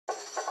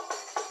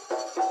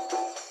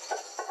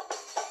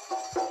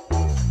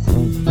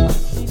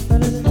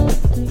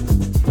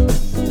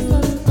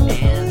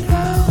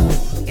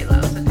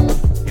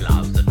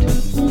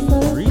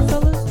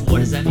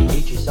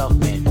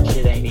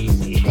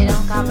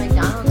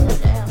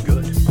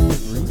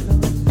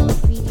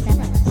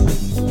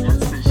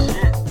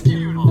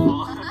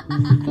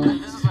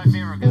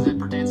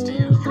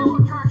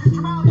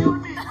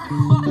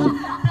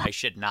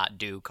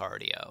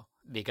cardio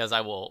because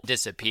I will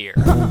disappear.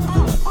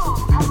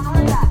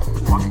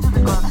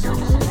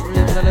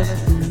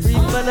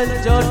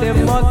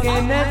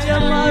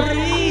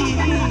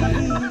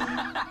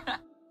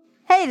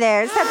 Hey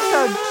there, it's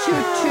episode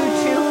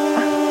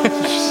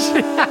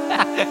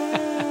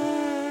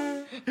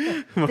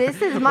 222.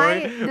 This is my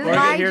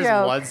Here's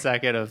joke. 1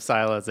 second of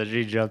silence as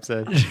she jumps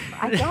in.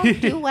 I don't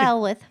do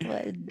well with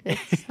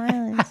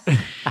silence.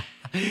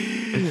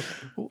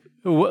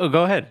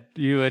 Go ahead.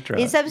 You intro.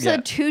 It's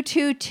episode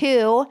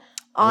 222.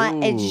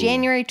 It's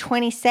January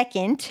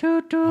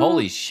 22nd.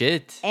 Holy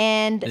shit.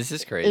 And This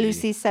is crazy.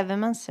 Lucy's 7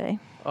 months today.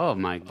 Oh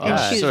my And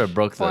god. she sort of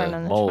broke the born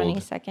on the mold.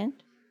 22nd.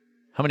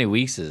 How many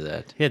weeks is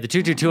that? Yeah, the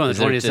 222 on the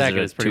 22nd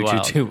is pretty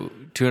wild.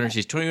 200,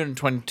 she's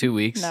 222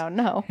 weeks.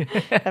 No,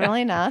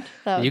 definitely not.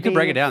 That You would can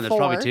break be it down. There's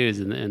probably 4. twos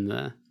in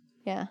the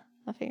Yeah,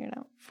 I'll figure it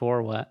out.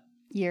 4 what?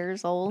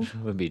 Years old. It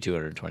would be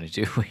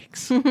 222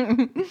 weeks.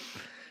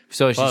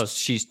 So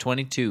she's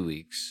 22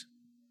 weeks.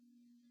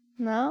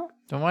 No,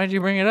 Then why did you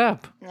bring it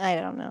up? I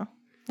don't know.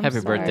 I'm Happy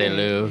sorry. birthday,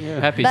 Lou. Yeah.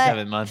 Happy But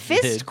 7 months.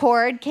 Fist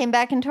Cord came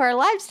back into our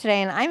lives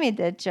today, and I made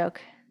that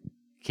joke.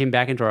 Came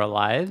back into our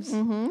lives.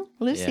 Mm-hmm.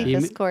 Lucy Yeah.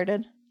 fist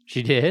corded.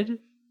 She did.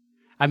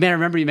 I mean, I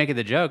remember you making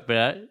the joke,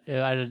 but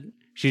I didn't.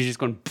 She was just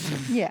going.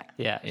 Yeah.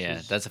 Yeah.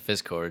 Yeah, that's a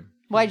fist cord.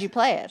 Why'd you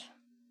play it?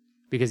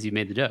 Because you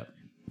made the joke.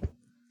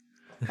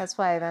 That's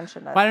why I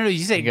mentioned it. Well, I don't know. You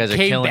said You guys are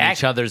came killing back,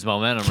 each other's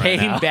momentum right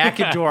came now. back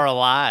into our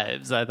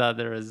lives. I thought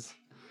there was.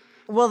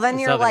 Well, then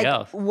you're something like,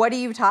 else. what do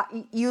you talk?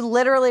 You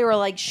literally were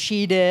like,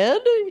 she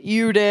did,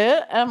 you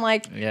did. And I'm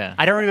like, Yeah.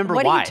 I don't remember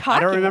What are you why. I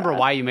talking don't remember about?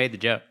 why you made the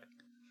joke.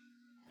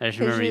 I just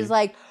because remember she you. was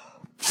like,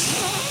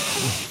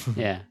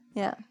 Yeah.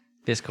 yeah.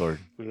 Fist cord.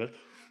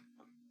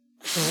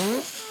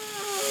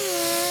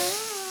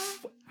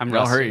 I'm Don't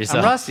rusty. hurt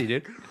yourself. I'm rusty,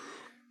 dude.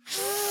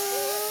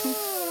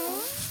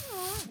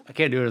 I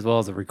can't do it as well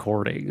as a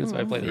recording. That's why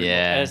I played the Yeah.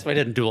 recording. That's why I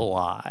didn't do it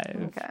live.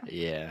 Okay.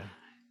 Yeah.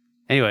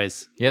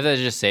 Anyways. You have that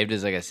just saved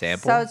as like a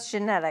sample? So it's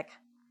genetic,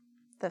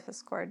 the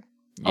fist cord.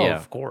 Oh, Yeah.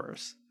 of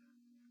course.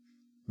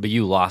 But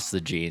you lost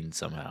the gene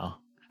somehow.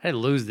 I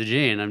didn't lose the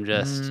gene. I'm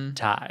just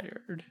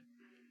tired.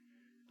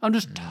 I'm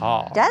just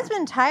tired. Dad's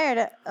been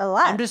tired a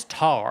lot. I'm just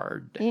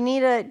tired. Do you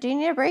need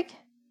a break?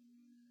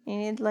 You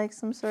need like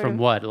some sort From of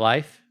what?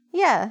 Life?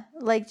 Yeah.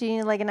 Like, do you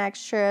need like an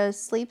extra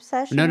sleep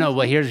session? No.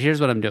 Well,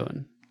 here's what I'm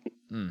doing.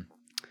 Mm.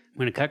 I'm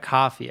going to cut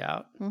coffee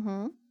out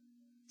Mm-hmm.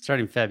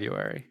 starting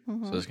February.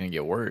 So it's going to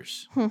get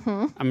worse.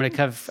 Mm-hmm. I'm going to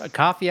cut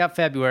coffee out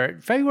February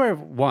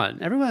 1.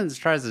 Everyone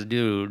tries to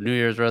do New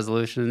Year's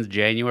resolutions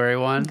January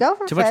 1. Go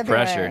for Too much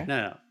February. pressure.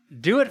 No.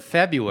 Do it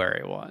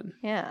February 1.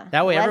 Yeah.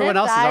 That way Let everyone it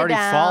else has die already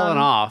down. fallen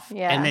off.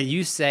 Yeah. And then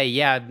you say,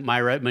 yeah, my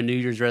New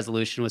Year's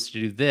resolution was to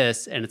do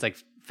this. And it's like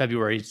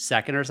February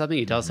 2nd or something.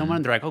 You tell someone,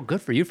 and they're like, oh,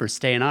 good for you for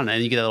staying on it.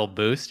 And you get a little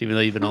boost, even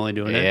though you've been only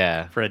doing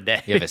Yeah. it for a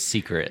day. You have a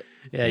secret.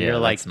 Yeah, you're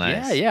like, that's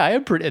nice. yeah, I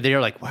am pretty.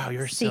 They're like, wow,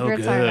 you're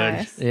Secrets so are good.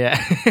 nice.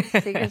 Yeah.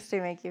 Secrets do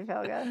make you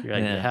feel good. You're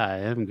like, Yeah. yeah, I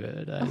am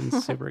good. I'm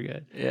super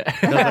good. Yeah.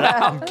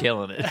 I'm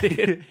killing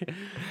it.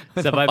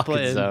 So if I Fucking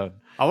play, zone.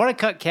 I want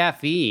to cut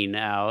caffeine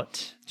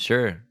out.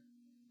 Sure.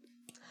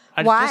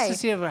 Why? Just to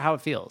see how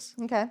it feels.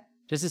 Okay.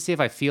 Just to see if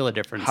I feel a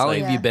difference. How long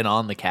like, have you been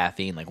on the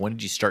caffeine? Like, when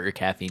did you start your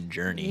caffeine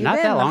journey? You've Not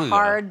been that long ago.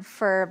 hard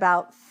for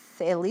about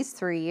at least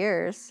 3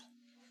 years.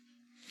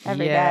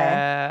 Every day.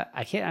 yeah,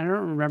 I don't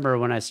remember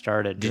when I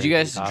started. Did you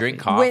drinking guys drink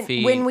coffee?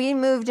 coffee? When we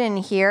moved in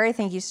here, I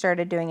think you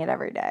started doing it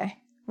every day.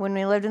 When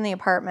we lived in the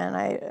apartment,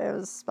 it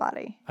was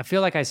spotty. I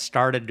feel like I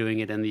started doing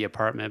it in the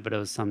apartment, but it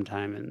was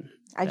sometime in.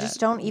 I just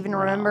don't even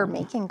remember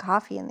making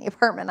coffee in the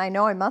apartment. I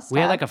know I must We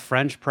have. had like a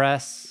French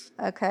press.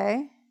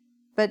 Okay.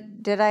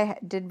 But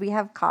did we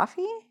have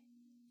coffee?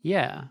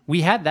 Yeah,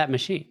 we had that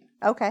machine.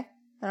 Okay.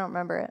 I don't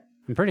remember it.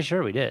 I'm pretty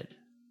sure we did.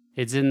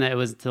 It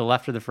was to the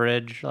left of the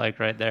fridge, like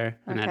right there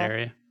in that Okay.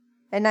 area.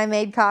 And I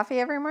made coffee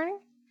every morning?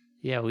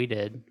 Yeah, we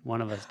did.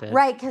 One of us did.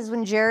 Right, because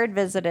when Jared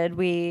visited,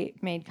 we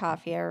made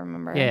coffee, I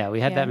remember. Yeah, we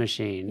had that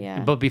machine. Yeah.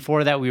 But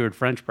before that, we would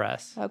French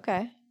press.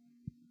 Okay.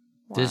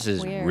 This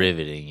is weird.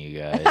 riveting, you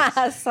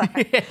guys.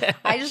 Sorry.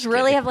 I just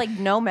really have like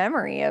no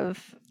memory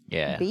of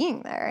Yeah.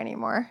 being there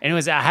anymore.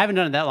 Anyways, I haven't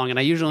done it that long, and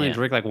I usually only Yeah.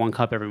 drink like 1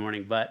 cup every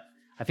morning. But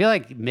I feel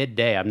like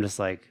midday, I'm just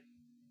like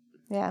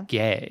Yeah.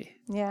 gay.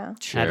 Yeah.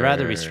 I'd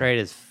rather be Sure. straight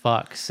as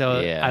fuck. So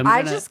Yeah.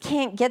 I just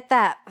can't get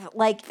that.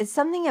 Like, it's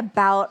something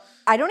about,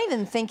 I don't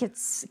even think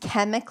it's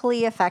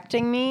chemically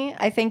affecting me.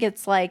 I think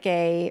it's like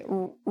a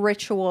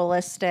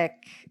ritualistic,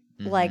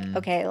 like,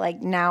 okay,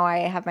 like now I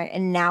have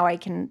and now I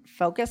can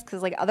focus.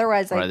 Cause like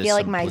otherwise Right, I there's feel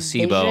like some my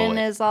placebo, vision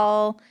like- is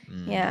all,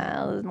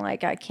 yeah,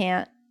 like I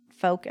can't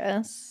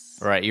focus.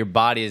 Right. Your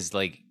body is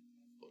like,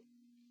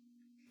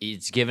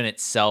 it's given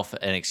itself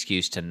an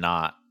excuse to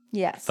not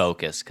Yes.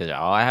 focus because,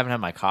 I haven't had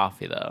my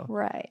coffee though.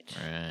 Right.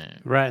 Right.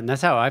 Right, and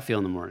that's how I feel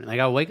in the morning.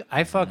 Like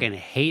I fucking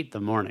hate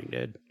the morning,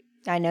 dude.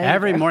 I know.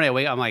 Every you do. morning I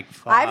wake, I'm like,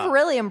 fuck. I've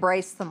really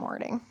embraced the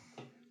morning.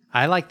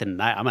 I like the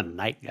night. I'm a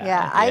night guy.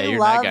 Yeah. I you're a night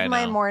love guy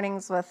my now.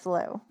 mornings with Lou.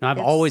 No, I've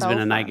It's always so been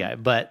a night fun. guy,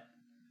 but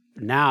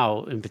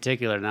now in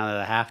particular, now that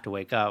I have to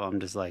wake up, I'm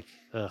just like,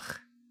 ugh.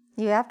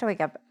 You have to wake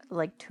up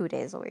like 2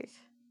 days a week.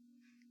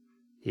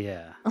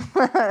 Yeah.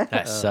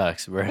 That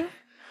sucks, bro.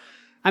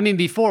 I mean,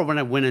 before when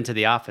I went into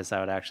the office, I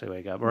would actually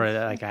wake up, or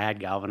like I had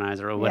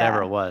galvanizer or whatever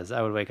Yeah. it was.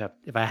 I would wake up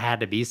if I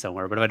had to be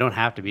somewhere, but if I don't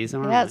have to be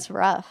somewhere, Yeah, it's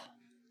rough.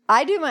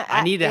 I do my.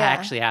 I need to yeah.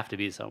 actually have to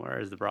be somewhere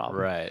is the problem.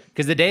 Right.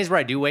 Because the days where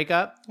I do wake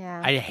up,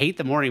 Yeah. I hate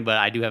the morning, but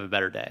I do have a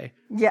better day.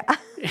 Yeah,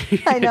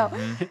 I know.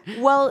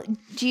 Well,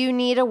 do you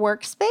need a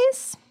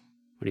workspace?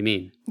 What do you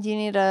mean? Do you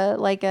need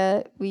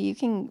you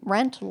can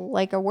rent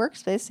like a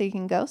workspace so you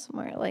can go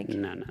somewhere. Like,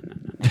 No.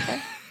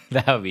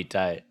 That would be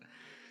tight.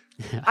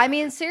 I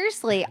mean,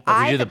 seriously, If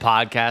we do the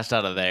podcast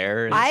out of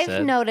there. I've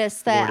instead.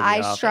 noticed Or that to the I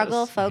office. struggle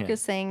Yeah.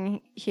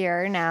 focusing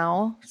here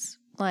now,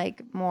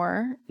 like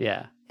more.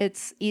 Yeah.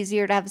 It's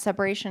easier to have a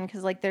separation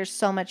because like there's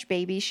so much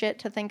baby shit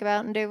to think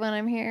about and do when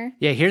I'm here.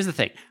 Yeah, here's the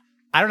thing.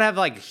 I don't have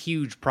like a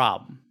huge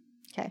problem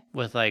Okay.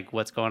 with like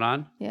what's going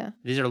on. Yeah.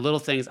 These are little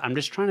things I'm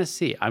just trying to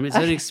see. I'm just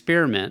an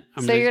experiment.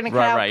 So you're gonna cut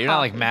out Right. You're not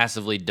like coffee.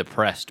 massively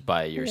depressed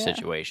by your Yeah.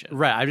 situation.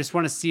 Right. I just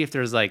want to see if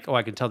there's like,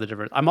 I can tell the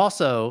difference. I'm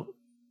also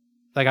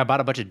like, I bought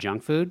a bunch of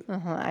junk food.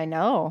 I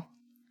know.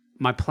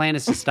 My plan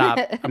is to stop.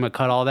 I'm gonna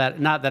cut all that.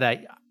 Not that I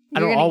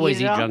You're don't gonna always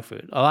eat eat it all? junk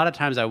food. A lot of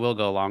times I will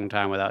go a long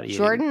time without eating.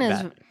 Jordan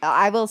is, that.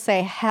 I will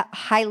say,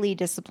 highly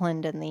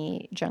disciplined in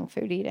the junk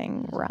food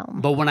eating realm.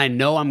 But when I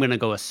know I'm gonna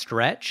go a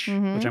stretch, which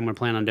I'm gonna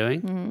plan on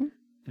doing,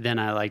 then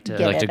I like to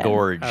Get Like it to in.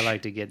 gorge. I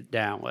like to get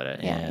down with it.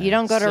 Yeah. Yeah. You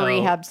don't go to So-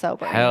 rehab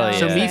sober. Hell no.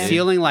 So Yeah, me dude.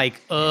 feeling like,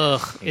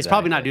 it's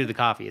probably not Exactly. due to the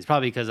coffee. It's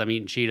probably because I'm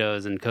eating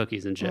Cheetos and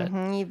cookies and shit.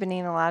 You've been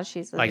eating a lot of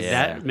cheeses. Like Yeah.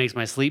 that makes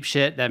my sleep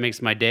shit. That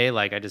makes my day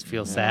like I just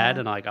feel sad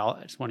and like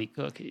I just want to eat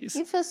cookies.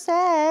 You feel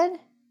sad.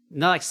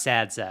 Not like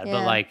sad, Yeah.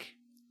 but like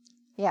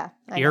Yeah.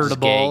 I know.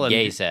 irritable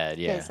Gay and sad.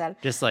 Yeah. Gay sad.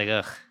 just like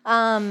ugh.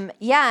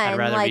 Yeah, I'd and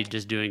rather like be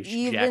just doing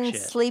you've jack been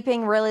shit.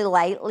 sleeping really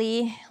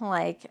lightly.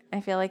 Like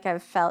I feel like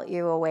I've felt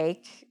you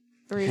awake.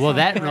 Recently. Well,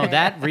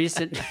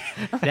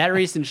 that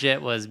recent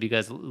shit was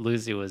because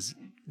Lucy was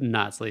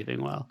not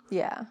sleeping well.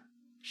 Yeah.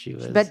 She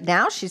was, But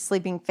now she's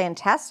sleeping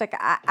fantastic.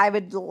 I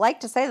would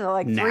like to say that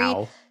like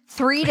now.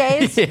 3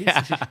 days.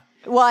 Yeah.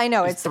 Well, I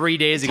know it's 3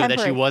 days ago that she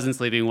temporary. wasn't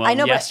sleeping well. I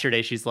know, and but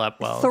yesterday she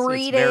slept well. So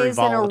 3 it's very days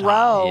in a volatile.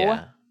 row.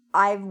 Yeah.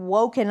 I've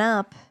woken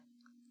up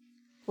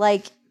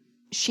like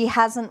she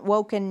hasn't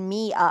woken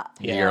me up.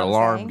 You Your know what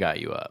I'm alarm saying? got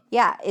you up.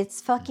 Yeah,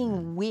 it's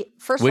fucking weird.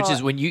 First Which of all,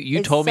 is when you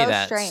it's told me so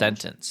that strange.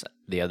 sentence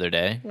the other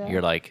day. Yeah.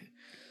 You're like,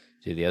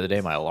 dude, the other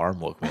day my alarm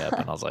woke me up,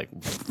 and I was like,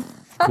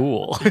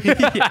 cool. I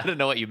didn't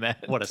know what you meant.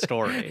 What a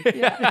story.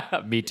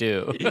 Me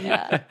too.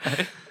 Yeah.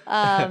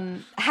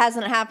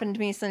 Hasn't happened to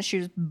me since she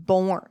was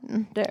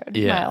born, dude. My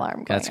Yeah, alarm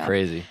going that's off.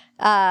 crazy.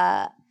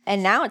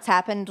 And now it's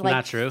happened like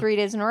Not true. 3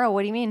 days in a row.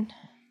 What do you mean?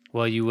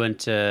 Well, you went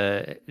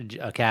to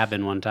a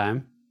cabin one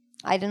time.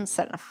 I didn't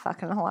set a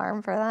fucking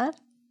alarm for that.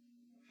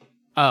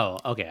 Oh,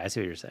 okay. I see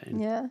what you're saying.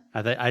 Yeah.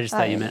 I just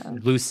thought you yeah.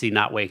 meant Lucy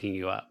not waking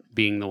you up,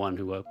 being the one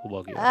who woke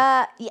you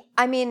up. Yeah,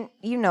 I mean,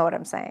 you know what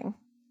I'm saying.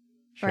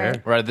 Sure.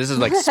 right. Right. This is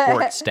like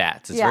sports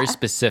stats. It's Yeah. very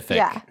specific.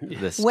 Yeah.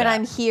 This When stat.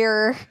 I'm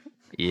here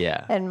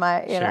Yeah. and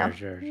my, you know.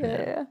 Sure.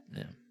 Yeah.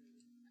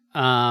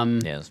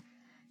 Yes.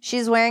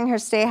 She's wearing her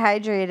Stay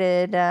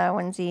Hydrated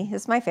onesie.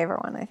 It's my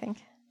favorite one, I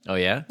think. Oh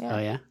yeah. Yeah. Oh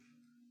yeah.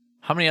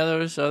 How many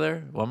others are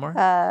there? One more.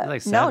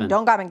 Like No, 7.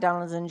 don't got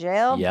McDonald's in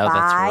jail. yeah, Bye.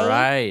 that's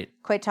right.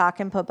 Quit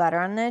talking, put butter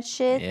on that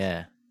shit.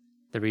 Yeah.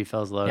 The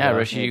refills logo. Yeah,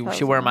 bro. She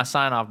Refills, wear yeah. my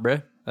sign off,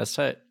 bro. That's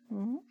tight.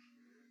 Mhm.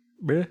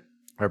 Bro.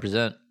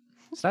 Represent.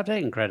 Stop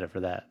taking credit for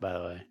that, by the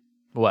way.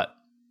 What?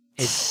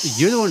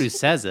 You're the one who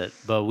says it,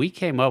 but we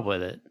came up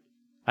with it.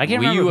 I can't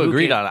remember. You who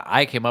agreed came- on it.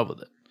 I came up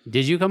with it.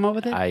 Did you come up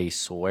with it? I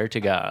swear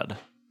to God.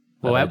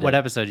 Well, that I what did.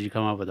 episode did you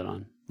come up with it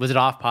on? Was it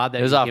off pod? That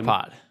It was you off came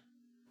up- pod.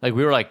 Like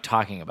we were like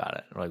talking about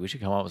it. We're like, we should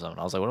come up with something.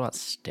 I was like, what about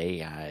stay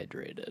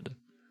hydrated?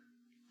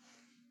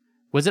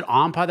 Was it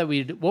on pod that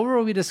we? What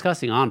were we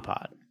discussing on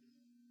pod?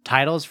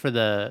 Titles for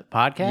the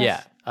podcast?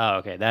 Yeah. Oh,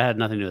 okay. That had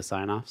nothing to do with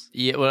sign offs.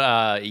 Yeah,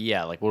 well,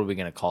 yeah. Like, what are we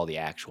gonna call the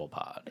actual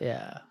pod?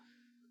 Yeah.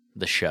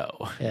 The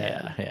show.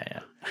 Yeah. yeah.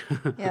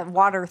 Yeah,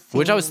 water theme.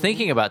 Which I was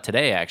thinking about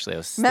today. Actually, I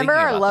was Remember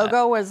thinking our about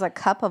logo was a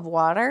cup of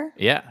water?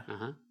 That. Yeah,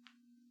 Uh-huh.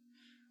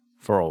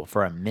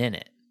 for a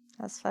minute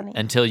That's funny.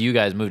 until you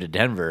guys moved to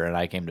Denver and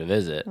I came to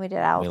visit. We did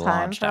Owl we Time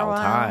launched for a Owl while.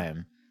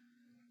 Time,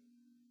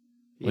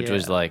 which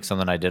was Yeah. like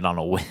something I did on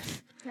a whim.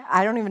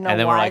 I don't even know And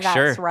then we're why like, that's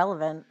sure.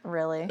 relevant,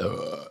 really.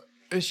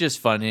 It's just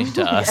funny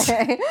to us.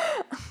 Okay.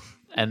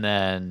 And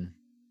then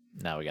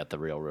now we got the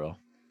real.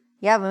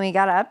 Yeah, when we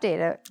got to update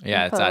it.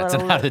 Yeah, We it's put a an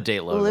little out of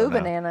date logo. Blue now.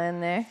 banana in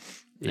there.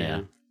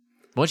 Yeah.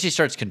 Once she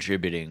starts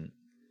contributing,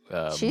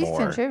 She's more,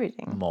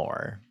 contributing.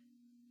 more.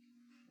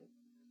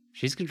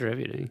 She's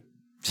contributing.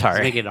 It's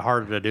Sorry. making it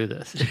harder to do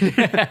this.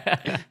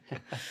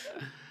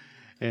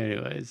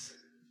 Anyways,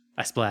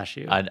 I splash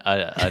you.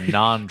 a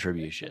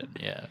non-tribution.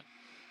 Yeah.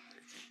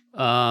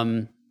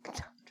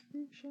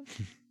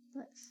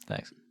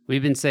 Thanks.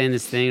 We've been saying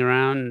this thing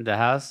around the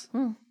house.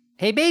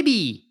 Hey,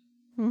 baby.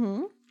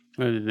 Mm-hmm.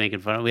 We've been making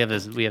fun. We have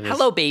this. baby.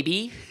 Hello,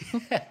 baby.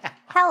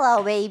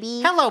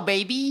 Hello,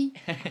 baby.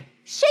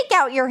 Shake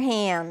out your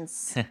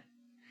hands.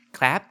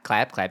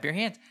 Clap your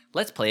hands.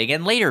 let's play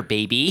again later,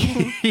 baby.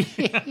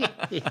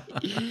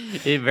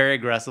 He very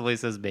aggressively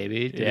says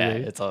baby. to Yeah,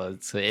 you.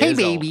 hey,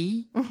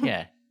 baby.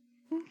 Yeah.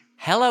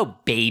 Hello,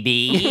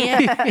 baby.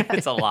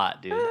 It's a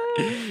lot, dude.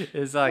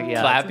 It's like,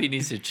 yeah. Clappy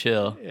needs to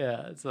chill.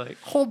 Yeah, it's like,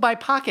 hold my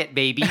pocket,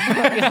 baby.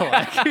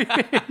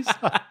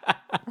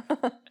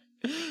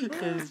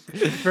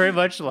 It's very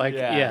much like,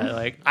 Yeah.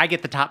 like, I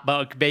get the top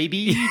bunk,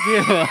 baby.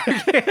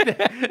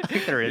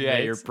 Like they're Yeah,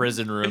 your inmates.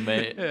 prison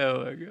roommate.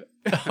 Oh my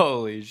God.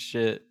 Holy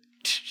shit.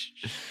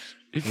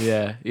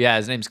 Yeah. Yeah,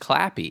 his name's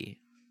Clappy.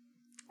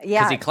 Yeah.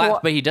 Because he claps, well-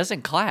 but he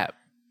doesn't clap.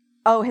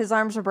 oh, his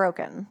arms are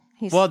broken.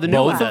 He's Well, the new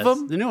Both one of does.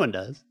 them? The new one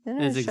does. The new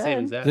one It's the same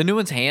should. exact. The new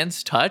one's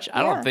hands touch?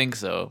 I Yeah. don't think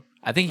so.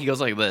 I think he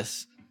goes like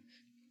this.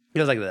 It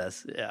goes like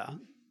this. Yeah.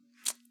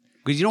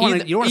 Because you don't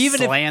want to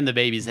Even if- slam the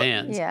baby's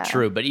hands. yeah.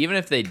 True, but even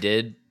if they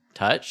did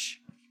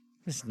touch,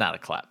 it's not a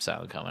clap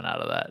sound coming out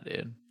of that,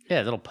 dude.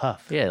 Yeah, a little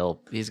puff. Yeah,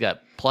 he's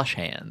got plush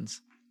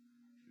hands.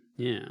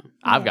 Yeah.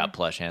 I've got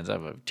plush hands. I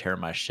would tear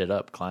my shit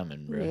up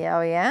climbing, bro. Yeah,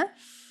 oh yeah.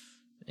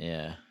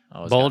 Yeah.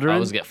 I Bouldering?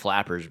 always get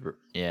flappers.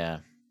 Yeah.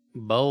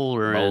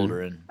 Bouldering.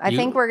 Bouldering. I You-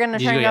 think we're gonna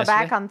did you try and go go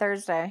back yesterday? on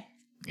Thursday.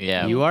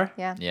 Yeah. You are?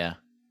 Yeah. Yeah.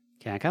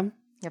 Can I come?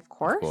 Of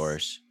course. Of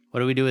course. What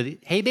do we do with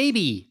Hey,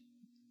 baby.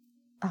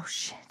 Oh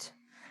shit.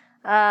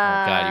 Oh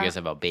God, you guys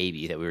have a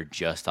baby that we were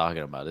just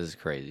talking about. This is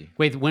crazy.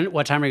 Wait,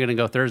 what time are you going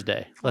to go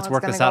Thursday? Let's it's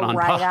work gonna this out go on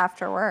right pod.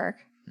 after work.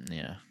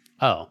 Yeah.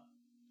 Oh.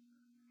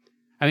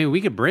 I mean,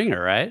 we could bring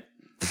her, right?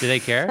 Do they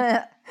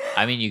care?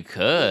 I mean, you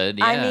could.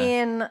 Yeah. I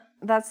mean,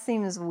 that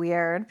seems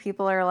weird.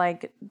 People are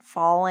like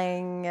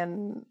falling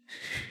and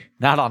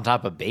Not on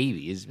top of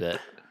babies, but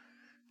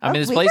I mean, we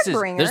there's could places.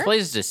 bring There's her.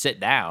 places to sit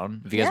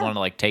down if you guys Yeah. want to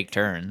like take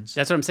turns.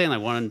 That's what I'm saying.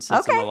 Like one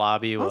sits in Okay. the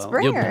lobby. Let's Well,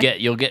 bring her.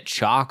 You'll get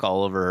chalk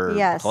all over her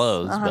yes,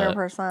 clothes, but 100%.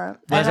 That's what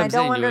And I I'm don't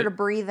saying, want do her it. to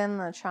breathe in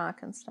the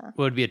chalk and stuff.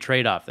 would be a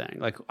trade-off thing.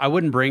 Like I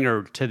wouldn't bring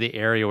her to the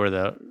area where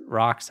the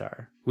rocks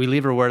are. We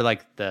leave her where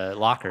like the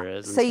locker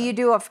is. and So stuff. you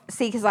do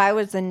see, because I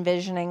was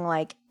envisioning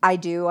like I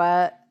do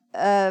a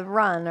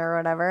run or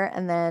whatever,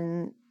 and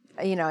then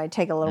I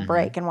take a little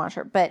break and watch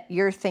her. But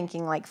you're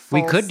thinking like we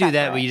full could do that,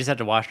 separate. but you just have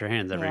to wash your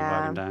hands every Yeah.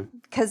 fucking time.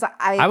 Because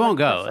I won't would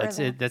go.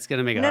 prefer that. That's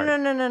gonna make it No,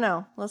 hard.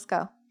 no. Let's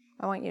go.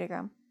 I want you to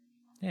go.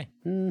 yeah.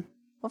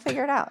 We'll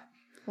figure it out.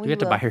 We have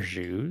to buy her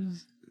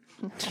shoes.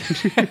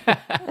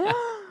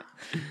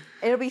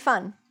 It'll be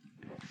fun.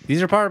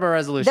 These are part of our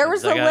resolutions. There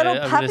was a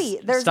little I'm puppy.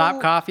 gonna There's stop a-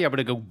 coffee. I'm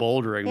gonna go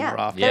bouldering Yeah, more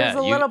often. there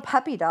was a you- little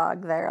puppy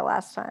dog there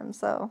last time.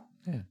 So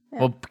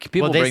Well,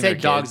 people Well, they bring say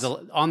their dogs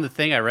kids. on the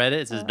thing. I read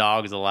it. It says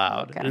dogs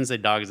allowed. okay. It didn't say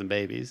dogs and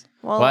babies.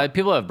 Well,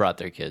 people have brought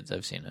their kids.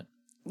 I've seen it.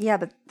 yeah,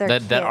 but they're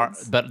That aren't,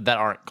 kids. but that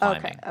aren't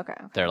climbing. Okay.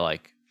 They're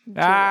like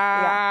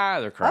yeah.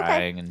 they're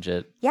crying and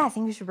shit. Yeah, I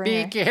think we should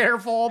bring her.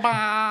 careful,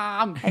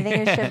 mom. I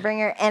think we should bring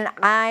her. And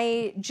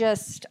I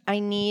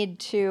need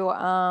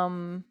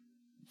to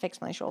fix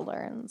my shoulder,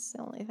 and it's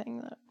the only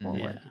thing that will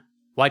Yeah. work.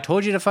 Well, I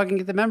told you to fucking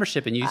get the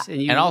membership, and you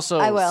And also,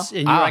 I will. and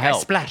you're I'll like, I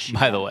help, splash.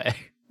 by the way,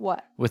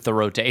 What? with the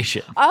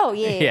rotation. Oh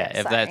yeah. Yeah,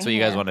 if that's what sorry, you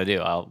guys yeah. want to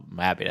do, I'm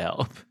happy to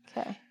help.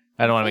 Okay.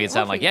 I don't want to make it We'll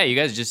sound like, figure- yeah, you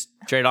guys just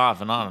trade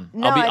off and on.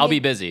 No, I'll I be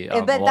mean, busy. But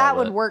on the wall, that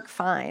would work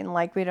fine.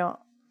 Like we don't.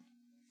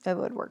 That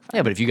would work fine.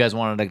 Yeah, but if you guys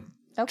wanted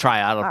to Okay.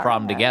 try out a All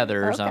problem right.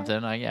 together or Okay.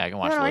 something, I can You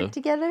watch wanna Lou. work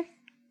together?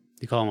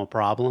 You call them a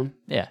problem.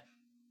 Yeah.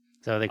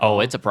 So they call Oh,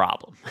 them- it's a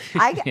problem.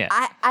 Yeah.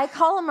 I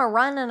call him a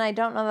run, and I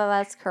don't know that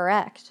that's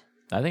correct.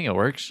 I think it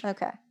works.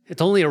 Okay.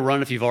 It's only a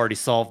run if you've already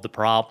solved the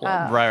problem.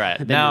 Oh. Right.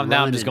 Then Now you're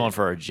I'm just running going it.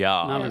 for a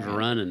jog. Not just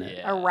running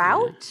it. A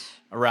route.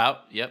 A route.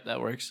 Yep,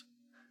 that works.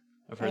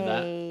 I've heard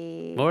that.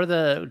 A- What are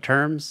the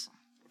terms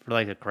for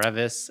like a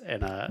crevice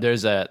and a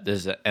There's an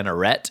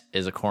arete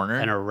is a corner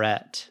and a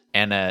ret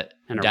and a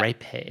and a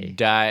rape?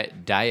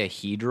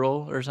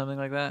 diahedral or something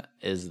like that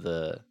is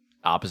the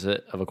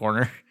opposite of a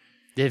corner.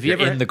 Have you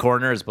You're ever in the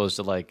corner as opposed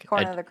to like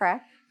corner a of the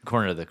crack.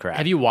 corner of the crack.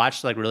 have you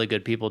watched like really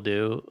good people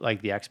do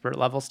like the expert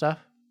level stuff?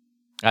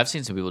 I've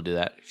seen some people do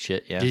that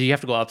shit. Yeah. Did you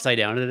have to go upside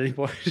down at any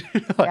point?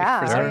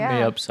 Yeah. Turn yeah.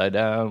 me upside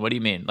down. What do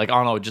you mean? Like,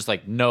 oh no, just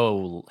like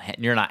no,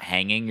 you're not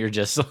hanging. You're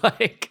just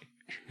like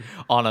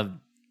on a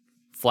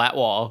flat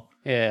wall,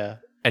 Yeah.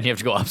 and you have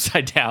to go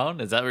upside down.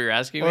 Is that what you're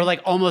asking? Or me?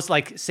 like almost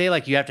like say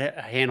like you have to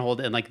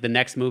handhold and like the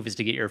next move is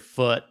to get your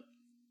foot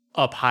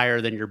up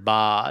higher than your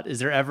bod. Is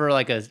there ever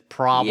like a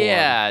problem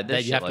Yeah, that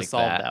there's you have shit to like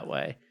solve that. that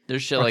way?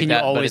 there's shit Or like can that.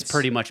 you but always it's-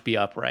 pretty much be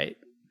upright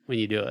when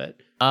you do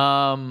it?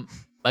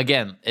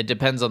 Again, it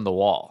depends on the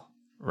wall,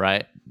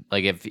 right?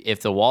 Like if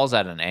the wall's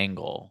at an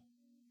angle,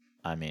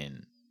 I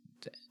mean,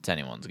 it's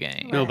anyone's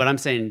game. No, Right. but I'm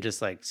saying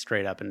just like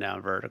straight up and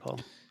down vertical.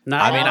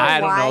 Not I mean, I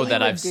don't why know you that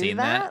would I've do seen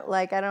that.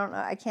 Like, I don't know.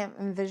 I can't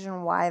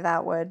envision why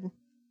that would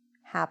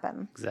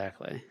happen.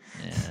 exactly.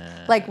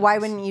 Yeah. Like, why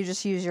wouldn't you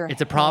just use your?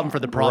 It's a problem for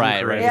the hand? problem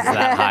Right, right. creator. It's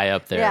that high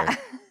up there. Yeah.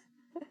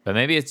 But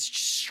maybe it's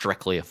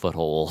strictly a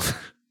foothold.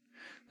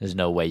 There's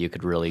no way you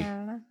could really. I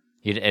don't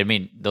know. I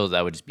mean,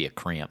 that would just be a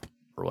cramp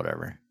or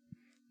whatever.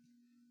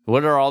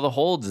 What are all the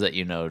holds that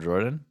you know,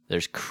 Jordan?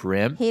 There's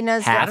crimp. He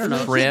knows. half That. He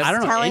keeps crimp. I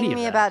don't know telling any of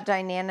me that. about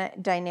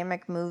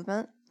dynamic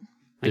movement.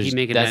 I keep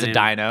making That's a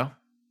dynamic- dyno.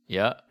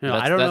 Yeah. No,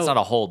 that's, I don't that's know. not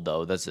a hold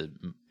though. That's a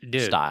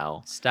Dude,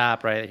 style.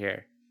 Stop right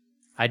here.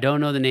 I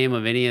don't know the name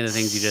of any of the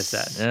things you just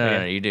said.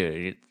 No, you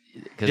do.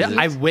 'Cause Yeah,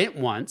 I it's- went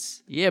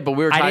once. yeah, but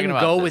we were I talking didn't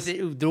about go this. with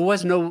it. There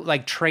was no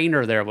like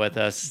trainer there with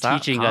us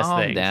teaching us Calm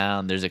things.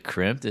 down. There's a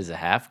crimp. There's a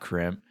half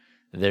crimp.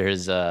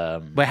 There's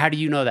But how do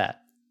you know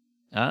that?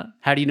 huh?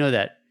 How do you know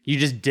that? You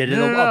just did it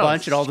No, a no, no.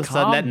 bunch, and all of a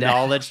sudden Calm that down.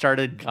 knowledge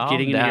started Calm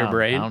getting into your down,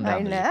 brain. calm I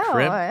down. There's a know.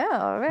 crimp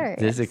Yeah, very.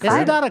 There's a This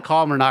crimp. is not a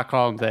calm or not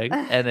calm thing.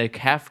 and a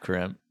half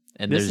crimp.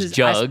 And This there's is-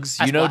 jugs.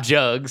 I you know spla-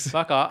 jugs.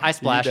 Fuck off! I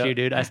splashed know- you,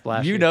 dude. I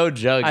splashed you. You know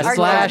jugs. I That's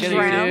splashed what you,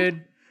 I'm gonna do.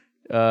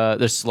 dude.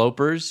 There's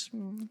slopers.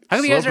 How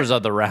come you guys Slopers are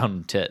the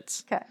round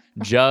tits. Okay.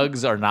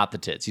 Jugs are not the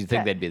tits. You'd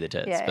think Okay. they'd be the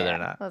tits, Yeah, but yeah, they're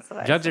not. That's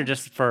what I Jugs said. are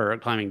just for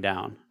climbing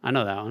down. I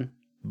know that one.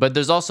 But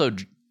there's also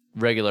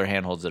regular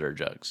handholds that are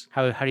jugs.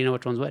 How do you know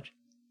which one's which?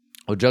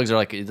 Well, jugs are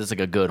like that's like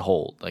a good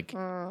hold. Like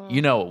Mm.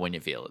 you know it when you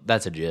feel it.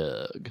 That's a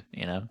jug.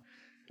 You know,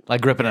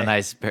 like gripping a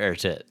nice pair of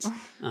tits.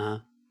 Uh-huh.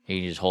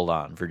 You just hold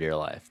on for dear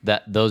life.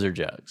 Those are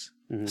jugs.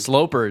 Mm-hmm.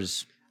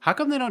 Slopers. How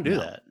come they don't do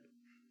that?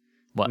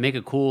 What? Make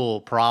a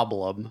cool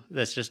problem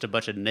that's just a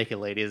bunch of naked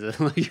ladies that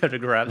you have to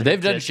grab. their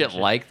They've done tits shit and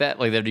like that.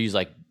 Like they've used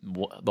like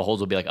the holes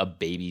will be like a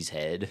baby's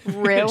head.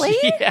 Really?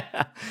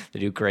 Yeah, they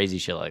do crazy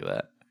shit like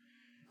that.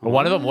 But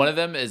one of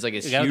them is like a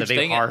The guy with huge the big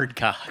thing. hard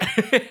cock.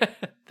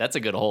 That's a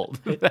good hold.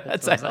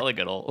 That's a hella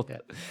good hold.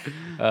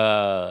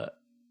 Yeah.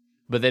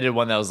 But they did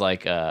one that was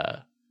like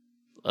it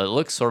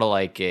looks sort of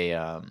like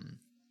a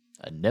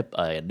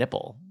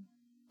nipple,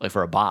 like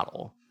for a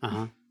bottle.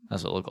 Uh-huh.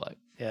 That's what it looked like.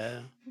 Yeah.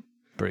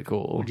 Pretty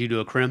cool. Do you do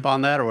a crimp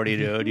on that, or what do you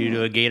do? Do you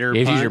do a gator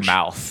You have to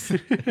punch? use your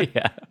mouth.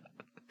 Yeah.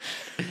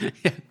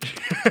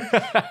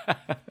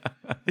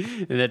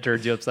 And that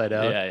turns you upside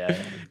down. Yeah.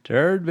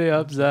 Turn me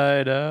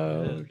upside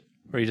down.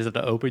 Or you just have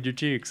to open your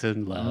cheeks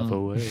and laugh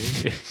away.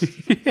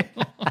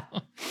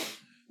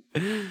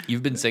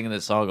 You've been singing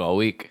this song all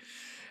week,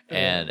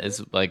 and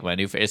it's like my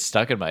new. It's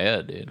stuck in my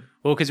head, dude.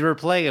 Well, because we were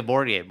playing a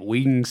board game,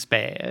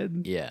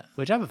 Wingspan, Yeah.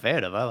 which I'm a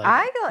fan of. I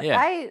like. it.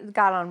 I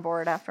got on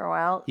board after a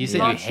while. You said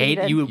you Monty hate.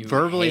 did. You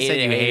verbally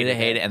said you hated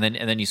it, and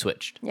then you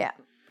switched. Yeah.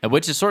 And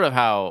which is sort of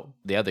how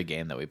the other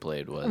game that we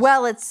played was.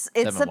 Well, it's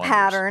Seven a Wonders.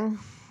 pattern.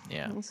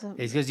 yeah. It's a-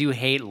 It's because you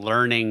hate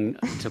learning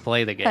to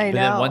play the game. I But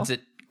then know. once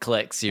it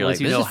clicks, you're Once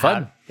like, you this know is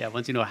fun.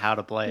 once you know how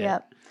to play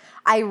Yep.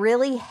 I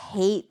really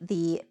hate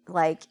the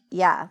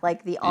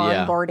the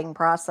onboarding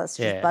process. Just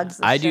Yeah. bugs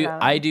the I shit do. out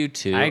of I me. do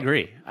too. it. I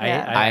agree.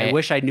 Yeah. I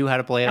wish I knew how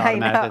to play it I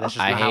automatically. know. That's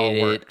just I not how hate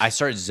it works. it. I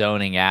start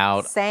zoning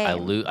out.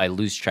 Same. I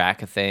lose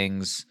track of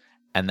things,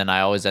 and then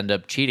I always end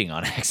up cheating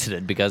on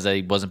accident because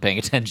I wasn't paying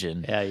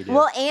attention. Yeah, you do.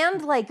 Well,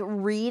 and like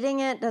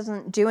reading it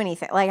doesn't do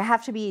anything. Like I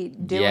have to be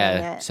doing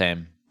Yeah, it.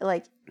 same.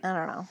 Like I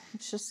don't know.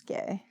 It's just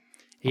gay.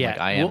 yeah, Like,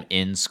 I am well,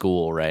 in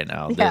school right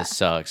now. Yeah. This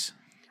sucks.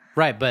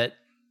 right. But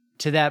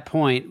to that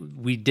point,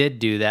 we did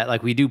do that.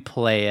 Like we do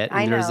play it, and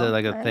I there's know,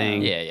 like I a know.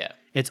 thing. Yeah.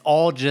 It's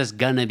all just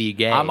gonna be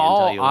gay. I'm until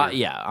all. you learn.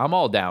 Yeah, I'm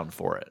all down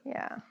for it.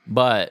 Yeah.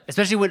 But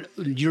Especially when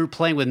you're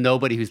playing with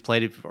nobody who's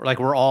played it before. Like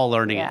we're all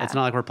learning it. Yeah. It's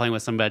not like we're playing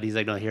with somebody. He's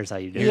like, no, here's how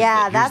you do it.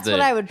 Yeah, here's that's the-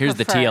 what I would Here's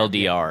prefer. the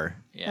TLDR.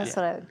 Yeah. That's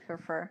what I would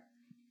prefer.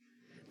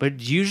 But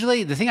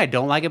usually, the thing I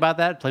don't like about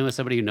that, playing with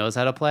somebody who knows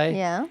how to play,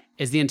 Yeah.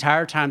 is the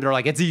entire time they're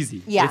like, it's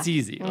easy. Yeah. It's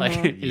easy. Like,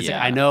 it's Yeah.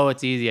 like, I know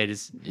it's easy. I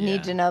just,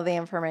 Need to know the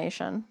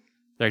information.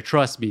 they're like,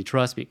 trust me.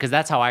 Because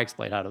that's how I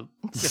explain how to,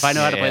 if I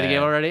know how to play the Yeah.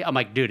 game already, I'm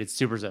like, dude, it's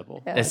super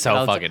simple. Yeah. It's so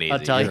I'll fucking easy. I'll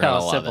tell you You're how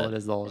gonna love simple it. it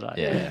is the whole time.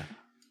 Yeah.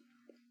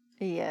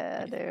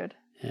 Yeah, dude.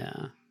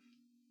 Yeah.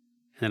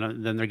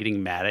 And then they're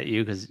getting mad at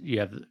you because you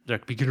have they're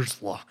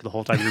beginner's luck the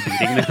whole time you're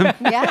beating them.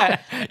 Yeah.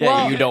 Yeah,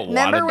 Well, you don't want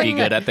remember to be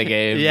when good at the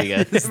game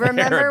Yeah. because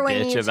Remember they're a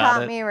when bitch you about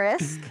taught it. me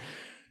Risk?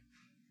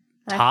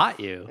 Taught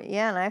you.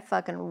 Yeah, and I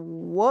fucking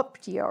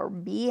whooped your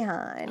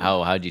behind.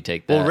 Oh, how'd you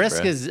take that? Well,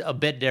 Risk bro? is a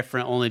bit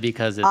different only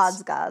because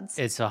Odds gods.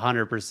 it's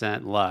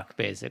 100% luck,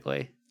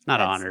 basically. Not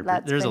That's- 100.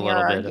 That's There's a been little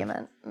your bit of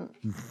argument.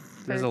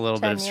 there's for a little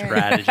bit 10 of years.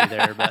 strategy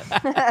there,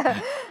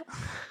 but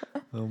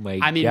Oh my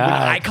I mean, when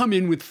I come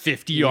in with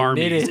 50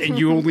 armies it. and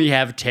you only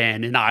have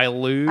 10 and I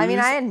lose. I mean,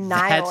 I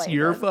That's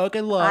your annihilated.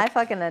 fucking I luck.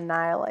 fucking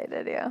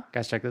annihilated you.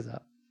 Guys, check this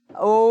out.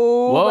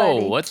 Oh, Whoa,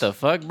 buddy. what the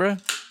fuck, bro?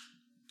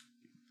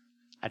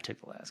 I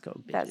took the last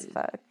Coke. That's bitch.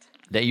 fucked.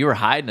 That you were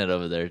hiding it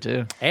over there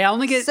too. Hey, I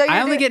only get So you're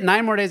I only doing- get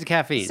 9 more days of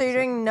caffeine. So you're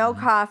doing no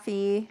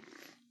coffee,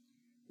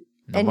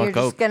 No and more you're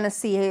Coke. just gonna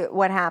see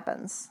what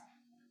happens.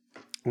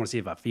 I want to see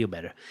if I feel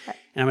better. And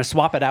I'm gonna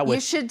swap it out You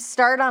with should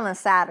start on a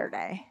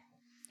Saturday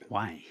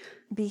why?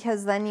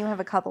 because then you have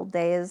a couple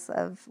days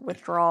of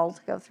withdrawal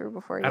to go through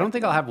before you. I don't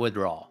think I'll have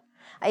withdrawal.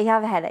 I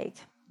have a headache,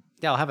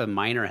 Yeah, I'll have a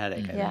minor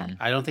headache. I Yeah. think.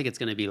 I don't think it's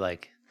gonna be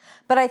like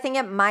but I think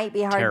it might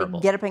be hard Terrible.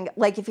 to get up and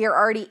like if you're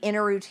already in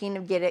a routine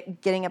of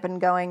getting up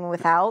and going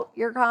without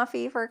your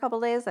coffee for a couple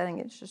days. I think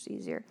it's just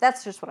easier.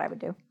 That's just what I would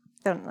do.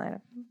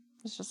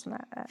 It's just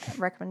a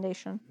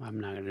recommendation. I'm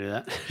not gonna do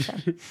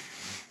that.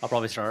 I'll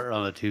probably start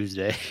on a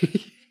Tuesday.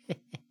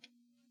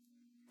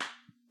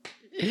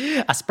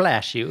 I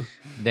splash you.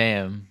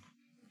 Damn.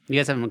 You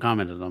guys haven't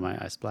commented on my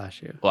I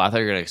splash you. Well, I thought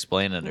you were gonna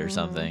explain it or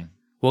something.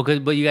 Well,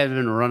 but you guys have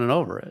been running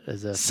over it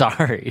as if.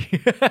 Sorry.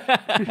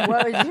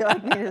 What would you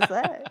like me to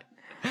say?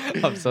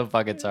 I'm so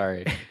fucking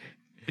sorry.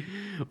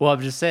 Well,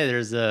 I'm just saying.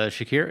 There's a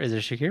Shakira. Is it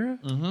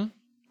Shakira? Mm-hmm.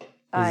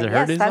 Is it her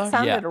Yes, new that song?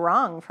 sounded Yeah.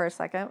 wrong for a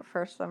second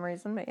for some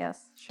reason, but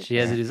yes. She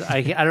has it.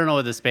 I don't know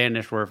what the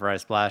Spanish word for "I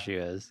splash you"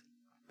 is,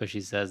 but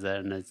she says that,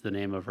 and it's the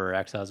name of her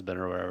ex-husband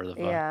or whatever the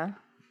fuck. Yeah.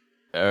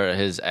 Or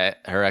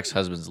her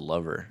ex-husband's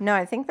lover. No,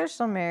 I think they're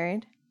still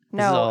married.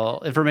 This is No,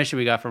 all information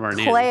we got from our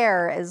nanny.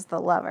 Claire is the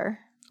lover.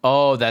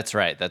 Oh, that's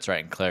right. That's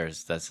right. And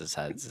Claire's that's his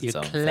head. You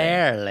own thing.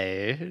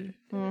 clearly.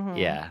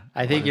 Yeah.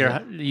 I think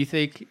you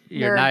think you're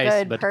You're a nice,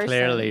 good but person.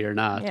 clearly you're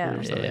not. Yeah.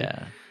 or something.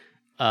 Yeah.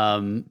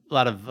 A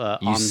lot of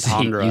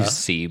entendre. You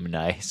seem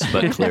nice,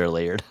 but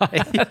clearly you're not.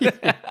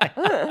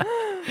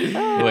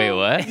 Wait,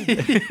 what?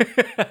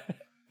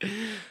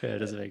 Yeah, it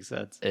doesn't make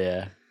sense.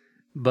 Yeah.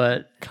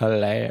 But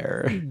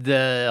Claire.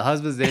 the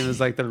husband's name is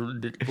like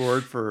the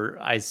word for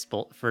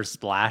for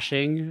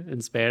splashing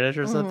in Spanish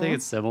or something.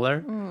 It's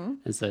similar,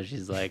 and so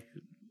she's like,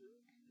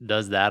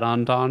 does that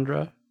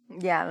entendre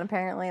Yeah, and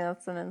apparently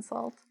that's an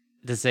insult.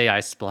 to say I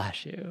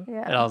splash you?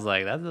 Yeah. And I was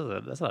like,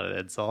 that's not an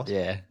insult.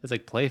 Yeah. It's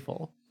like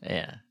playful.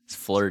 Yeah. It's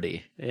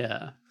flirty.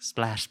 Yeah,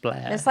 splash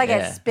splash. It's like I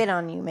yeah. spit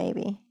on you,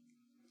 maybe.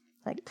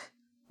 Like,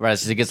 Right.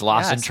 So it gets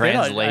lost Yeah, in I spit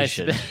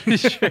on-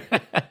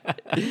 translation.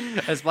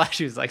 I splash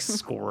you was like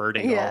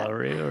squirting Yeah. all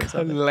over you or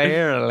something.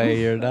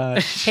 Clearly you're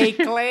not. Hey,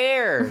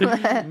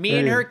 Claire. Me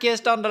and her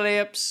kissed on the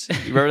lips. You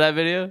remember that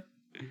video?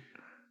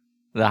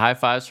 The high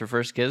fives for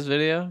first kiss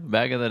video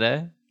back in the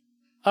day?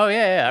 Oh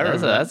yeah, I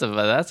remember.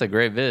 That's a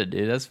great vid,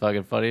 dude. That's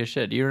fucking funny as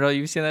shit. You know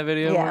you've seen that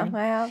video? yeah, Morgan?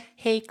 I have.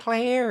 Hey,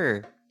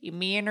 Claire.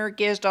 Me and her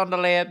kissed on the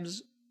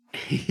lips.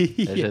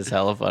 It's just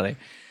hella funny.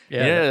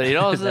 Yeah, you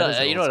know,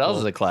 that is you know what old else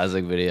is school. a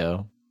classic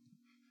video?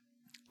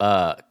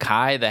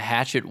 Kai the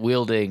hatchet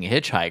wielding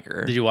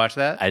hitchhiker. Did you watch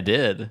that? I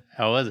did.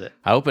 How was it?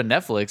 I opened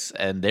Netflix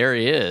and there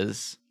he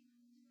is.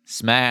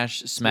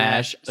 Smash,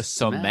 smash,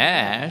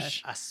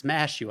 smash. I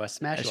smash you. I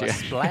smash you. I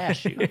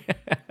splash you.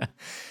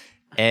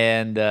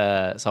 And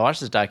so I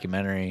watched this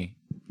documentary,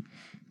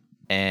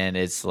 and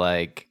it's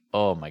like,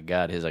 oh my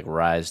god, his like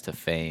rise to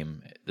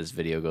fame. This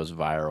video goes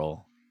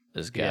viral.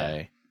 This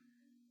guy.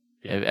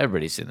 Yeah.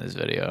 Everybody's seen this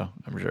video,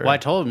 I'm sure. Well, I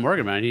told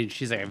Morgan about it.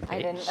 She's like,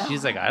 I didn't know.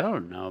 she's like, I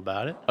don't know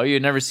about it. Oh, you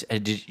never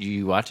did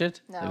you watch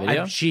it? No. The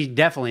video? She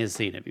definitely has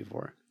seen it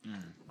before.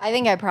 I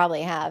think I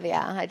probably have,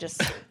 yeah. I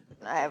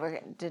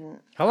didn't.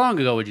 How long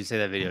ago would you say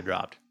that video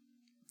dropped?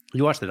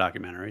 You watched the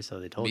documentary, so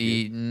they told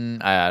you.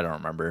 I don't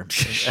remember.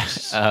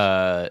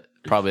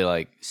 Probably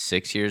like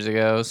 6 years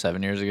ago,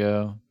 7 years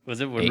ago.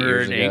 Was it when 8 we were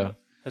years in ago. England?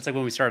 That's like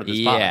when we started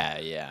this pod.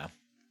 Yeah.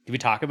 Did we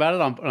talk about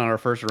it on our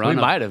first run We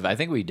of might have. I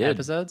think we did.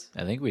 episodes?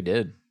 I think we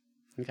did.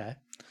 Okay.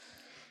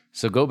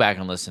 So go back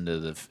and listen to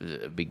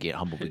the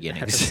humble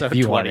beginnings Episode if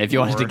you wanted to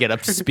 24. get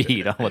up to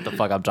speed on what the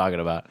fuck I'm talking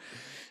about.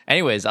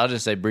 Anyways, I'll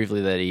just say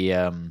briefly that he.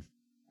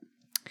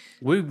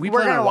 We We're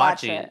plan gonna on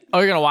watch watching it. Oh,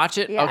 you're gonna watch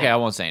it? Yeah. Okay, I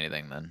won't say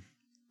anything then.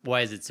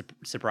 Why is it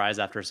surprise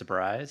after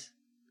surprise?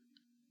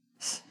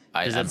 Does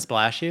Does it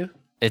splash you?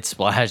 It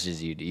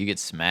splashes you. You get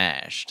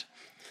smashed.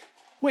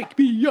 Wake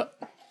me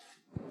up.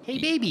 Hey,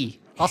 baby.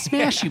 I'll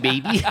smash you,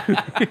 baby.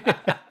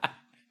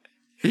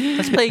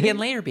 Let's play again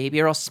later, baby,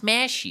 or I'll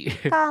smash you.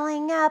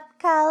 Calling up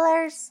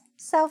colors.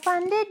 So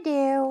fun to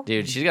do.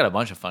 Dude, she's got a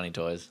bunch of funny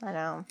toys. I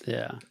know.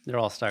 Yeah. They're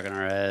all stuck in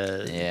our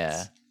heads.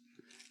 Yeah.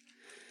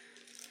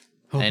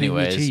 Open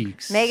Anyways. your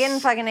cheeks. Megan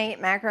fucking ate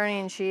macaroni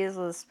and cheese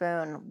with a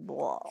spoon.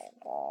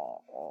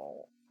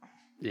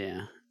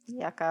 Yeah.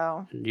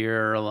 Yucko.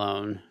 You're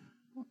alone.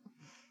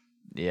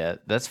 Yeah,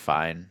 that's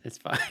fine. It's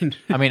fine.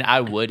 I mean,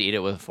 I would eat it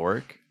with a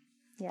fork.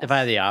 Yes. If I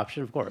had the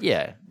option, of course.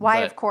 Yeah.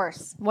 Why, but- of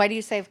course? Why do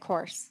you say of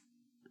course?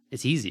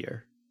 It's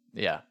easier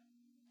Yeah.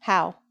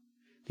 How?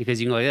 because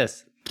you can go like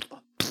this.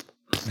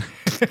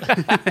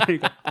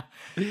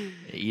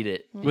 Eat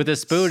it. With a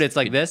spoon, it's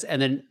like this,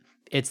 and then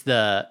it's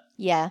the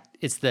Yeah.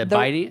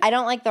 biting. I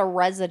don't like the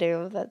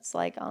residue that's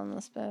like on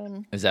the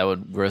spoon. Is that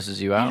what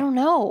grosses you I out? don't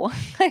know.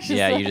 I just,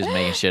 Yeah, you're just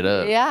making shit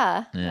up.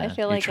 Yeah. Yeah. I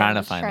feel You're like trying I'm to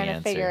just find the trying to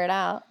answer. figure it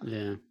out.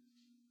 Yeah.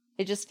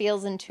 It just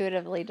feels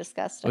intuitively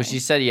disgusting. Well, she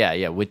said,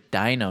 yeah, with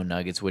dino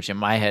nuggets, which in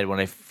my head, when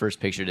I first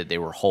pictured it, they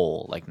were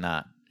whole, like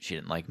not, she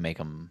didn't like make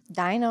them.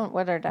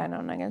 What are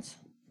dino nuggets?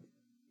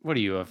 What are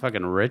you, a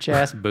fucking rich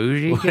ass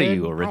bougie? What are kid?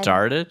 you,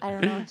 retarded? I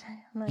don't know. What dino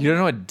nuggets You don't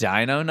know what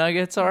dino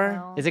nuggets are?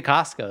 No. It's a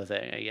Costco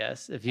thing, I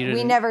guess. If you We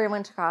didn't, never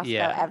went to Costco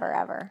Yeah.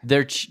 ever.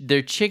 They're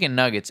chicken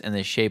nuggets in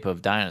the shape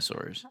of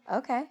dinosaurs.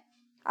 Okay.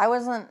 I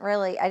didn't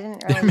really. They're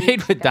eat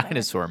made with chicken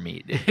nuggets. dinosaur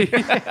meat.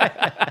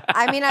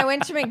 I mean, I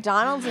went to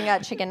McDonald's and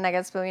got chicken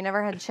nuggets, but we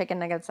never had chicken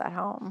nuggets at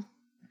home.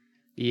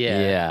 Yeah.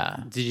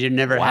 Yeah. Did you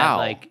never have Wow.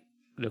 like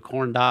the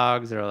corn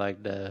dogs or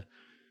like the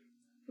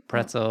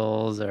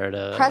pretzels or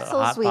the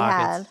Pretzels Hot we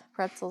Pockets? had.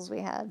 Pretzels we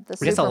had. The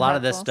I guess a super lot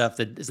of this pretzels. stuff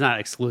that it's not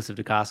exclusive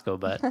to Costco,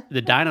 but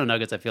the Dino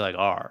Nuggets I feel like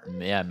are.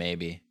 Yeah,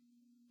 maybe.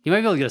 You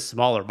might be able to get a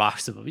smaller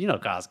box of them. You know,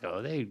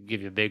 Costco they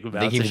give you big They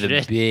amounts give of you the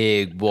shit.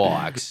 big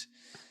box.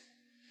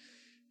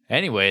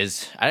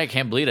 Anyways, I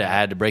can't believe I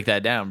had to break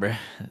that down, bro.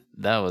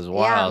 That was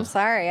wild. Yeah, I'm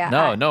sorry.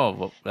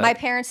 No. My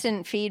parents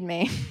didn't feed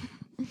me.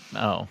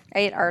 No. I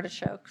ate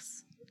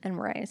artichokes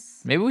and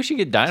rice. Maybe we should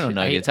get Dino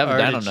Nuggets. Have a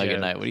Dino artichoke. Nugget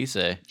night. What do you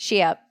say?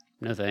 She up.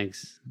 No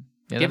thanks.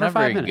 Yeah, Give they're her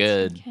not 5 very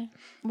minutes. good. Okay.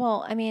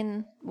 Well, I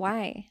mean,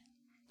 why?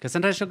 Because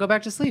sometimes she'll go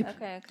back to sleep.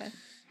 Okay.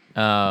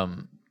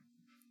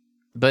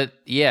 But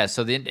yeah,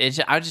 so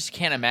I just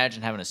can't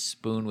imagine having a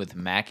spoon with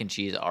mac and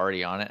cheese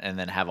already on it, and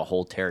then have a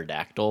whole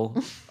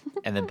pterodactyl,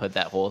 and then put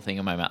that whole thing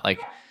in my mouth. Like,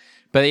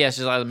 but yeah,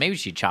 she's like, maybe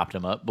she chopped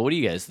them up. But what do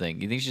you guys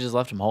think? You think she just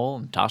left them whole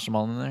and tossed them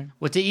all in there?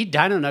 Well, to eat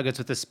Dino Nuggets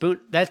with a spoon,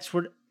 that's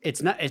what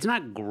it's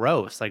not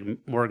gross like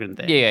Morgan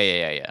thinks.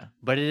 Yeah.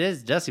 But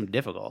does seem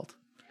difficult.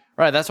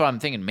 Right, that's what I'm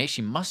thinking. Maybe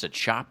she must have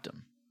chopped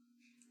them,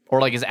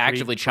 or like is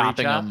actively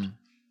chopping pre-chopped? them,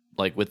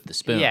 like with the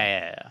spoon.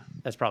 Yeah.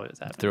 That's probably what's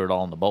happening. Threw it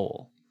all in the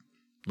bowl.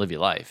 Live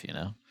your life, you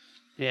know.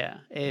 Yeah.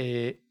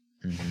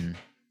 And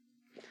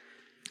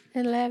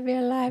live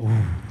your life.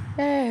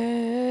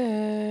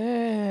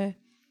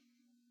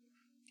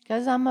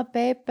 Because I'm a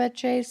paper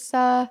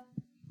chaser.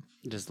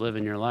 Just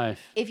living your life.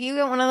 If you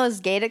get one of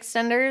those gate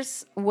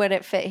extenders, would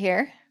it fit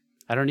here?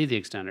 I don't need the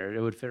extender. It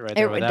would fit right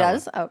there. It with that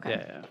does? one.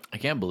 Okay. Yeah. I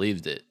can't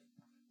believe that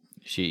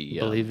she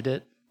Believed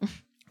it.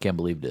 Can't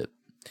believe it.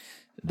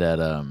 That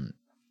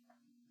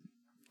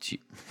she,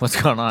 what's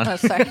going on? Oh,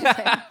 sorry.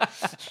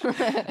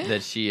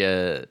 That she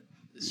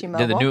She did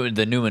mobile?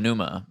 the Numa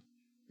Numa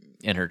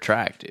in her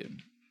track,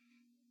 dude.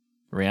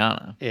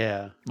 Rihanna.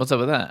 Yeah. What's up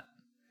with that?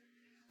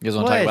 You guys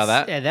want to talk about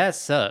that? Yeah, that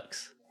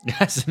sucks.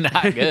 That's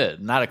not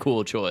good. Not a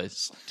cool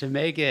choice. To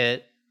make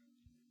it,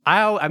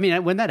 I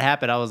mean, when that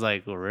happened, I was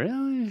like,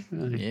 really?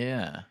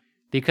 Yeah.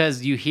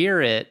 Because you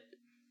hear it.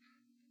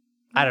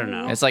 I don't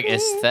know. It's like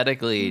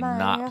aesthetically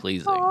not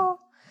pleasing.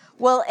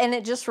 Well, and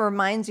it just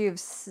reminds you of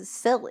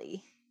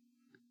silly.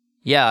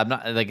 Yeah, I'm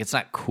not like it's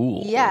not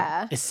cool.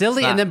 Yeah, It's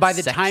silly, It's and then not by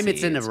the time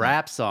it's sexy, in a it's not-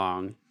 rap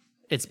song,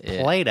 it's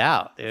Yeah. played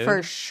out, dude.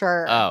 for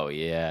sure. Oh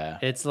yeah.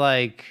 It's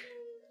like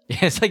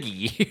It's like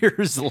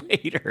years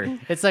later.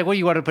 what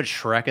you want to put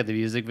Shrek in the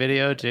music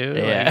video too.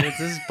 Yeah. Like, it's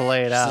just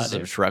played out. This is some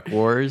dude. Shrek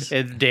Wars.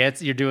 And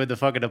dance, you're doing the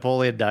fucking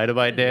Napoleon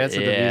Dynamite dance in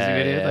the music Yeah,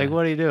 video. yeah. Like,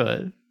 what are you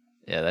doing?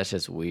 Yeah, that's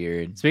just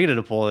weird. Speaking of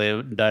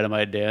Napoleon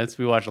Dynamite dance,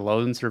 we watched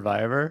Lone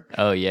Survivor,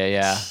 Oh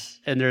yeah.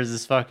 and there's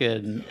this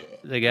fucking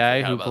the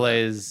guy who about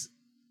plays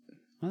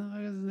what the fuck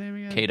is his name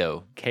again?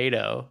 Kato.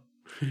 Kato.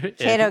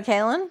 Kato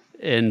Kalin?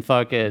 in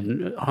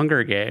fucking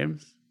Hunger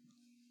Games.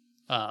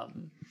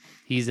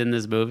 He's in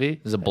this movie.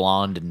 There's a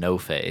blonde no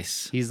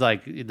face. He's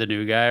like the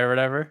new guy or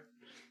whatever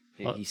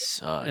He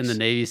sucks. in the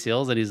Navy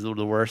SEALs, and he's the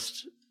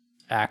worst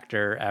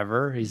actor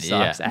ever. He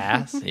sucks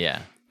ass. Yeah.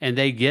 And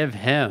they give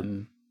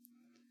him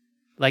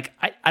like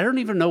I don't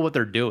even know what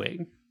they're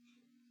doing.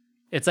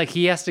 It's like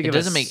he has to It give.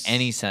 doesn't make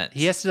any sense.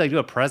 He has to like do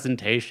a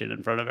presentation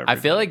in front of everybody.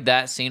 I feel like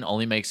that scene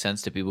only makes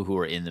sense to people who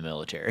are in the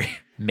military.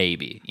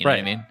 Maybe. You know what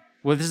I mean?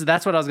 Well,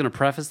 that's what I was going to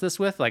preface this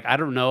with. Like, I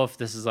don't know if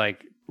this is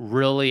like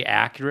really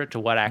accurate to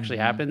what actually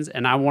Mm-hmm. happens,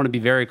 and I want to be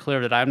very clear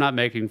that I'm not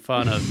making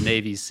fun of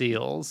Navy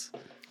SEAls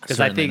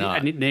because I Certainly think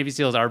not. Navy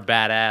SEAls are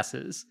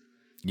badasses.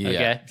 Yeah.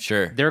 Okay.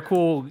 Sure. They're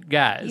cool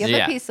guys. You have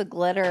Yeah. a piece of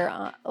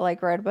glitter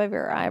like right above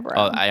your eyebrow.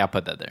 Oh, I'll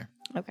put that there.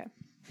 Okay.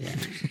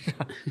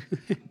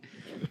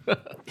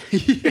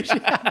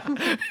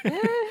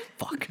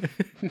 Fuck.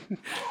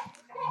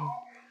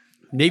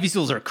 Navy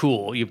SEAls are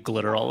cool. You have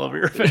glitter all over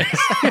your face.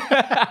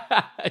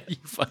 You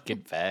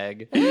fucking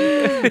fag.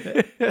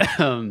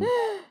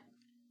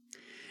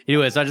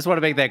 Anyway, so I just want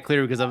to make that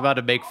clear because I'm about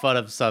to make fun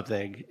of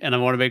something, and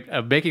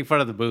I'm making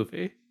fun of the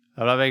movie.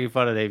 I'm not making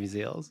fun of Navy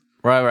SEAls.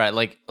 Right.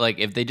 Like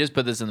if they just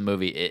put this in the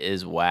movie, it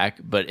is whack.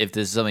 But if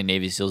this is something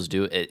Navy SEAls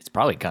do, it's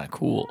probably kind of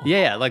cool.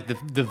 Yeah, like the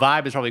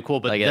vibe is probably cool,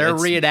 but Like, their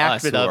it's us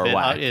reenactment who of are it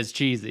whack. is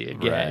cheesy and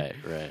gay.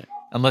 Right.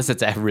 Unless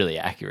it's really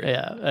accurate.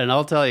 Yeah, and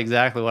I'll tell you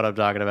exactly what I'm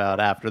talking about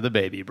after the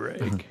baby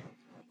break.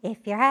 If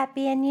you're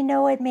happy and you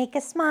know it, make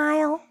a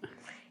smile.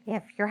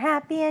 If you're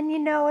happy and you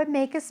know it,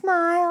 make a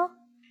smile.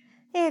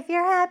 If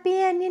you're happy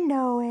and you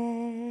know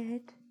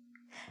it,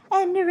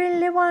 and you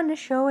really want to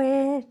show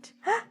it.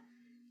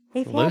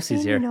 If you're Lucy's happy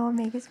and here. you know it,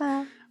 make a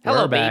smile.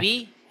 We're back.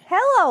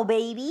 Hello,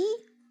 baby.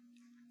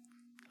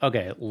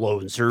 Okay,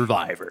 Lone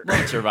Survivor.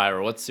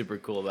 Survivor. What's super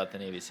cool about the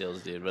Navy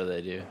SEAls, dude? What do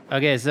they do?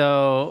 Okay,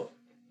 so,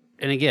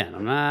 and again,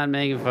 I'm not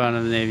making fun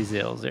of the Navy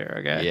SEAls here,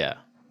 okay? Yeah.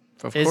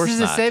 Of This course is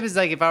the not. same as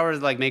like if I were to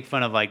like make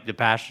fun of like the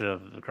Passion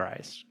of the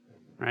Christ,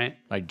 right?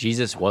 Like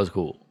Jesus was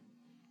cool.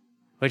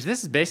 Which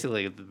this is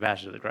basically the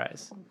Passion of the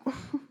Christ.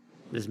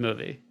 This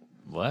movie.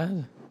 What?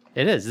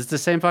 It is. It's the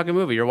same fucking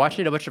movie. You're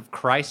watching a bunch of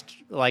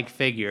Christ-like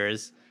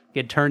figures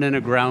get turned into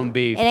ground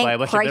beef It ain't by a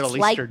bunch of Middle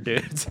Christ-like. Eastern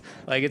dudes.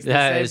 Like it's the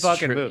That same is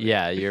fucking true. movie.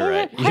 Yeah, you're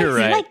right. Hey, You're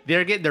right. like-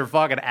 They're getting their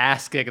fucking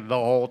ass kicked the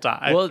whole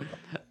time. Well,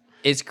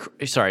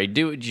 sorry.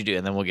 Do what you do,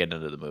 and then we'll get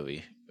into the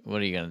movie.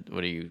 What are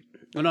you?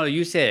 well, no,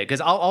 you say it because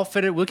I'll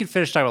finish. We can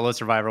finish talking about Lone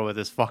Survivor with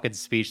this fucking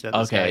speech that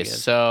this guy Okay,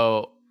 gives.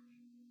 so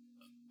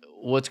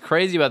what's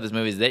crazy about this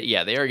movie is that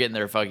they are getting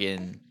their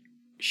fucking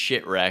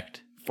shit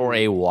wrecked for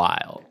a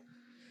while.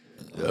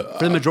 for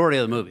the majority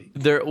of the movie.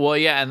 Well,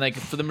 yeah, and like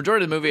for the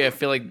majority of the movie, I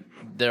feel like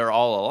they're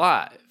all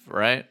alive,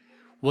 right?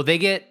 Well, they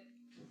get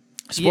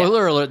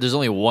Spoiler alert: there's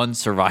only one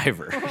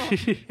survivor.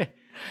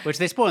 which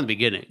they spoil in the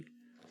beginning.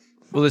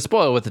 Well, they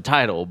spoil it with the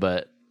title,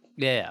 but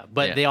Yeah,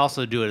 but Yeah. they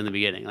also do it in the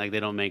beginning. Like they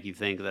don't make you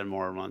think that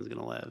more than one's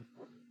gonna live.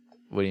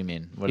 what do you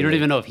mean? What You do don't they-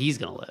 even know if he's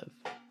gonna live.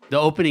 The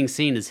opening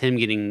scene is him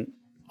getting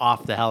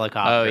off the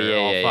helicopter, Oh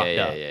all yeah, fucked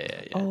yeah, up,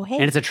 yeah. Oh, hey.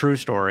 and it's a true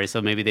story.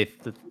 So maybe they.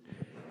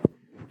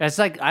 It's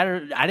like I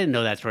didn't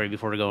know that story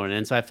before going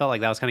in, so I felt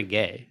like that was kind of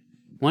gay.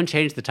 One,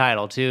 change the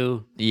title.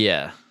 Two,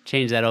 Yeah,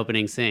 change that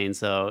opening scene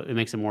so it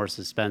makes it more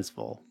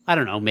suspenseful. I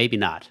don't know, maybe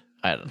not.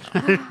 I don't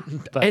know.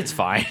 But It's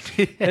fine.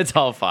 It's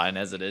all fine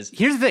as it is.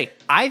 here's the thing: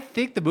 I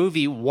think the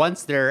movie,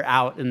 once they're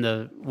out in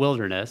the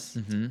wilderness,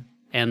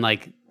 and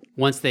like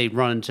once they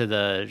run into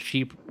the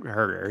sheep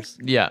herders,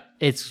 Yeah,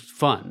 it's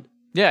fun.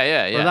 yeah,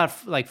 yeah, yeah. Well, not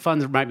like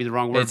fun might be the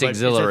wrong word, It's but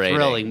exhilarating. it's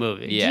a thrilling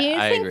movie. Yeah, Do you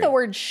I think agree. the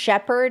word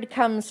shepherd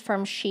comes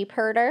from sheep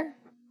herder?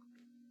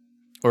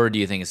 Or do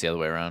you think it's the other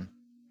way around?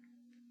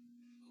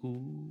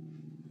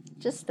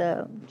 Just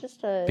a.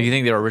 Do you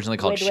think they were originally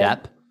called Wait, wait.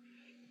 Shep?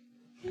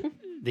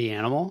 The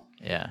animal?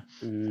 Yeah,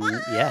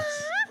 Yes.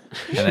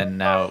 and then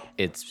now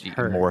it's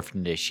Herd. morphed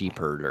into sheep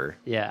herder.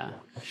 Yeah.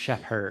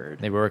 Shepherd.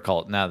 They were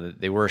called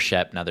they were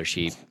Shep, now they're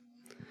sheep.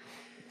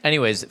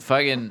 Anyways,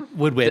 fucking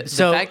Woodwit. The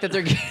So- fact that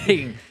they're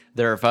getting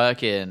their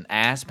fucking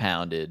ass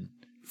pounded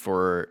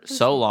for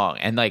so long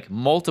and like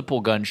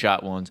multiple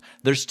gunshot wounds,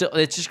 it's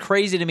just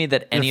crazy to me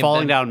that They're any of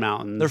falling them down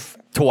mountains.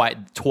 they're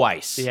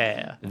twice.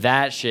 Yeah.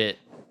 That shit.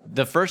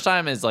 The first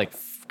time is like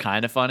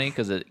kind of funny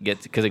because it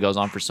goes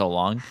on for so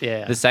long.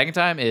 Yeah. The second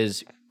time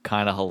is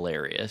kind of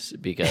hilarious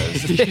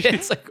because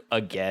it's like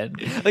again,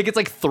 like it's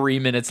like 3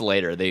 minutes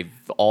later they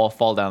all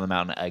fall down the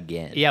mountain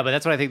again. Yeah, but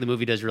that's what I think the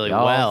movie does really They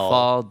all well.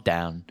 fall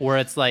down. Where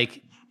it's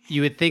like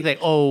you would think like,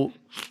 oh,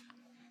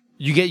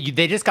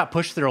 they just got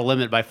pushed to their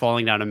limit by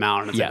falling down a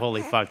mountain. It's Yeah. like,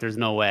 holy fuck, there's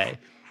no way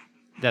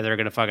that they're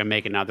gonna fucking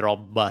make it now. They're all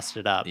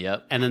busted up.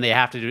 Yep. And then they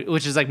have to do,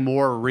 which is like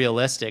more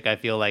realistic. I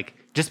feel like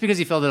just because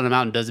you fell down a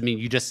mountain doesn't mean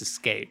you just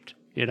escaped.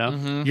 You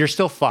know, you're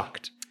still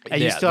fucked,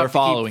 and you Yeah, still they're have to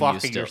keep following you fucking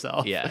still.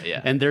 yourself. Yeah,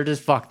 yeah. And they're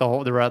just fucked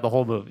throughout the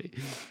whole movie.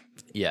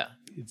 Yeah.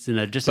 It's in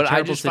a just. But a I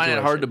terrible just find it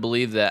hard situation. to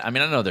believe that. I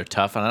mean, I know they're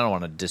tough, and I don't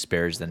want to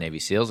disparage the Navy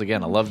SEAls.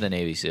 Again, I love the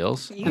Navy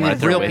SEAls. You I'm guys right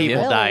there Real with people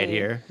you. Really? died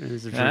here.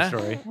 It's a true Huh?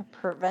 story.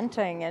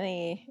 Preventing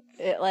any.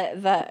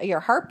 You're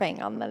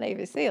harping on the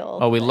Navy SEAL.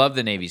 Oh, we love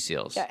the Navy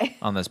SEAls Okay.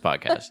 on this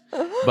podcast.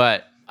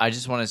 But I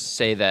just want to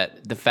say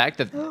that the fact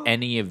that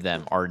any of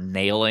them are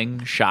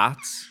nailing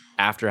shots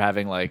after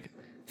having like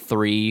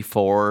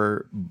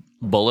 3-4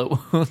 bullet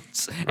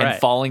wounds and Right.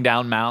 falling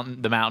down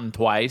the mountain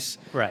twice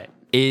Right.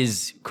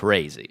 is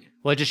crazy.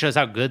 Well, it just shows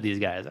how good these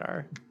guys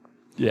are.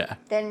 Yeah.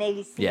 The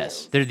Navy SEALs.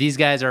 Yes. These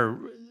guys are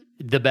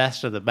the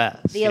best of the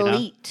best. The you know?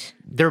 elite.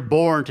 They're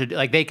born to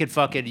like they could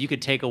fucking you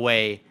could take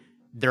away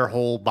their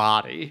whole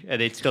body and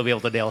they'd still be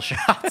able to nail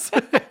shots.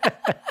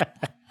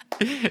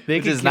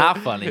 Which is not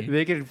funny.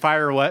 They can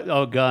fire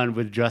a gun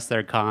with just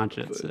their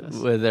consciousness.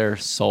 With their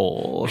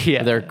soul,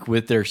 Yeah.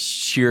 with their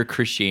sheer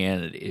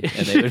Christianity,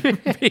 and they would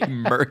be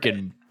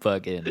murking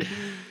fucking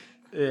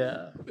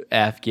Yeah.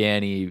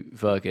 Afghani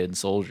fucking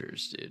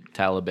soldiers, dude,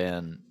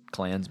 Taliban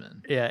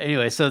Klansmen. Yeah.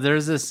 Anyway, so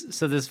there's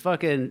this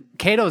fucking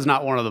Kato's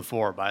not one of the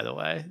four, by the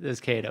way. This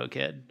Kato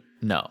kid.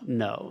 No,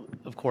 No,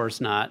 of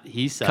course not.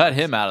 He sucks. cut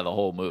him out of the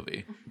whole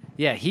movie.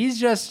 Yeah, he's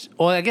just.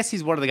 Well, I guess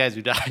he's one of the guys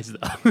who dies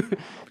though,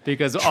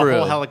 because True. a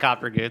whole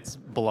helicopter gets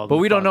blown. But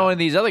we don't the know fuck any of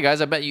these other guys.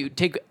 I bet you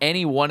take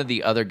any one of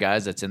the other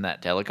guys that's in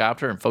that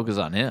helicopter and focus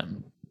on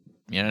him.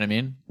 You know what I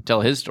mean?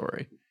 Tell his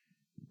story.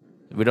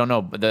 We don't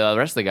know. But the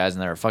rest of the guys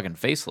in there are fucking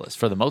faceless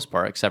for the most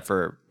part, except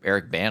for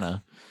Eric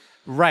Bana. up.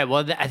 Right.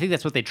 Well, I think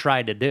that's what they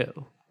tried to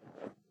do.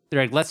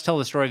 They're like, let's tell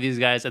the story of these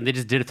guys, and they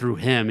just did it through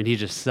him, and he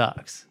just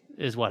sucks.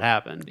 Is what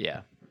happened.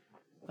 Yeah.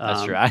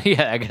 That's true. I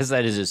guess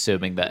that is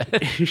assuming that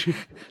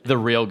the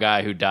real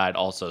guy who died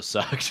also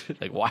sucked.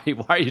 Like, why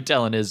are you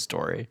telling his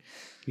story?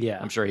 Yeah.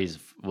 I'm sure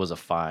was a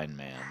fine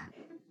man.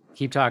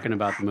 Keep talking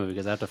about the movie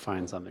because I have to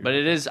find something. But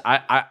it is,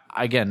 I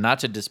again, not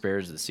to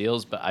disparage the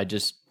SEALs, but I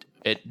just,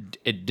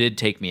 it did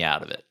take me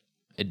out of it.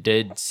 It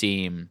did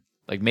seem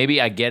like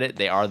maybe I get it,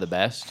 they are the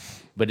best,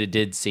 but it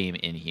did seem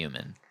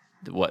inhuman,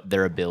 what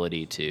their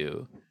ability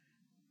to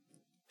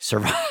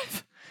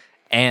survive.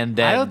 And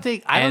then I don't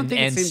think it and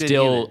seemed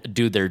still inhuman.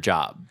 do their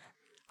job.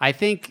 I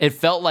think. It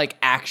felt like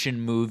action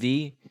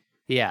movie,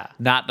 Yeah.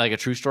 not like a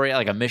true story,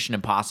 like a Mission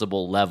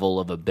Impossible level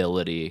of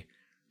ability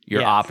you're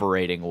Yes.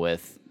 operating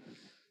with.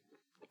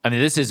 I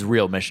mean, this is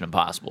real Mission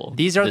Impossible.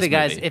 These are this the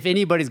guys. movie. If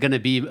anybody's going to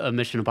be a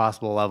Mission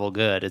Impossible level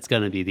good, it's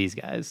going to be these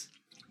guys.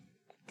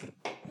 But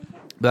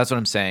that's what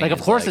I'm saying. Like, of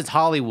is, course, like, it's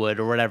Hollywood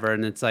or whatever,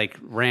 and it's like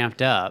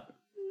ramped up.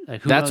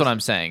 Like, who that's knows? what I'm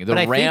saying. The But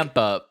I think- ramp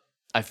up,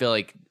 I feel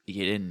like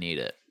you didn't need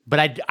it.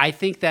 But I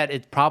think that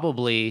it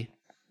probably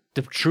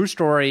the true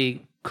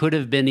story could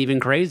have been even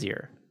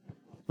crazier.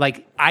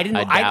 Like I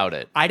doubt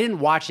it. I didn't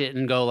watch it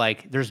and go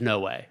like, "There's no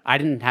way." I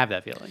didn't have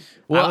that feeling.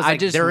 Well, was I like,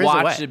 just "There is a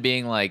watched way." it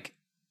being like,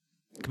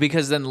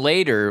 because then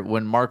later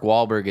when Mark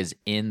Wahlberg is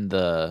in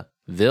the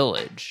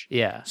village,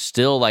 Yeah.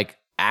 still like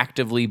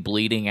actively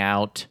bleeding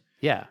out,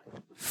 Yeah.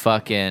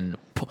 fucking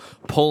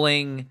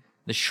pulling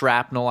the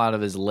shrapnel out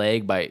of his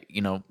leg by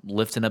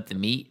lifting up the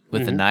meat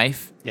with the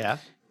knife, Yeah.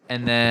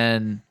 and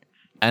then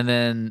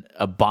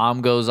a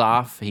bomb goes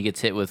off. He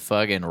gets hit with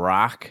fucking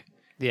rock,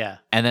 Yeah.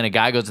 and then a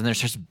guy goes in there and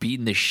starts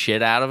beating the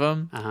shit out of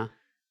him. Uh-huh.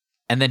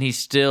 And then he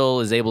still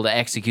is able to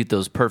execute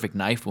those perfect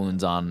knife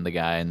wounds on the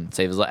guy and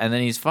save his life. And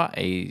then he's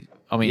fine.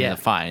 Yeah.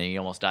 Fine. He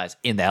almost dies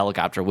in the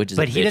helicopter, which is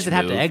But a he bitch doesn't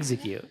have to move.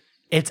 execute.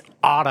 It's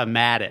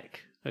automatic.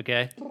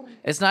 Okay.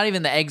 It's not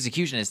even the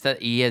execution. It's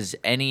that he has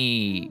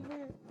any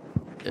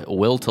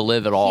will to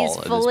live at all. He's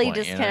at this fully point,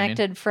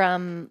 disconnected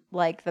from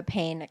like the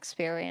pain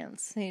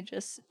experience. He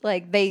just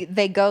like they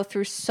go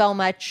through so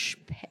much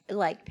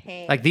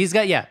pain. Like these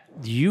guys, yeah,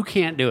 you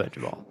can't do it,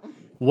 Jamal.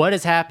 What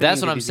is happening?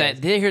 That's what to I'm these saying.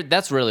 guys?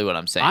 That's really what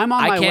I'm saying. I'm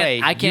on I my can't,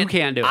 way. I can't, You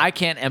can't do it. I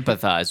can't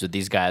empathize with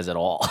these guys at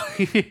all.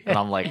 And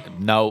I'm like,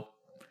 nope.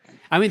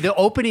 I mean, the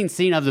opening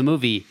scene of the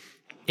movie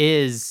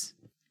is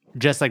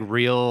just like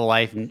real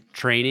life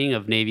training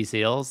of Navy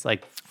SEALs,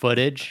 like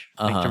footage,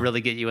 like to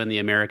really get you in the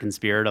American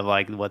spirit of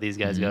like what these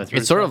guys go through.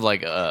 It's sort of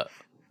like a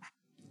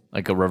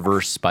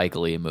reverse Spike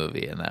Lee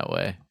movie in that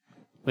way.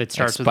 It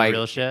starts with Spike- the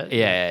real shit.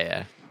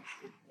 Yeah.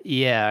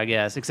 Yeah, I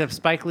guess. Except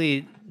Spike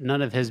Lee,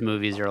 none of his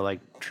movies are like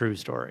true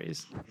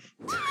stories,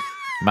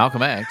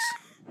 Malcolm X.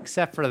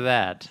 except for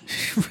that.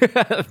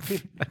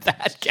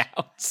 That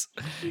counts.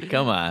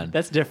 Come on.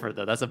 That's different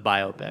though. That's a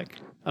biopic.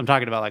 I'm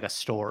talking about like a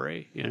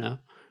story, you know?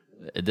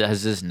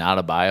 Is this not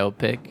a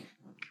biopic?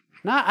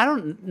 Not, I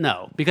don't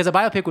know, because a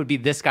biopic would be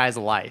this guy's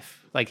life.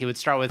 Like he would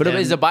start with. But him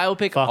is a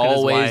biopic fucking his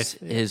always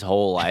wife. his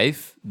whole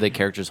life? The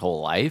character's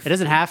whole life? It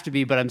doesn't have to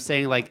be, but I'm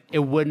saying like it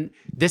wouldn't.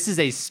 This is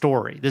a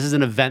story. This is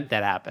an event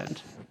that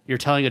happened. You're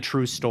telling a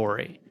true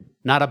story.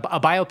 Not a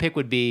biopic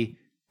would be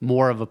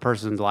more of a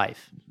person's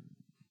life.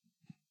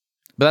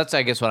 But that's,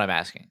 I guess, what I'm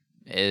asking.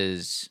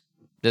 Does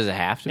it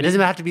have to It be?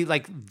 doesn't have to be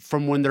like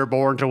from when they're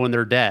born to when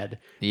they're dead.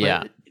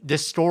 Yeah. But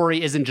this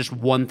story isn't just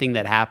one thing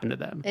that happened to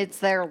them. it's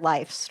their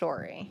life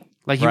story.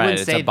 Like you Right, wouldn't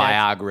it's say a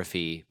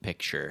biography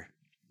picture.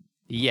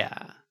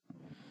 Yeah.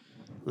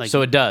 Like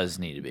So it does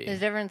need to be. There's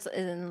a difference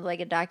in like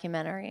a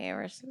documentary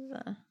versus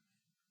a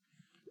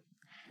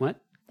what?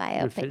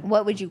 biopic.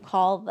 What would you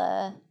call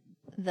the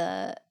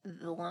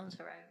Lone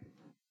Survivor?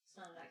 It's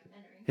not a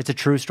documentary. It's a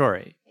true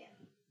story.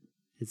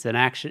 It's an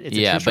action. It's a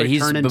Yeah, true story but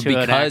he's turned but into an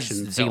because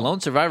action see, film. Lone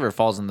Survivor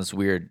falls in this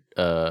weird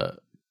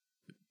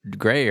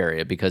gray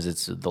area because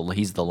he's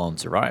the lone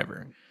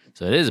survivor,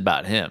 so it is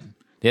about him.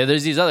 Yeah,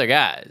 there's these other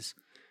guys,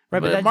 Right,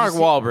 but but that Mark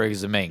just- Wahlberg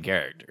is the main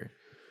character.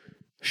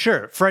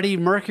 Sure, Freddie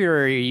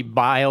Mercury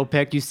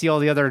biopic. You see all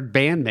the other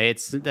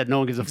bandmates that no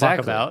one gives a fuck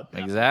about.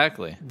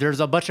 Exactly. There's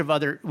a bunch of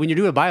other. When you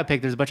do a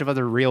biopic, there's a bunch of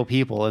other real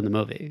people in the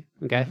movie.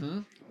 Okay.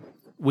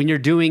 When you're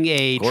doing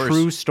a course.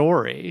 true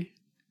story,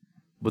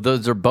 But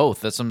those are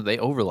both. They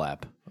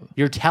overlap.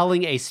 you're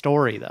telling a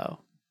story though.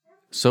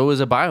 So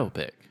is a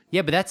biopic.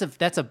 Yeah, but that's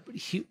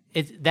the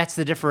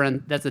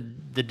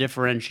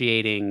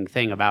differentiating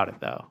thing about it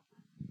though.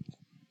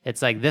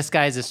 It's like this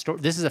guy's a story.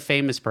 This is a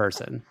famous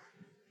person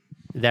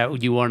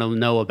that you want to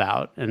know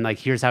about, and like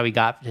here's how he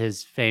got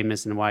his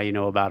famous and why you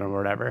know about him or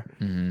whatever.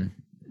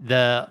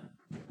 They're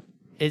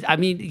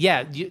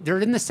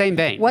in the same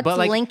vein. What's but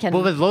like, Lincoln?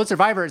 But with Lone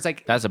Survivor, it's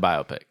like That's a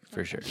biopic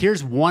for sure.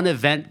 here's one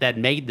event that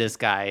made this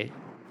guy.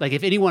 Like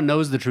if anyone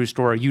knows the true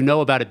story, you know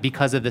about it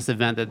because of this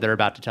event that they're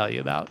about to tell you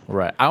about.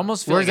 Right. I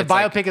almost feel Whereas like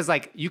a it's biopic is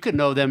like you could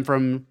know them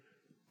from,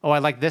 oh, I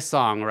like this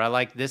song, or I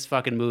like this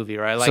fucking movie,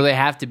 or I like. so they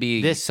have to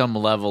be this- some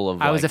level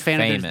of. I was like, a fan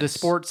famous. of the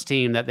sports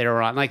team that they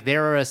were on. Like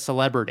they're a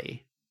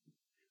celebrity.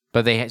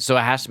 But so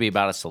it has to be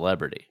about a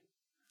celebrity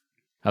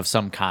of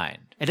some kind.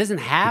 It doesn't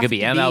have. It could be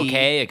to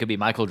MLK. It could be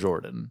Michael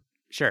Jordan.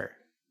 Sure.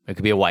 It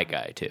could be a white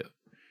guy too.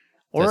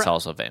 Or That's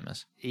also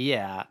famous.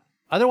 yeah.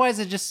 Otherwise,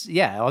 it's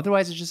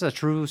just a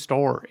true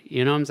story.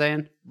 You know what I'm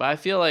saying? But I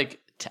feel like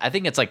I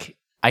think it's like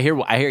I hear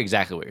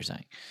exactly what you're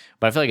saying,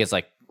 but I feel like it's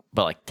like,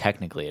 but like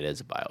technically it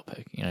is a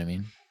biopic. You know what I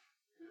mean?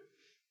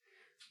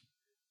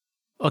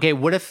 Okay.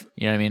 What if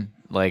You know what I mean?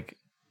 Like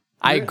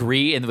I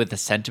agree with the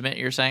sentiment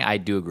you're saying. I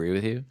do agree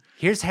with you.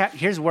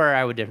 here's where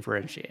I would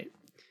differentiate.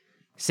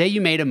 Say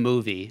you made a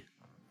movie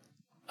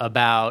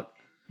about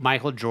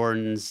Michael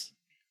Jordan's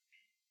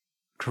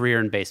career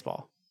in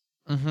baseball.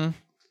 Mm-hmm.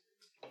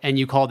 And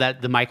you call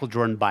that the Michael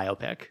Jordan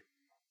biopic.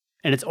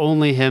 And it's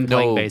only him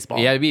playing baseball.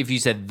 Yeah, it'd be if you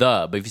said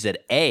but if you said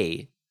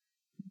a,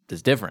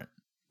 that's different.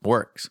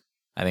 Works.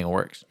 I think it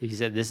works. If you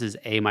said this is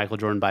a Michael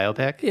Jordan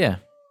biopic. Yeah.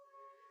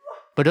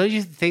 But don't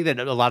you think that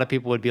a lot of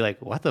people would be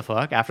like, what the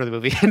fuck? After the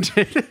movie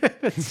ended,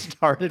 it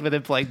started with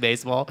him playing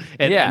baseball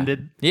and Yeah.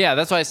 ended. Yeah,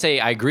 that's why I say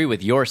I agree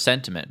with your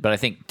sentiment, but I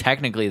think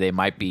technically they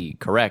might be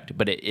correct,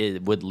 but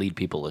it would lead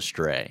people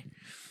astray.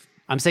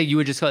 I'm saying you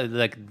would just call it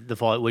like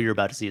what you're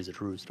about to see is a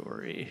true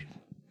story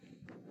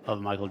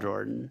of Michael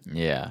Jordan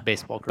Yeah.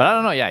 baseball But I career.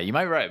 don't know. Yeah, you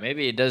might be right.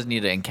 Maybe it does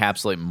need to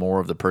encapsulate more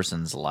of the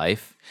person's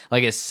life.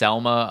 Like, is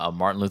Selma a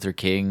Martin Luther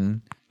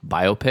King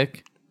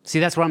biopic? See,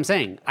 that's what I'm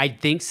saying. I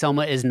think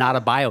Selma is not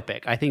a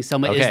biopic. I think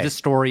Selma is the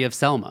story of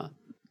Selma.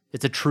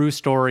 It's a true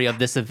story of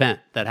this event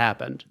that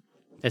happened.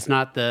 It's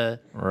not the...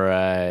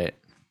 Right.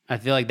 I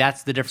feel like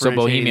that's the So differentiating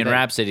Bohemian thing.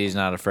 Rhapsody is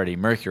not a Freddie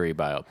Mercury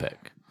biopic.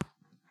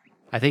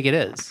 I think it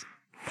is.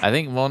 I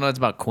think, well, no, it's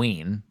about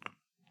Queen.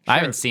 I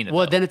haven't seen it.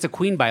 Well, though. then it's a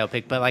Queen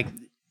biopic, but like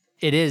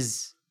it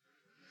is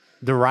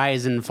the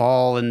rise and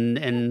fall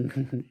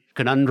and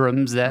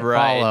conundrums that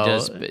follow.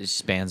 It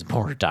spans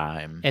more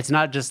time. It's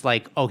not just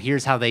like, oh,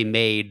 here's how they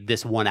made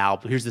this one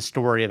album. Here's the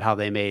story of how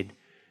they made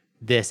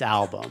this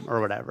album or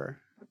whatever.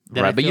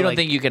 Then I Right, but you feel don't like-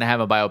 think you can have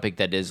a biopic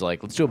that is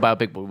like, let's do a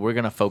biopic, but we're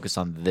going to focus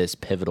on this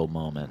pivotal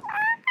moment.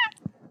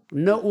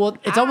 No, well,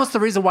 it's almost the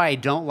reason why I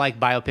don't like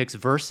biopics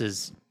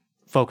versus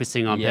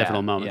focusing on Yeah,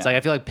 pivotal moments. yeah. Like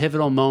I feel like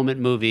pivotal moment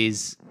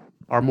movies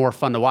are more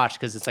fun to watch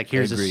because it's like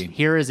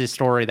here is a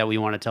story that we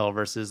want to tell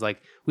versus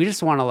like we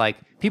just want to like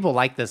people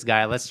like this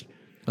guy. Let's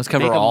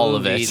cover make a all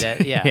of movie it.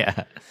 that- yeah.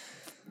 yeah.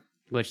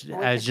 which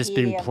has just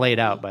been played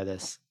out by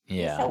this.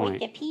 Yeah, It's a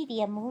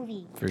Wikipedia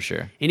movie. for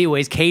sure.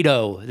 Anyways,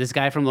 Kato, this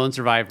guy from Lone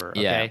Survivor,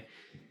 okay?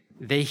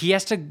 Yeah. He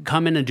has to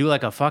come in and do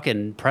like a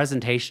fucking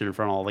presentation in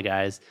front of all the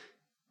guys.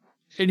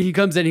 And he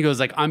comes in, he goes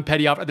like, I'm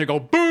petty off, and they go,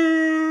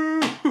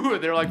 boo!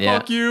 And they're like, Yeah.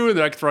 fuck you, and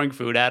they're like throwing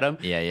food at him.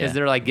 Yeah, yeah. Because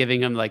they're like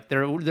giving him like,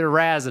 they're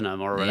razzing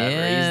him or whatever.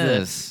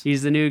 Yes.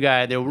 He's the new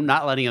guy. They're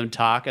not letting him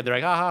talk. And they're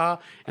like, ha ha ha.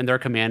 And their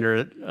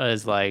commander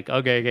is like,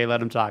 okay,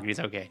 let him talk. And he's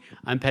okay.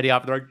 I'm petty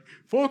off. And they're like,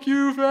 fuck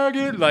you,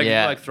 faggot.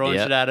 Like throwing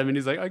yeah. shit at him. And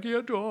he's like, I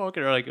can't talk.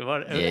 And they're like,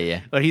 what?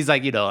 Yeah. But he's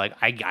like, like,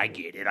 I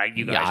get it.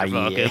 You guys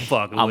are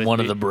fucking I'm with one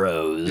me. of the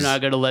bros. You're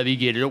not gonna let me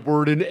get it a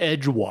word in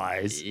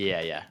edgewise.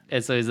 Yeah.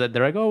 And so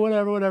they're like, oh,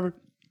 whatever.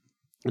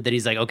 And then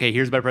he's like, okay,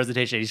 here's my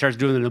presentation. He starts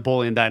doing the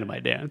Napoleon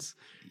Dynamite dance.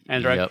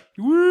 And they're like,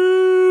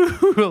 woo!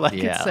 like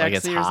Yeah, it's like sexy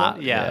it's or hot.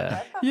 something.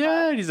 Yeah.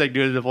 And he's like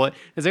doing the Napoleon.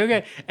 It's like,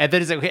 okay. And then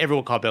he's like, okay,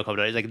 everyone calm down.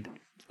 He's like,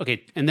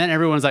 okay. And then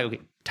everyone's like, okay,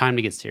 time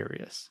to get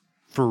serious.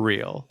 For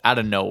real. Out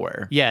of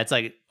nowhere. Yeah, it's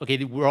like, okay,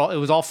 it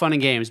was all fun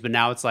and games, but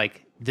now it's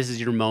like, this is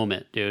your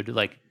moment, dude.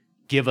 Like,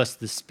 give us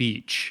the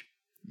speech.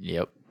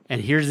 Yep.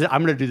 And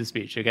I'm going to do the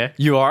speech, okay?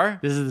 You are?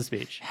 This is the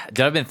speech.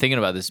 Dude, I've been thinking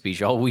about this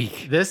speech all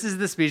week. This is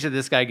the speech that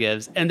this guy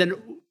gives. And then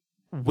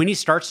when he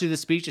starts to do the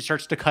speech, it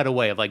starts to cut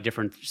away of like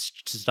different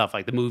stuff.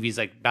 Like the movie's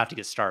like about to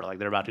get started. Like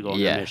they're about to go on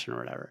their mission or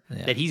whatever.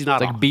 Yeah. That he's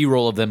not It's on. like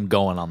B-roll of them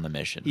going on the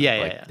mission.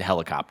 Yeah. The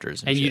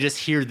helicopters. And you shit. just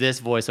hear this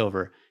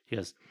voiceover. He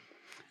goes,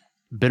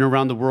 been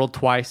around the world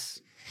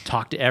twice,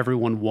 talked to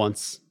everyone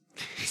once,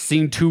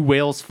 seen 2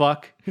 whales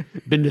fuck,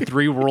 been to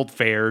 3 world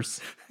fairs.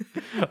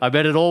 I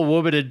met an old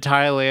woman in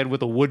Thailand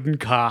with a wooden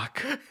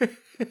cock.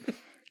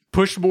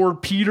 Push more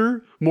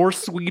Peter, more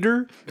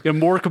sweeter, and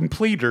more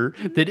completer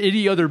than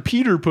any other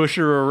Peter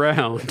pusher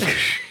around.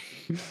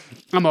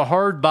 I'm a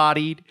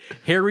hard-bodied,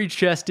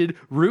 hairy-chested,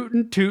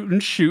 rootin', tootin',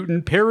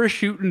 shootin',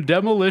 parachutin',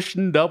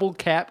 demolition, double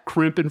cap,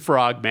 crimpin'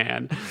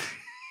 frogman.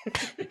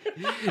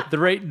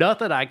 There ain't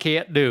nothing I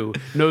can't do.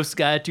 No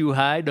sky too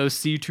high, no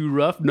sea too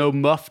rough, no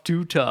muff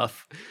too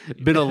tough.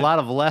 Been a lot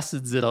of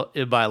lessons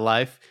in my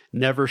life.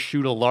 Never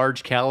shoot a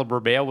large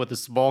caliber man with a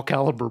small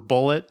caliber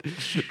bullet.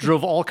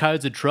 Drove all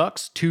kinds of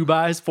trucks,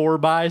 2x,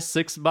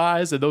 4x,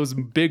 6x, and those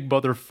big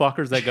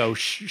motherfuckers that go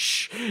shh,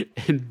 shh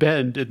and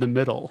bend in the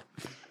middle.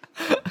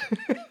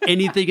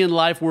 Anything in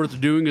life worth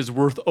doing is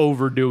worth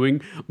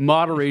overdoing.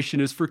 Moderation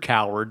is for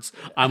cowards.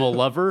 I'm a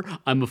lover.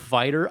 I'm a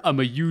fighter. I'm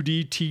a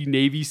UDT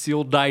Navy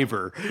SEAL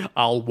diver.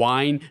 I'll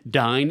wine,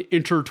 dine,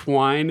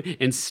 intertwine,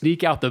 and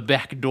sneak out the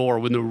back door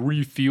when the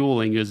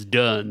refueling is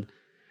done.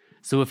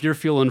 So if you're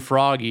feeling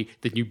froggy,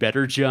 then you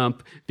better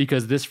jump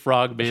because this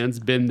frogman's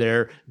been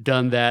there,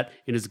 done that,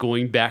 and is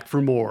going back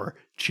for more.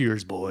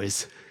 Cheers,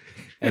 boys.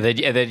 And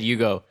then you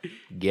go,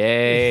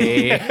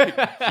 gay.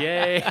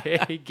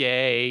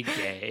 Gay.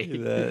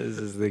 This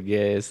is the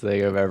gayest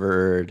thing I've ever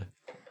heard.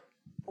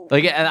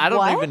 Like, and I don't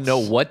What? even know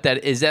what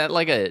that is. That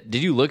like did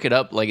you look it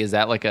up? Like, is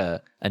that like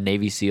a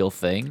Navy SEAL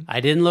thing?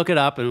 I didn't look it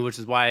up, and which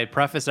is why I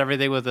preface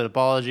everything with an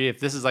apology. If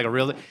this is like a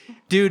real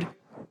dude,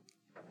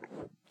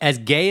 as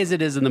gay as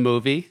it is in the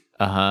movie,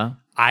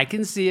 I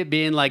can see it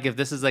being like if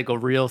this is like a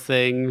real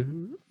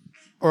thing,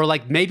 or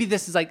like maybe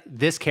this is like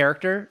this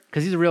character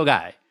because he's a real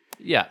guy.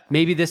 Yeah.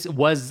 Maybe this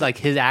was like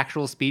his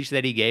actual speech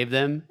that he gave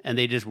them, and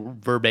they just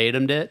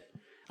verbatimed it.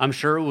 I'm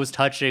sure it was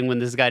touching when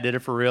this guy did it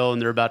for real,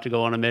 and they're about to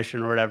go on a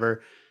mission or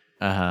whatever.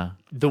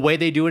 The way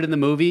they do it in the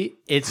movie,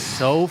 it's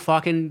so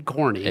fucking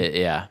corny.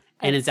 Yeah.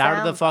 And It it's out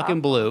of the sounds fucking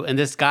awful. blue. And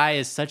this guy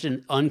is such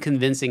an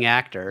unconvincing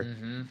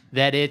actor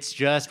that it's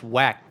just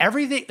whack.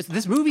 Everything,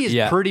 this movie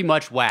is pretty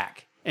much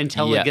whack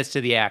until it gets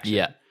to the action.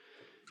 Yeah.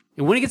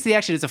 And when it gets to the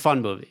action, it's a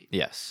fun movie.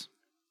 Yes.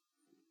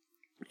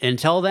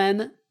 Until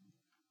then,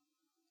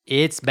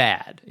 it's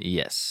bad.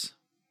 Yes.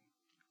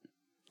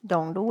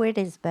 Don't do it,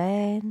 it's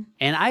bad.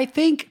 And I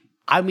think,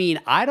 I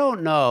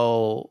don't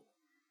know.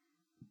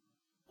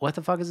 What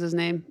the fuck is his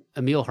name?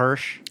 Emil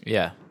Hirsch.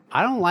 Yeah.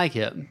 I don't like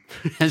him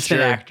as Sure.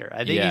 an actor. I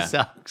think he Yeah.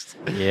 sucks.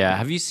 Yeah.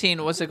 Have you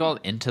seen what's it called?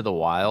 Into the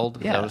Wild?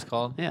 Is that what it's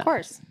called? Yeah. Of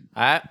course.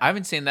 I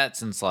haven't seen that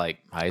since like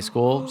high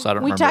school, so I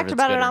don't We remember. talked if it's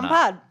about good it or on not.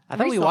 pod. I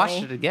thought we watched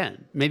Recently. it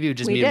again. Maybe it was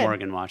just We me and did.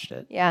 Morgan watched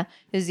it. Yeah,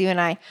 it was you and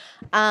I.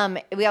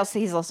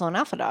 He's also an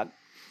alpha dog.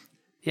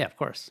 Yeah, of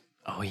course.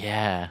 Oh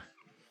yeah,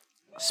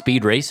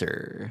 Speed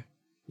Racer.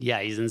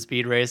 Yeah, he's in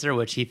Speed Racer,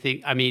 which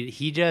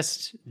he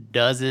just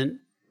doesn't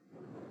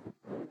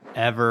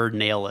ever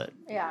nail it.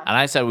 Yeah. And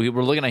I said we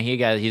were looking at he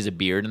has a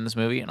beard in this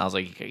movie, and I was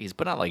like, he's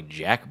putting out like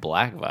Jack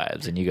Black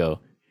vibes, and you go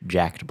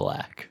Jacked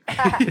Black.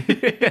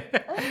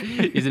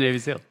 He's a Navy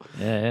SEAL.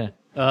 Yeah,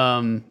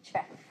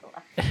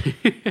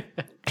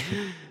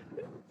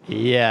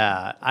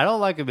 Yeah, I don't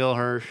like Emil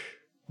Hirsch,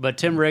 but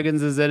Tim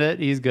Riggins is in it.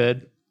 He's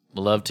good.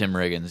 love Tim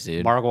Riggins,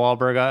 dude. Mark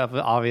Wahlberg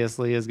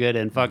obviously is good,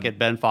 and fuck it,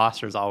 Ben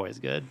Foster's always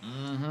good.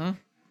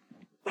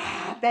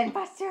 Ben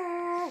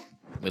Foster.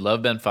 We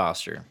love Ben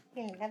Foster.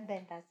 Yeah, love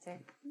Ben Foster.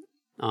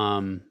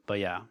 But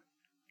yeah,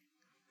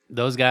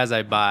 those guys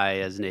I buy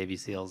as Navy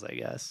SEAls, I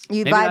guess.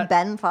 You Maybe buy not-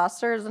 Ben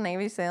Foster as a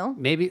Navy SEAL?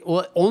 Maybe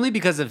only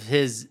because of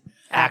his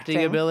acting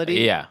Acting. ability.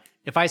 Yeah,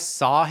 If I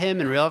saw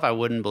him in real life, I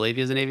wouldn't believe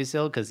he was a Navy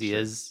SEAL because he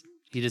is.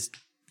 He just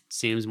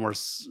seems more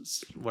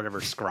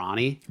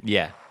scrawny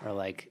yeah. or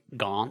like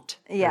gaunt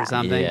Yeah. or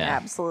something. Yeah.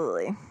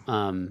 Absolutely.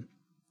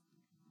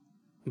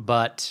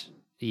 But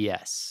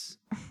yes,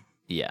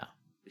 Yeah.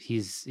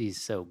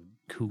 he's so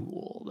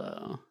cool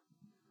though.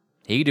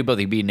 He could do both.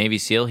 He could be a Navy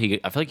SEAL. I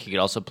feel like he could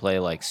also play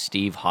like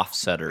Steve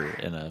Hofstetter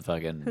in a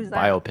fucking Who's that?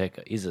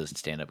 biopic. He's a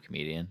stand-up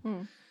comedian.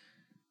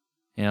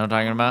 You know what I'm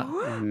talking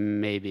about?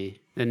 Maybe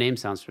the name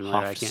sounds familiar.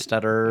 I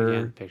Hofstetter.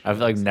 can't picture I've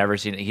like it. never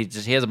seen it.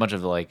 He has a bunch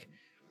of like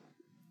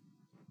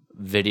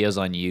videos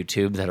on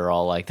YouTube that are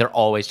all like they're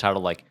always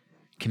titled like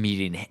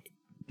comedian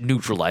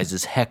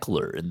neutralizes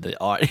heckler in the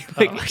art.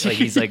 like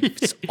he's like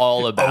it's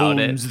all about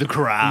Owns it. the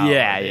crowd.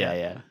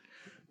 Yeah.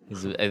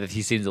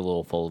 He seems a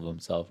little full of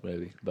himself,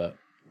 maybe, but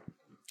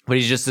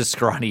he's just a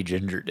scrawny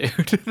ginger dude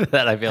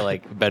that I feel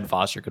like Ben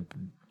Foster could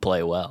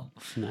play well.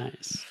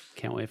 Nice.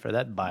 Can't wait for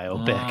that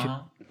biopic.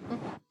 Uh-huh.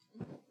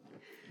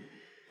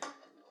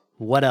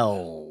 What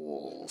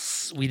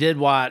else? We did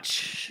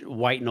watch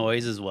White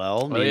Noise as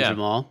well. Me and yeah.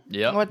 Jamal.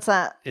 Yep. What's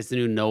that? It's the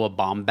new Noah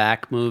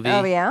Baumbach movie.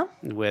 Oh, yeah?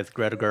 With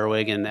Greta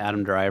Gerwig and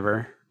Adam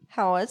Driver.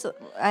 How was it?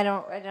 I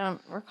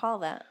don't recall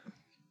that.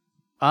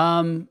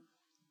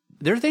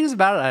 There are things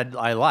about it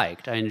I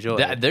liked. I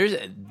enjoyed.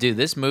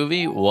 This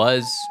movie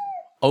was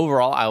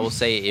overall, I will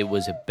say it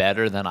was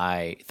better than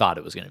I thought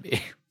it was going to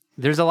be.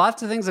 There's a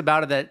lots of things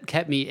about it that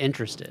kept me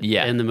interested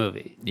in the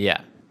movie.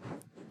 Yeah.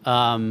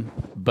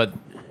 But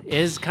It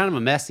is kind of a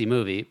messy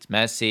movie. it's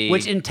messy.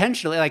 Which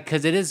intentionally, like,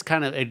 because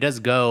it does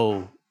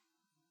go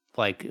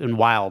like in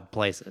wild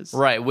places.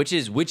 Right, which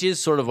is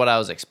sort of what I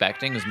was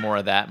expecting, is more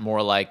of that,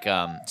 more like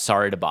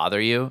Sorry to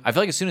Bother You. I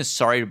feel like as soon as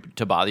Sorry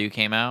to Bother You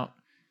came out,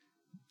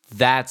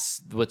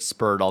 that's what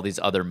spurred all these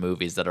other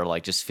movies that are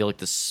like just feel like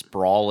the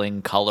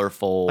sprawling,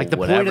 colorful, Like the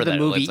whatever point of the that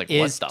movie it's like,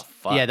 is what the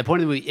fuck? Yeah, the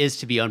point of the movie is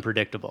to be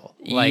unpredictable.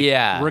 Like,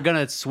 Yeah. we're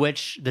gonna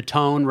switch the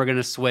tone. We're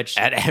gonna switch.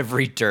 At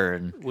every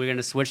turn. We're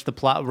gonna switch the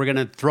plot. We're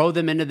gonna throw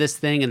them into this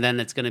thing, and then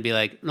it's gonna be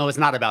like, no, it's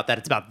not about that.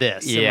 It's about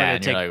this. And we're Yeah, gonna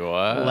and you're take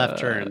like, what? left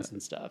turns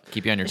and stuff.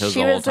 Keep you on your toes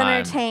She the whole was time.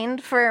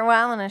 entertained for a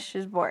while and then she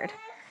was bored.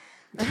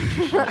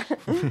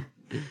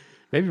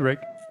 Maybe Rick.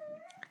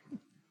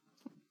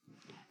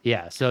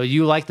 Yeah. So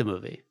you like the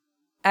movie?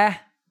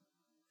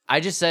 I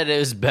just said it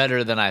was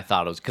better than I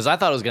thought it was, because I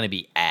thought it was going to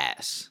be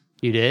ass.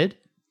 You did?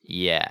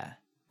 Yeah.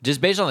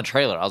 Just based on the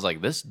trailer, I was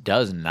like, this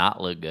does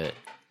not look good.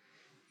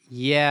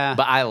 Yeah.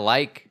 But I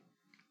like,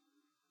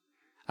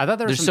 I thought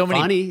there was there's some so many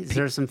funny.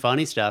 There's some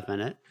funny stuff in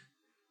it.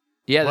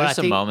 yeah, But there's I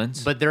some think-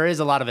 moments. But there is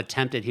a lot of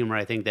attempted humor,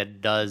 I think, that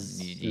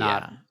does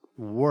not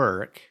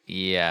work.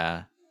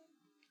 Yeah.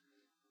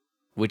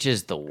 Which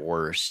is the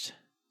worst.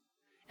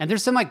 And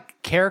there's some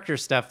like character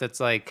stuff that's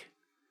like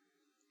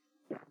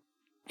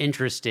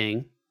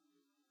interesting.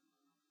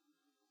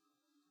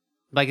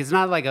 Like it's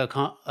not like a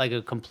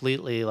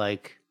completely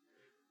like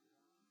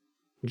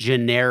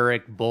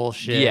generic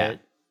bullshit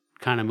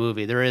kind of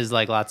movie. There is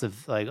like lots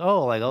of like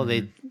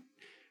they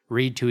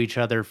read to each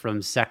other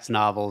from sex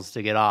novels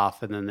to get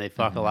off, and then they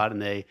fuck a lot,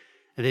 and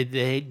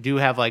they do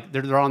have like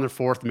they're on their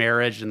fourth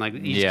marriage, and like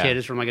each Yeah. kid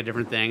is from like a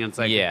different thing. And it's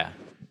like Yeah.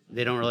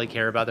 they don't really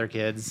care about their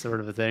kids, sort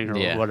of a thing, or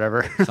Yeah.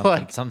 whatever.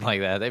 Something like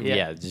that. Yeah.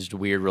 Yeah, just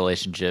weird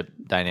relationship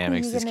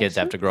dynamics. These kids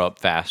have to grow up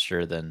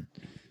faster than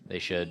they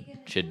should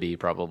be,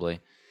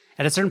 probably.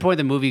 At a certain point,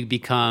 the movie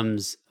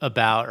becomes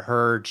about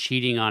her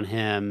cheating on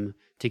him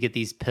to get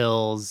these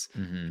pills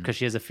because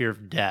she has a fear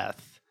of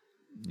death.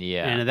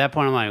 Yeah. And at that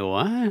point, I'm like,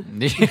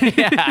 what?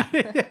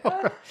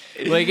 Yeah.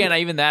 Well, again,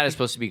 even that is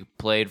supposed to be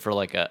played for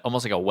like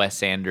almost like a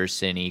Wes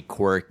Anderson-y,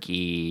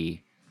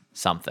 quirky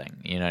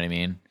something. You know what I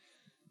mean?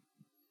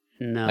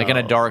 No. Like in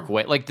a dark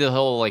way. Like the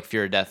whole like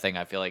fear of death thing,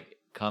 I feel like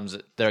comes.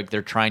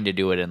 They're trying to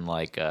do it in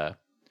like a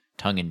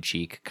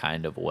tongue-in-cheek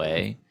kind of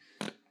way.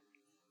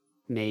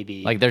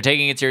 Maybe. Like they're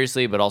taking it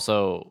seriously, but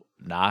also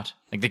not.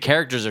 Like the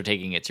characters are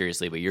taking it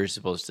seriously, but you're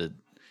supposed to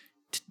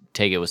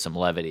take it with some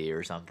levity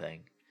or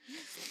something.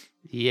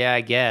 Yeah,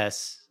 I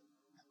guess.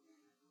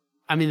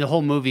 I mean, the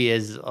whole movie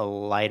is a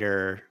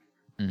lighter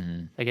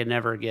Like it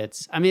never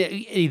gets. I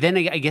mean, then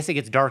I guess it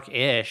gets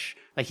dark-ish.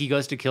 Like he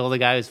goes to kill the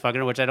guy who's fucking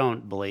her, which I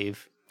don't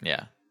believe.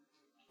 Yeah.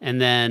 And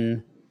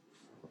then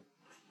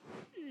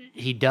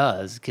he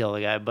does kill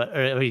the guy,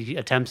 or he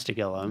attempts to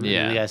kill him.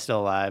 Yeah. And the guy's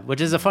still alive,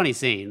 which is a funny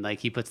scene. Like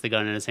he puts the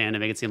gun in his hand to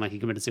make it seem like he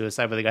committed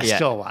suicide, but the guy's Yeah.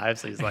 still alive.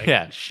 So he's like,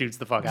 Yeah. shoots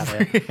the fuck out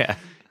of him. Yeah.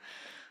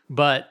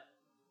 But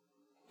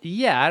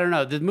yeah, I don't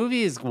know. The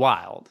movie is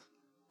wild.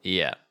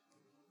 Yeah.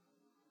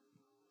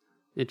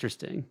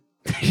 Interesting.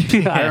 I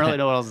don't really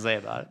know what else to say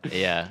about it.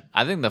 Yeah.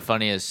 I think the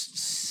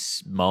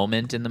funniest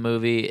moment in the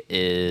movie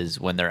is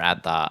when they're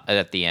at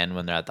the end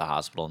when they're at the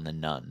hospital and the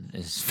nun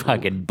is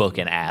fucking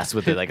booking ass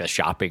with like a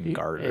shopping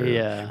cart.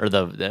 Yeah. Or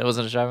it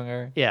wasn't a shopping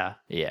cart? Yeah.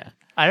 Yeah.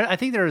 I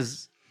think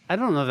there's. I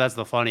don't know if that's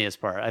the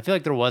funniest part. I feel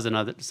like there was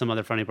some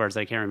other funny parts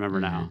I can't remember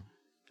now,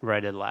 where I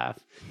did laugh.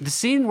 The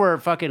scene where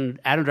fucking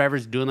Adam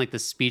Driver's doing like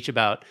this speech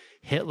about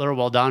Hitler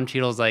while Don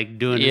Cheadle's like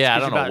doing Yeah, I a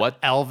speech don't know about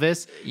what-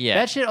 Elvis. Yeah.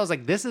 That shit. I was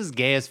like, this is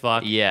gay as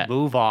fuck. Yeah.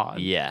 Move on.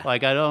 Yeah.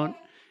 Like I don't.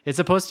 It's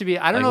supposed to be.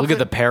 I don't Like, know. look if at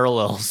the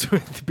parallels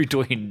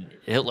between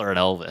Hitler and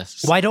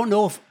Elvis. Well, I don't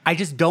know if I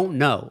just don't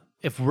know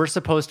if we're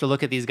supposed to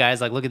look at these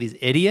guys like look at these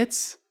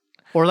idiots,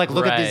 or like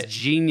look at Right. these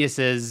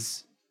geniuses.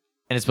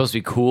 And it's supposed to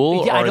be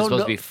cool, Yeah, I or it's don't supposed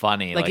know. to be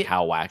funny, like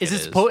how whack is it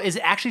is. Is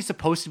it actually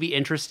supposed to be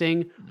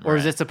interesting, or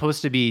is Right. it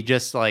supposed to be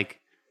just like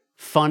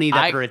funny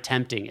that they're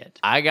attempting it?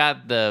 I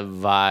got the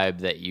vibe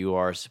that you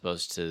are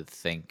supposed to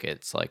think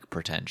it's like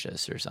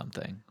pretentious or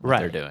something. What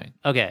they're doing.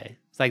 Okay,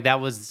 it's like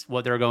that was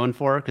what they're going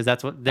for because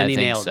that's what. Then I he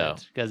think nailed so.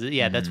 it because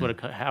that's what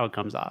how it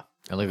comes off.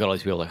 And look at all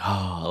these people like,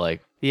 oh,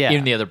 like Yeah.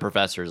 even the other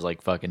professors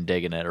like fucking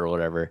digging it or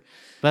whatever.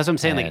 But that's what I'm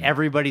saying. Like And-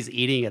 everybody's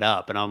eating it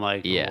up, and I'm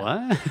like, Yeah.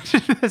 what?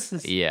 This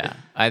is- Yeah,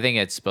 I think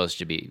it's supposed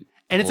to be.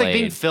 And it's like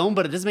being played- filmed,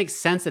 but it doesn't make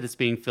sense that it's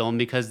being filmed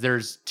because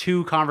there's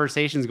two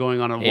conversations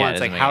going on at Yeah, it once.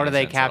 doesn't Like, make how any do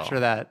they sense at all. capture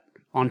that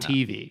on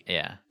TV?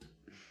 Yeah.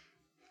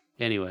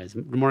 Anyways,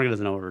 Morgan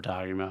doesn't know what we're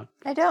talking about.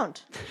 I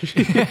don't.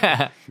 What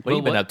have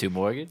you been what- up to,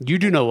 Morgan? You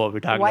do know what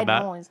we're talking White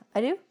about noise. I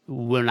do.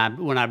 when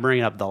I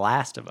bring up The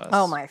Last of Us.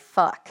 Oh my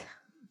fuck,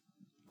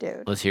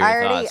 dude! Let's hear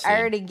your thoughts, I Steve.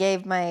 already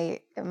gave my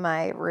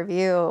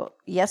review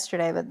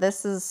yesterday, but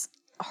this is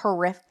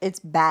horrific. It's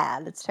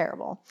bad. It's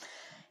terrible.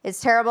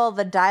 It's terrible.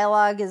 The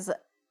dialogue is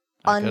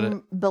I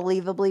could've-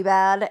 unbelievably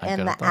bad, and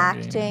could've the thought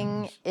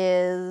acting James.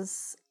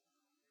 is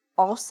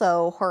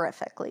also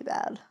horrifically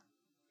bad.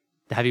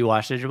 Have you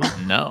watched it, Jamal?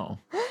 No.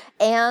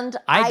 And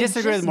I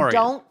disagree with just Morgan.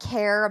 don't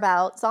care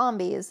about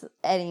zombies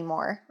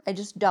anymore. I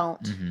just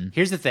don't. Mm-hmm.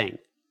 Here's the thing: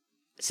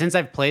 since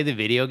I've played the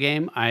video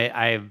game,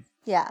 I've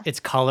Yeah, it's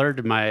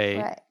colored my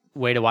right.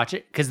 way to watch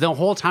it because the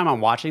whole time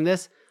I'm watching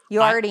this,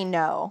 You I- already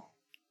know.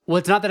 well,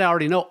 it's not that I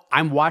already know.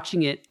 I'm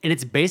watching it, and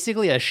it's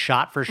basically a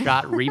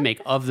shot-for-shot remake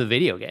of the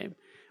video game.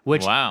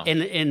 Which, Wow.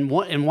 in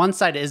one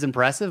side is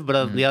impressive, but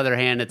on the other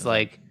hand, it's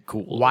like,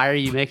 Cool. why are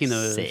you making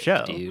the Sick,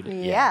 show? dude.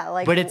 Yeah,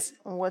 like, But it's-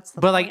 what's the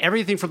But like point?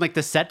 everything from like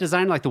the set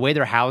design, like the way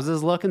their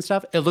houses look and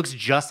stuff, it looks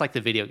just like the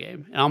video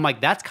game. And I'm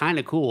like, that's kind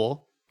of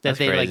cool that That's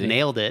they like crazy.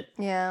 nailed it.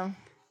 Yeah.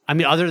 I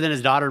mean, other than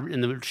his daughter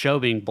in the show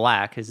being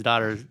black, his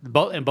daughter,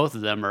 both of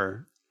them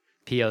are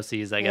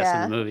POCs, I guess,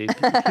 Yeah. in the movie.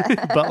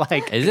 But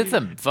like, Is it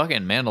the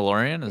fucking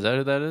Mandalorian? Is that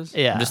who that is?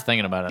 Yeah. I'm just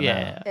thinking about it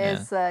Yeah. now.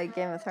 Is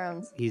Game of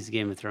Thrones. he's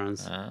Game of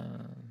Thrones.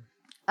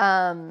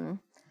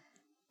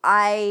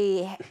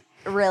 I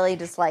really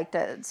disliked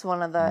it. It's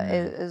one of the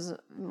it is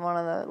one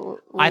of the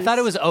I thought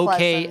it was least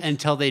okay pleasant.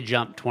 until they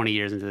jumped 20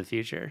 years into the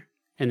future.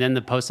 And then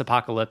the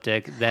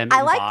post-apocalyptic, then I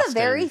in like the Boston.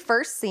 very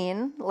first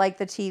scene, like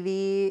the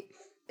TV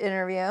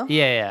interview.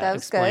 Yeah, That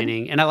was good.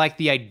 explaining. And I like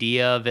the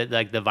idea of it,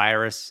 like the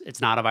virus. It's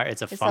not a virus,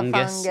 it's a It's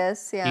fungus. a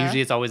fungus, yeah. Usually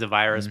it's always a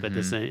virus, but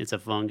it's a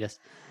fungus.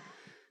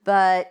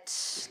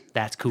 But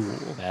That's cool.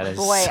 That is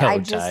boy, so I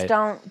just tight.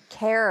 don't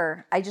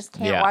care. I just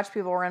can't Yeah. watch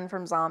people run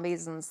from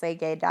zombies and say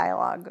gay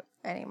dialogue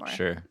anymore.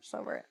 Sure. Just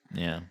over it.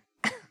 Yeah.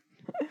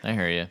 I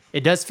hear you.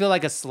 It does feel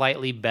like a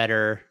slightly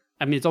better.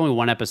 I mean, it's only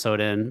one episode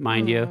in,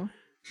 mind Mm-hmm. you,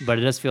 but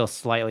it does feel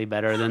slightly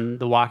better than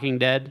The Walking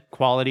Dead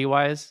quality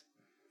wise.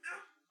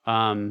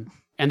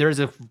 And there's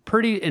a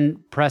pretty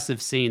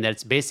impressive scene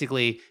that's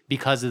basically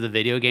because of the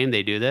video game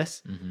they do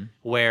this,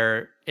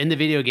 where in the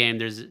video game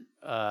there's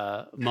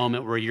a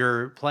moment where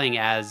you're playing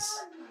as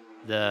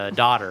the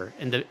daughter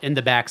in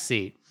the back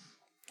seat.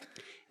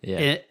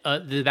 Yeah.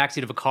 The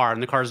backseat of a car,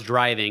 and the car's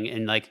driving,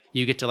 and like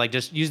you get to like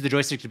just use the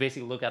joystick to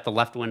basically look out the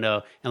left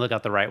window and look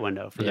out the right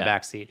window for the Yeah.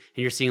 backseat, and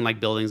you're seeing like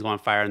buildings go on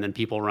fire and then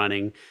people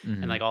running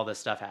and like all this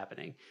stuff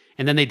happening,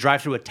 and then they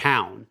drive through a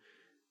town,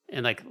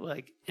 and like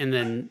and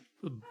then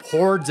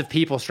hordes of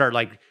people start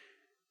like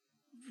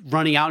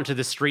running out into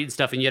the street and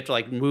stuff, and you have to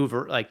like move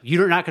or like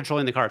you're not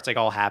controlling the car; it's like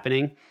all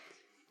happening.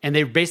 And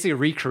they basically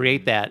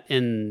recreate that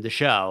in the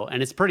show,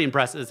 and it's pretty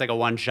impressive. It's like a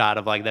one shot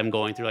of like them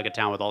going through like a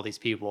town with all these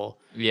people.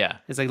 Yeah.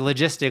 It's like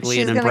logistically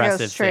She's an gonna go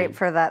impressive straight thing.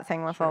 for that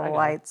thing with all I the got her.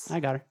 lights. I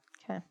got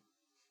her.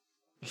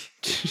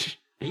 Okay.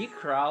 Are you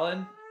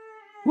crawling?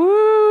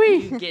 Woo!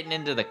 You getting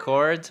into the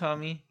cords,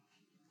 homie?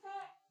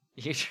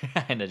 You're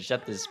trying to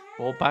shut this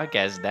whole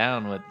podcast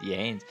down with your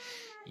hands.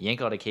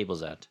 Yank all the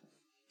cables out.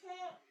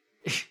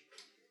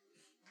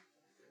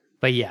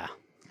 But yeah,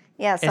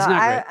 Yeah, so It's not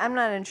great. I'm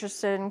not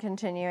interested in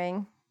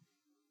continuing.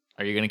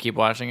 Are you gonna keep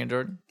watching it,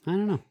 Jordan? I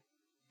don't know.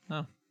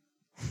 No.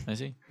 I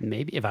see.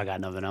 Maybe if I got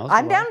nothing else.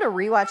 I'm to down to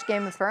rewatch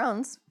Game of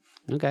Thrones.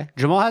 watch. Okay.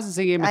 Jamal hasn't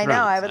seen Game of I Thrones.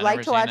 know. I would I've like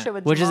never to seen watch it. it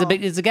with which is a Jamal.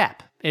 big. It's a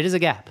gap. It is a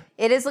gap.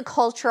 It is a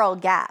cultural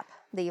gap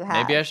that you have.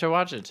 Maybe I should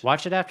watch it.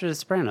 Watch it after The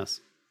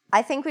Sopranos.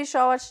 I think we should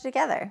all watch it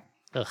together.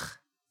 Ugh.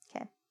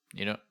 Okay.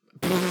 You know,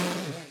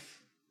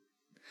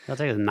 It'll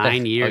take us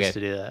 9 years Okay. to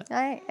do that. All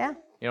right. Yeah.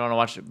 you don't want to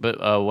watch it,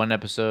 but one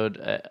episode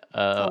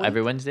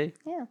every Wednesday.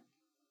 Yeah.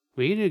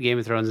 We can do Game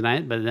of Thrones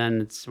night, but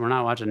then we're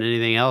not watching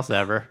anything else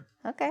ever.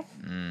 Okay.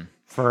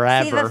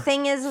 Forever. See, the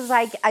thing is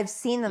like I've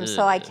seen them,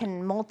 so I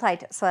can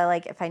multitask. So I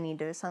like if I need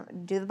to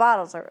do the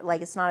bottles, or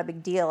like it's not a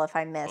big deal if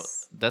I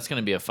miss. That's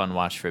gonna be a fun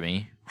watch for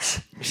me.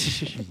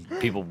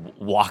 People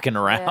walking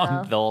around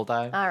Yeah. the whole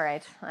time. All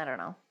right. I don't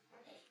know.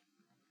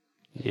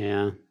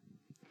 Yeah.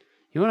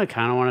 You want to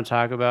kind of want to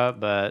talk about,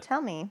 but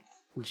Tell me.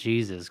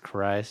 Jesus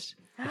Christ.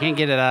 I can't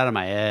get it out of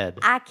my head.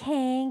 I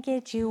can't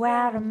get you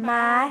out of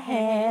my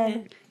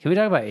head. Can we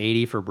talk about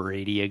 80 for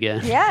Brady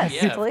again? Yes,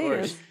 Yeah, of please.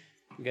 course.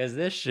 Because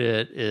this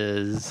shit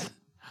is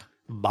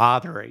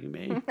bothering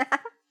me.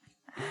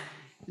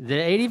 The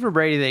 80 for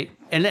Brady thing,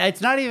 and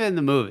it's not even in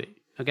the movie,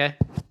 okay?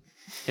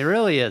 It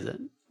really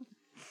isn't.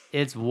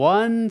 It's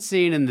one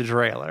scene in the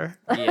trailer.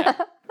 Yeah.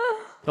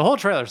 The whole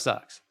trailer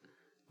sucks.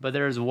 But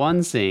there's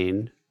one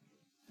scene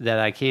that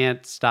I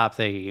can't stop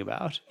thinking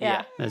about.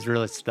 Yeah. That's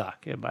really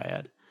stuck in my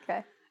head.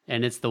 Okay.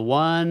 And it's the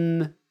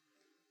one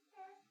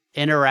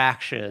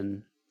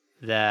interaction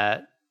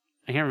that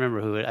I can't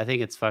remember who it. I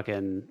think it's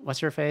fucking what's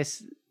her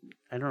face?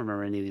 I don't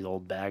remember any of these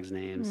old bags'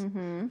 names.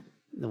 Mm-hmm.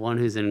 The one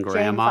who's in Jane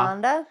Grandma,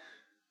 Fonda.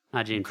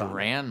 not Jane Fonda.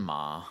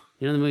 Grandma.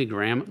 You know the movie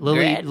Grandma?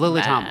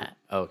 Lily Tomlin.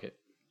 Oh, okay.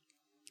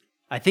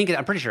 I'm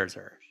pretty sure it's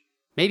her.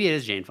 Maybe it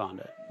is Jane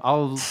Fonda.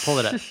 I'll pull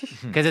it up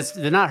because it's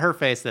not her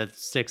face that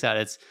sticks out.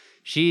 It's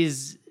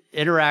she's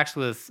interacts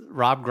with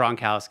Rob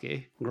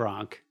Gronkowski,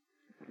 Gronk,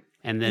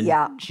 and then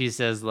Yeah. she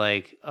says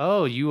like,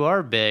 "Oh, you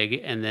are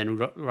big," and then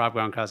Rob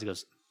Gronkowski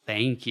goes,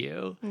 "Thank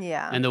you,"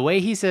 Yeah. and the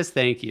way he says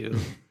 "thank you"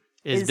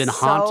 has Is been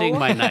haunting so-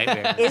 my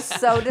nightmares. It's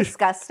so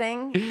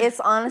disgusting. It's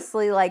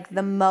honestly like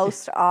the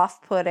most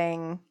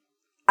off-putting.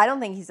 I don't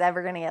think he's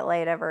ever going to get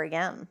laid ever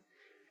again.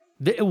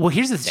 Well,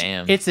 here's the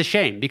Damn. it's a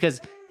shame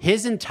because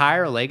his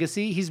entire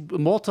legacy, he's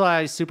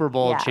multi Super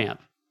Bowl Yeah.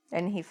 champ.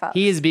 And he fucks.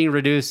 He is being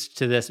reduced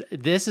to this.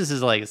 This is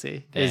his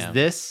legacy. Is Damn.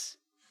 this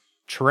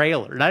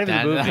trailer? Not even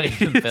the movie. Not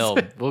even film.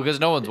 Well, because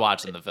no one's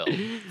watching the film.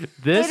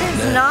 This It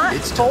is not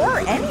It's for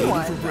time for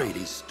anyone. 80 for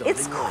Brady starting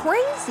It's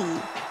right.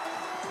 crazy.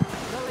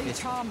 Lily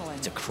Tomlin.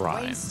 it's a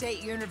crime. Wayne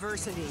State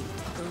University.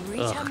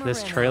 Ugh,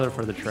 this trailer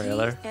for the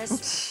trailer.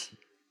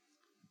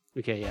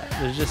 Okay, yeah.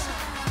 There's just.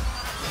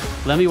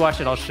 Let me watch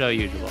it. I'll show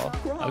you, Jamal.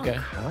 Okay.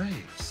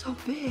 So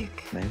big.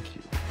 Thank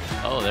you.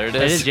 Oh, there it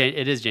It is. is Jane.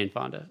 It is Jane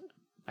Fonda.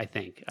 I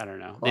think. I don't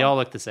know. They all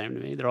look the same to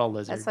me. They're all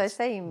lizards. That's why I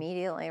say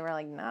immediately we're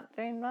like, not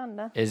Jane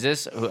Fonda. Is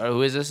this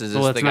who is this? Is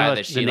this Well, the it's guy not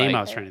that she the name like?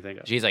 I was trying to think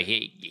of. She's like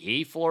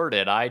he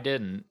flirted, I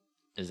didn't.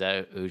 Is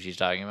that who she's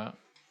talking about?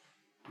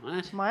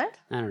 What? What?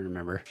 I don't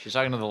remember. She's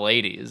talking to the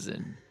ladies,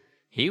 and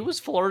he was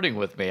flirting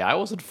with me. I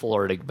wasn't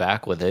flirting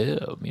back with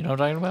him. You know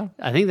what I'm talking about?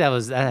 I think that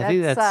was. I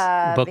think That's,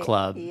 that's book the-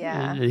 club.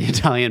 yeah. The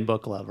Italian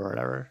book club or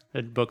whatever.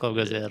 The book club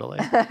goes to Italy.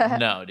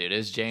 No, dude.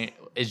 Is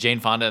Jane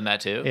Fonda in that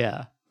too?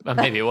 Yeah.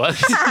 Maybe it was.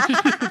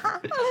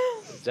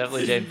 It's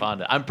definitely Jane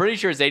Fonda. I'm pretty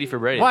sure it's 80 for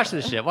Brady. Watch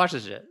this shit. Watch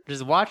this shit.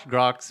 Just watch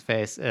Gronk's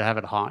face and have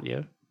it haunt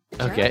you.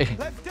 Okay.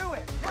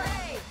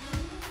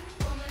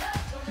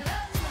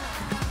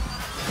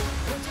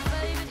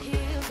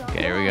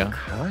 Okay, here we go.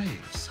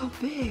 So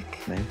big.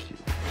 Thank you.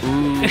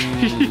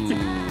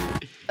 Ooh.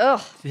 Ugh.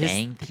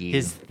 Thank you.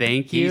 His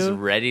thank you. He's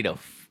ready to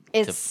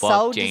It's fuck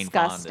so Jane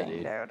disgusting,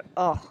 Fonda, dude.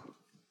 Oh.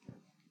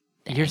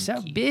 You're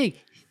so big.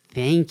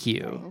 Thank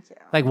you. Thank you.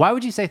 Like, why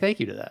would you say thank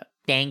you to that?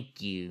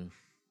 Thank you.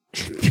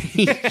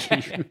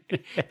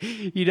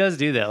 He does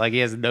do that. Like he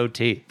has no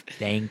teeth.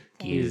 Thank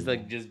you. He's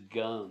like just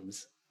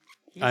gums.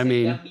 I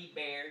mean,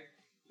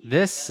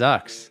 this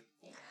sucks.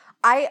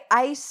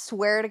 I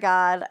swear to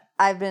God,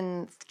 I've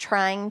been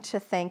trying to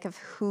think of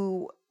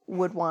who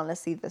would want to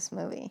see this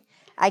movie.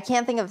 I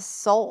can't think of a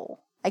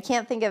soul. I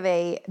can't think of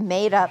a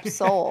made up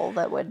soul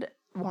that would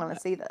want to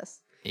see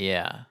this.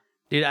 Yeah.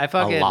 Dude, I A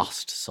fucking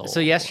lost soul. So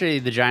yesterday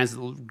the Giants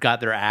got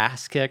their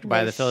ass kicked by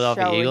They the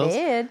Philadelphia sure Eagles.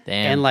 did.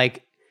 Damn. And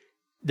like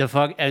the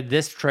fuck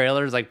this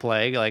trailer is like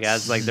playing like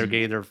as like they're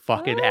getting their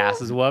fucking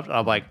asses whooped.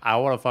 I'm like, I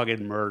want to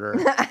fucking murder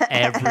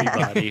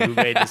everybody who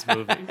made this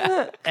movie.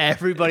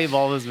 Everybody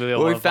involved in this movie. I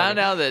Well, we wanna found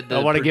fucking- out that the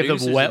I want to give them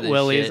producers wet of this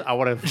willies. shit- I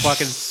want to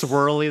fucking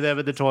swirly them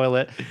in the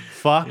toilet.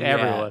 Fuck Yeah.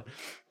 everyone.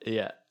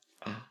 Yeah.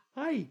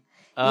 Hi.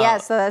 Yeah,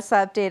 so that's the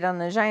update on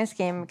the Giants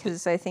game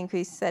because I think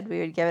we said we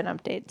would give an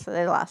update, so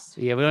they lost.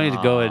 Yeah, we don't need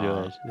to go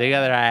into it. They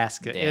got their ass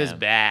kicked. It was Damn.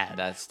 bad.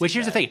 That's too Which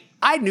here's the bad. thing.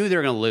 I knew they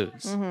were gonna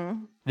lose.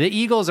 The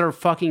Eagles are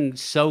fucking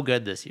so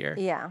good this year.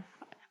 Yeah.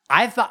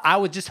 I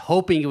was just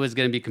hoping it was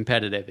going to be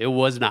competitive. It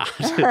was not.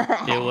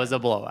 It was a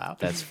blowout.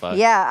 That's fucked.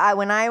 Yeah,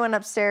 when I went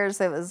upstairs,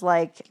 it was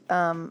like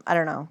I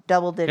don't know,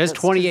 double It digits.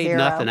 was to 28-0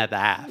 0. at the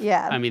half.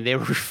 Yeah. I mean, they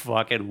were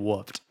fucking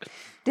whooped.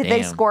 Did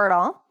they Damn. score it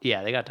all?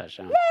 Yeah, they got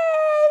touchdown. Yay!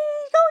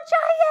 Go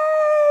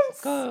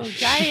Giants! Go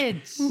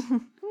Giants!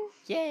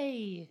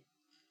 Yay!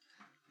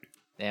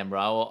 Damn, bro.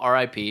 Well,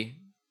 R.I.P.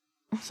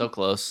 So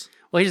close.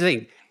 Well, here's the thing.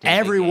 big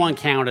Everyone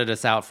counted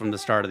us out from the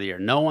start of the year.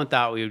 No one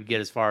thought we would get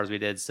as far as we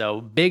did.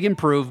 So big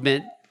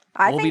improvement.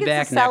 I We'll think be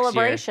back it's a next year.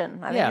 celebration.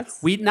 I Yeah, think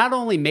it's, we not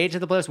only made it to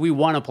the playoffs, we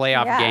won a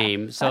playoff Yeah,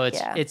 game. So fuck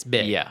yeah. it's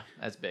big. Yeah,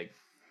 that's big.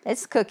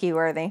 it's cookie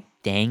worthy.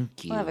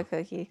 Thank you. I'll have a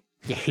cookie.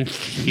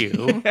 Thank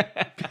you.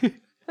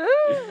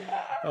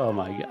 Oh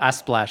my god! I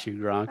splash you,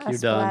 Gronk. You're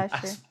done.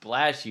 I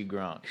splash you,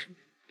 Gronk.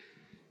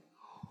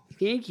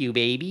 Thank you,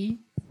 baby.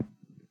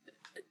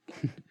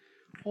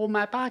 Hold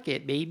my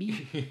pocket,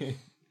 baby.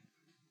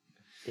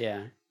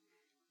 Yeah.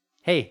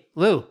 Hey,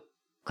 Lou.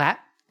 Clap,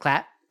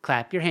 clap,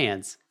 clap your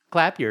hands.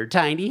 Clap your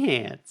tiny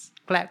hands.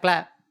 Clap,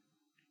 clap.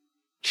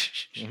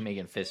 You're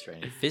making fist right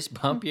now. Fist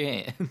bump your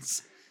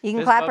hands. You can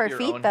Fist clap bump her your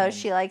feet own though. hands.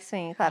 She likes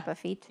when you clap her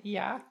feet.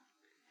 Yeah.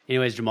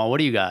 Anyways, Jamal, what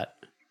do you got?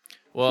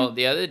 Well,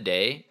 the other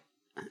day,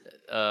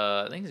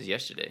 I think it was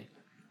yesterday,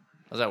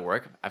 I was at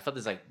work. I felt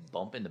this like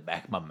bump in the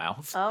back of my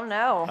mouth. Oh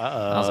no. Uh-oh.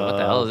 I was like, what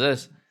the hell is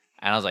this?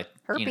 And I was like,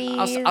 I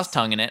was Herpes.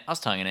 tonguing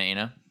it. you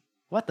know?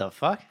 What the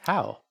fuck?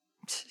 How?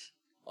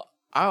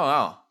 I don't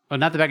know. Well,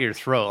 not the back of your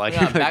throat. Like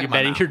Yeah, back you're of my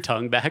bending mouth. your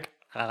tongue back.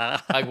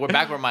 Like we're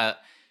back where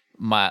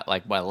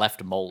my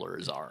left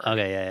molars are.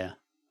 Okay, yeah.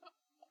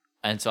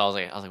 And so I was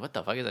like, what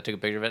the fuck is that? I took a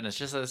picture of it, and it's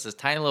just this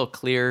tiny little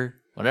clear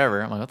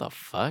whatever. I'm like, what the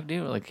fuck,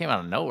 dude? Like, it came out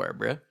of nowhere,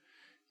 bro.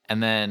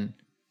 And then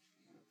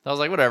I was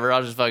like, whatever,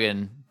 I'll just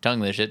fucking tongue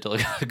this shit till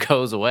it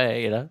goes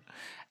away, you know?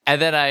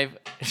 And then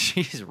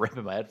she's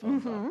ripping my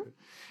headphones off.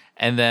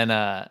 And then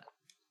I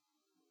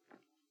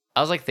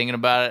was like thinking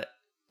about it.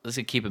 This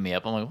is keeping me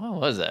up. I'm like, what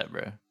was that,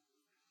 bro?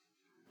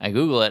 I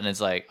Google it, and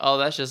it's like, oh,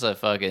 that's just a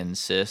fucking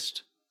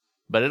cyst.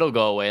 But it'll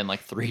go away in like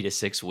 3 to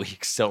 6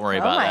 weeks. Don't worry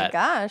about my that.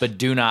 gosh. But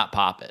do not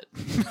pop it.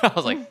 I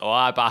was like, oh,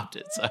 I popped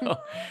it. So,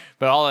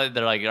 but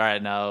they're like, all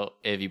right, now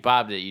if you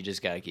popped it, you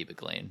just got to keep it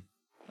clean.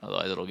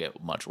 Otherwise, it'll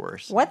get much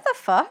worse. What the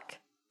fuck?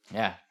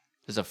 Yeah.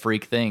 It's a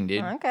freak thing,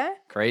 dude. Okay.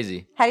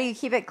 Crazy. How do you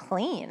keep it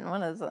clean?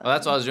 What is it? Well,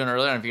 that's what I was doing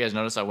earlier. And if you guys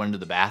noticed, I went into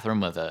the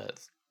bathroom with a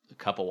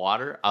cup of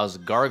water. I was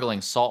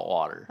gargling salt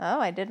water. Oh,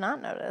 I did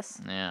not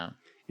notice. Yeah.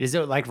 Is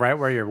it like right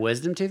where your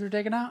wisdom teeth were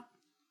taken out?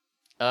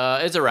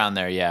 It's around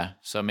there, yeah.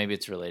 So maybe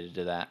it's related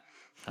to that.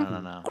 I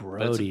don't know. But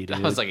Grody, that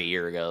dude. was like a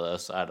year ago, though,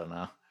 so I don't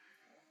know.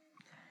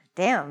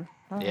 Damn.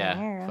 Oh, Yeah,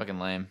 here. fucking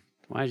lame.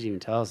 Why did you even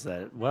tell us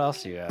that? What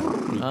else do you got? You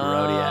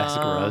grody ass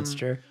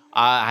roadster.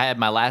 I had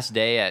my last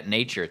day at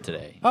Nature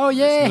today. Oh,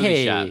 The smoothie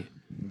yay. shop.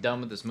 Done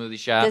with the smoothie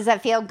shop. Does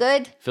that feel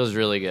good? Feels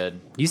really good.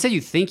 You said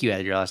you think you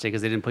had your last day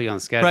because they didn't put you on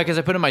the schedule. Right, because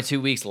I put in my 2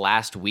 weeks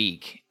last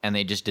week, and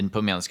they just didn't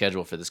put me on the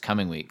schedule for this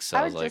coming week. So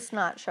I I was would like, just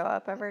not show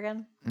up ever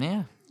again.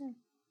 yeah.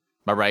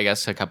 My right, I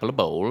guess a couple of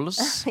bowls.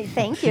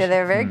 Thank you.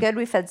 They're very good.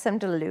 We fed some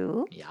to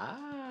Lou.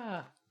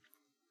 Yeah.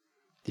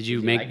 Did you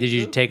like Did it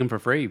you too? take them for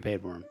free? You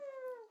paid for them.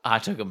 I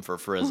took them for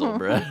frizzle,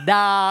 bro. No.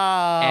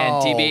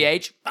 And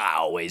TBH, I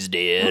always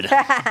did.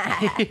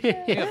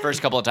 The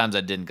first couple of times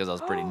I didn't because I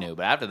was pretty new,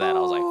 but after that I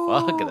was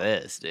like, "Fuck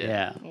this, dude."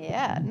 Yeah.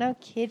 Yeah, no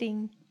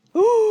kidding.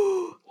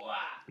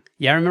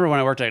 Yeah, I remember when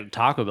I worked at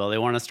Taco Bell, they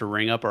wanted us to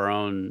ring up our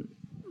own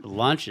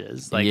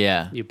lunches. Like,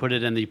 Yeah. you put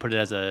it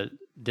as a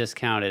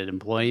discounted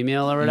employee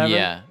meal or whatever.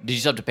 Yeah. Did you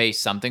still have to pay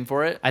something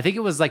for it? I think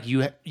it was like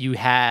you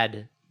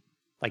had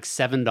like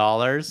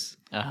 $7,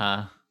 Uh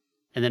huh.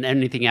 and then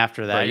anything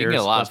after that Bro, you you're can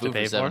get a lot of supposed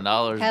food to for pay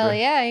 $7. Hell bro.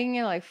 yeah, you can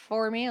get like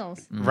 4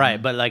 meals.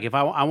 Right, but like if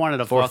I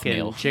wanted a Fourth fucking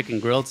meal. chicken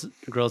grilled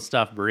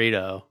stuffed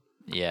burrito.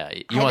 Yeah.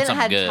 You I want haven't something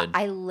had good.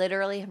 I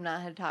literally have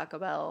not had Taco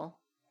Bell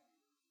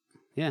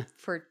Yeah,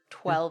 for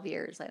 12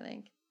 years, I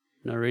think.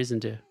 no reason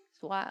to.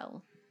 It's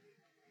wild.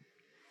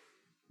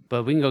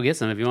 But we can go get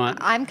some if you want.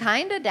 I'm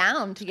kind of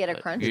down to get a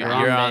crunch You're,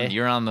 wrap. Grande.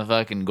 you're on the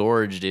fucking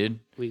gorge,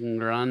 dude. We can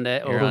grande.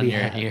 You're Oh on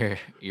yeah.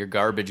 your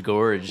garbage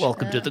gorge.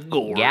 Welcome to the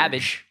gorge.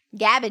 Gabbage.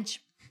 Gabbage.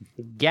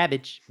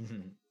 Gabbage.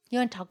 You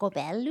want Taco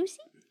Bell, Lucy?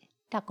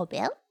 Taco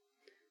Bell?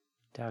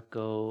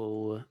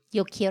 Taco.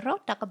 Yo quiero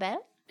Taco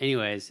Bell?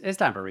 Anyways, it's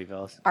time for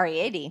refills.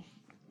 R80.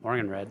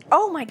 Morgan read.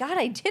 Oh my god,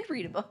 I did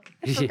read a book.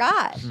 I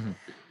forgot.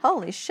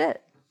 Holy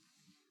shit.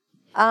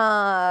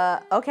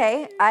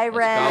 Okay. I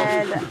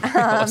read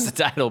What's the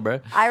title,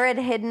 bro? I read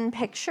Hidden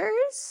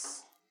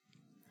Pictures.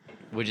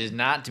 Which is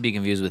not to be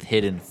confused with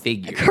Hidden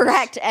Figures.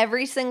 Correct.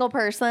 Every single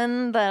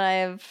person that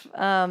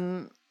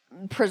I've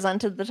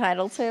presented the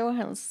title to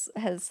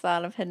has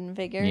thought of Hidden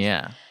Figures.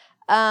 Yeah.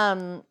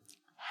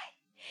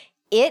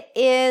 It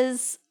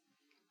is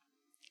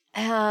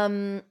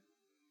I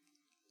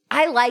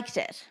liked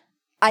it.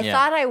 I Yeah.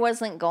 thought I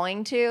wasn't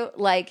going to.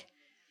 Like,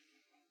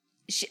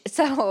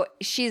 so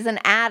she's an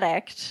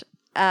addict,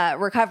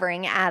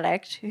 recovering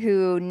addict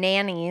who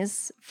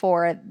nannies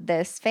for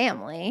this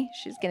family.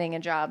 She's getting a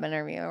job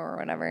interview or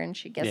whatever, and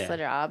she gets Yeah. the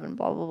job and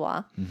blah, blah,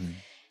 blah.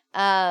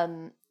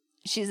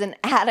 She's an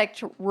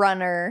addict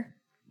runner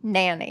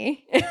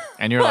nanny.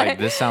 And you're like,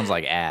 this sounds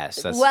like ass.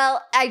 That's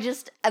Well,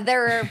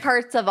 there are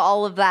parts of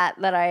all of that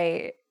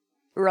I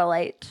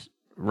relate.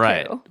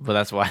 right. to. But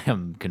that's why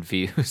I'm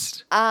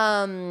confused.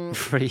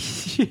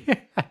 Pretty.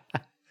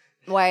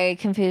 Why are you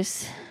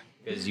confused?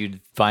 Because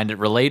you'd find it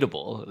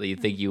relatable. You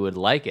think you would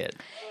like it.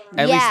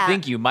 At least Yeah.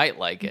 think you might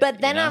like it. But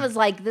then you know? I was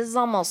like, this is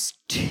almost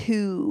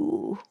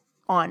too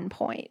on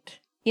point.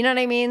 You know what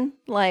I mean?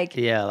 Like,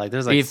 Yeah, like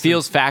there's like it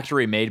feels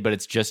factory made, but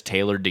it's just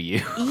tailored to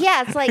you.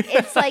 yeah, it's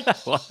like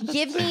What?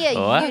 give me a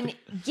What?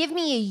 give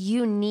me a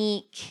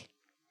unique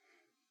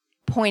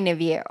point of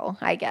view,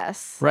 I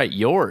guess. Right,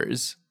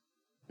 yours.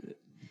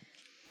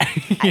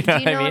 Do you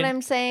know what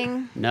I'm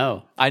saying?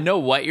 no. I know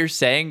what you're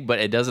saying, but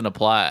it doesn't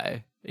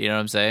apply. You know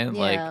what I'm saying?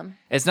 Yeah. Like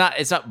it's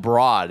not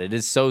broad. It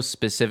is so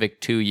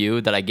specific to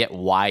you that I get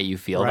why you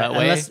feel Right, that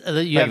way. unless, you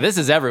Like have- this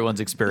is everyone's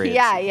experience.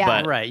 Yeah, yeah.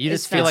 But Right. You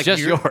It's just feel not- like It's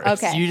just you're-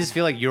 yours. Okay. You just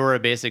feel like you're a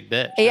basic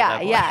bitch. at Yeah, that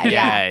point. yeah,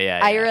 yeah, Yeah.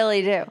 I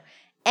really do.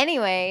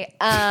 Anyway,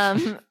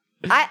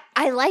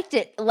 I liked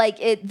it. Like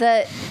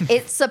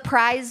it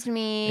surprised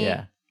me.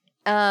 Yeah.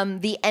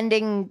 The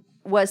ending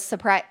was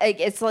surprise.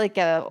 It's like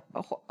a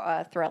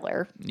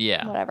thriller,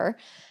 Yeah. whatever.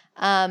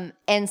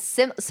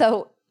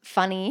 So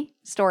funny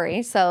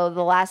story. So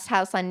The Last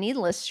House on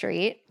Needless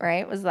Street,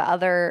 right, was the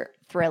other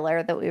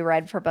thriller that we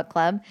read for book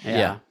club.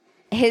 Yeah.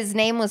 His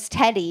name was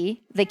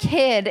Teddy. The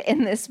kid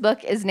in this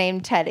book is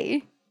named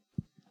Teddy.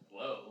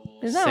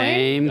 Isn't that right?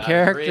 Same Got it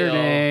character real.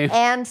 name.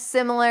 And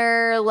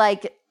similar,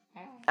 like,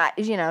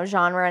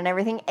 genre and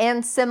everything,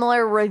 and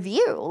similar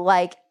review.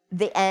 Like,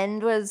 the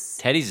end was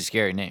Teddy's a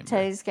scary name. bro.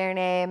 Teddy's scary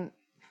name.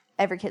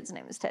 Every kid's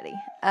name is Teddy.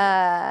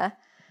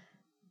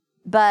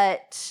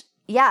 But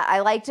yeah, I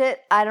liked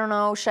it. I don't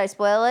know. Should I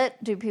spoil it?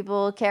 Do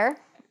people care?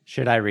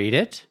 Should I read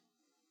it?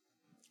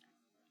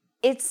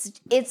 It's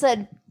a,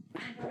 I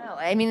don't know.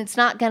 I mean, it's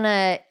not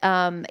gonna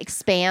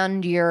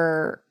expand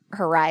your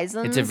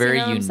horizons. It's a very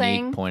you know what I'm saying?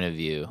 unique point of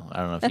view. I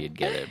don't know if you'd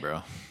get it,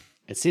 bro.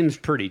 It seems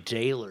pretty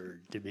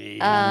tailored to me.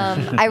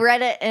 I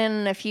read it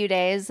in a few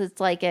days. It's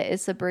like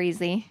it's a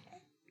breezy.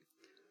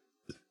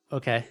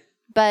 okay.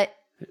 But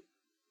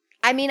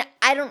I mean,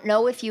 I don't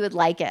know if you would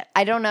like it.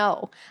 I don't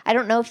know. I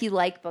don't know if you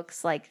like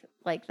books like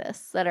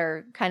this that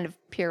are kind of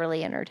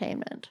purely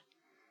entertainment.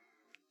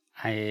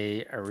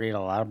 I read a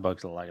lot of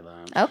books like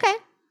that. Okay.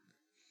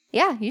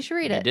 Yeah, you should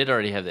read You it. did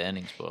already have the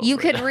ending spoiled. You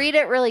right could now. read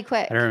it really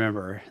quick. I don't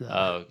remember.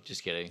 Oh,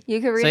 just kidding. You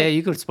could read So yeah, it.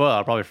 you could spoil it.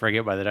 I'll probably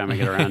forget by the time I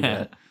get around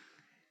to it.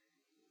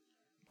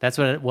 That's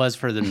what it was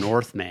for The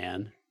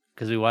Northman,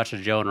 because we watched a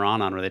Joe and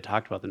Ron on where they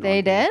talked about the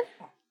They Northman. did?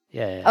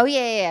 Yeah. Oh,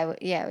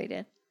 yeah, we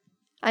did.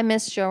 I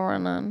missed Joe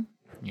Ronan.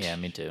 Yeah,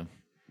 me too.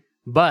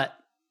 But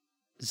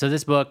so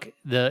this book,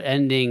 the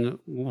ending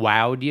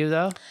wowed you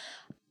though?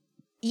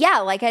 Yeah,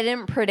 like I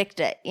didn't predict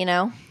it, you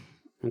know?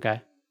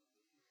 Okay.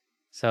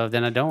 So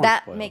then I don't want to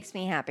That spoil. makes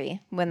me happy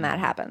when that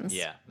happens.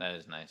 Yeah, that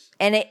is nice.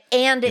 And it You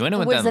went in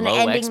with was that an low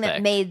ending expect.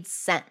 that made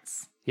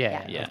sense.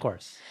 Yeah, Yeah. of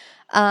course.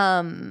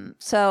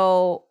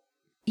 So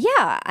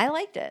yeah, I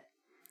liked it.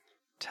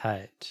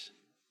 Tight.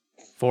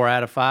 4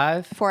 out of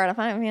 5. 4 out of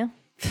 5, yeah.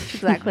 That's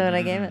exactly what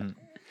I gave it.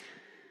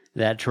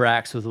 That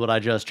tracks with what I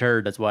just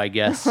heard. That's why I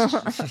guessed.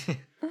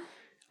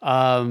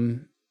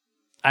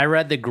 I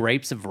read The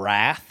Grapes of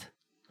Wrath.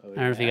 I don't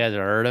know if you guys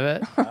have heard of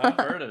it. I've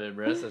heard of it,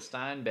 bro. It's a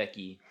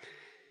Steinbecky.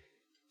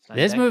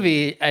 This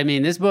movie, I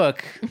mean, this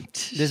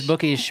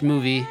bookish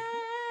movie,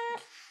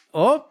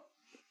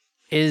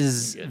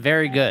 is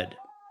very good.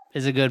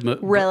 Is a good movie.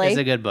 Really? It's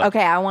a good book.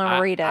 Okay, I want I-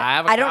 to read it. I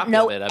have a don't copy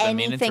know of it. I've been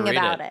meaning to anything read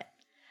about it. it.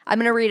 I'm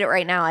going to read it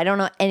right now. I don't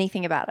know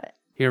anything about it.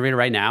 You read it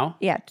right now?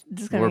 Yeah,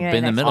 just gonna We're read it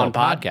in the next middle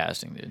time. of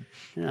podcasting, dude.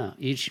 No,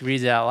 each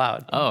reads it out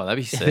loud. Oh, that'd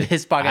be sick.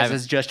 This I podcast haven't-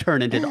 has just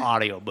turned into an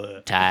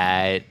audiobook.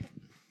 tight.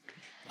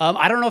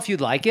 I don't know if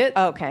you'd like it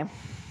Okay.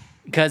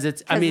 because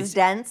it's. I mean, it's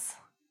dense.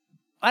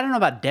 I don't know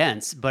about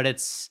dense, but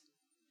it's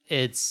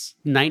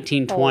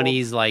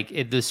 1920s.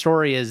 Like the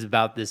story is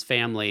about this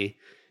family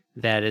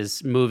that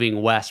is moving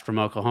west from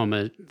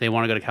Oklahoma. They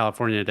want to go to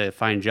California to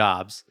find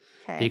jobs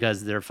Okay.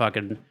 because they're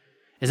fucking.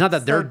 It's not that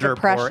It's they're the dirt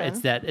poor. depression. It's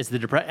that it's the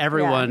depression.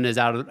 Everyone is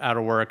out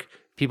of work.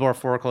 People are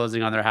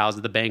foreclosing on their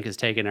houses. The bank is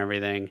taking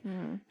everything,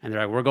 and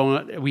they're like, "We're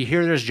going. We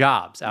hear there's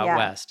jobs out Yeah.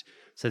 west."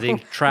 So they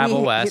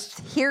travel west.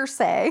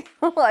 Hearsay.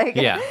 Like,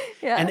 Yeah.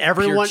 yeah. And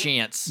everyone,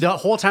 chance. the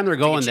whole time they're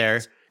going there,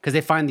 because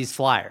they find these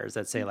flyers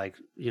that say like,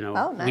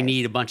 Oh, we nice.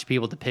 need a bunch of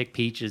people to pick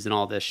peaches and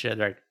all this shit.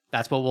 They're like,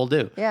 that's what we'll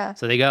do. Yeah.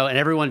 So they go, and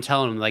everyone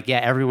telling them like, yeah,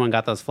 everyone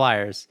got those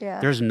flyers. Yeah.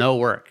 There's no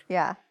work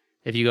yeah.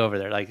 if you go over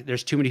there. Like,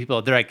 there's too many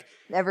people. They're like,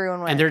 Everyone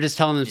went. and they're just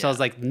telling themselves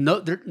like, no,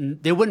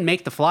 they wouldn't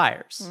make the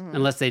flyers Mm-hmm.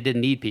 unless they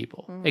didn't need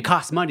people. It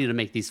costs money to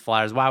make these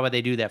flyers. Why would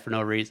they do that for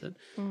no reason?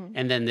 Mm-hmm.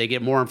 And then they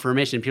get more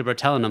information. People are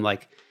telling them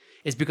like,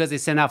 it's because they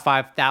send out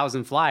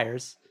 5,000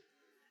 flyers.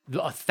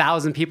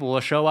 1,000 people will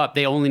show up.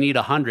 They only need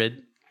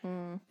 100.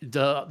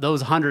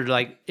 Those 100,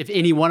 like, if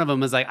any one of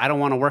them is like, I don't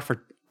want to work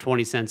for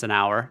 20 cents an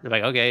hour, they're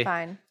like, okay,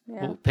 Fine.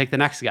 Yeah. we'll pick the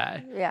next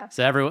guy. Yeah.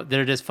 So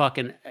they're just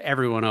fucking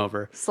everyone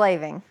over.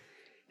 Slaving.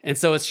 And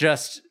so it's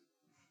just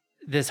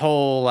this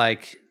whole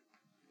like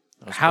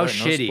how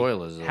shitty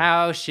spoilers, though.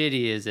 how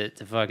shitty is it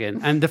to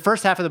fucking and the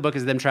first half of the book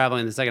is them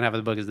traveling, the second half of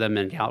the book is them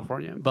in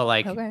California. But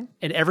like Okay.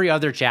 in every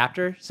other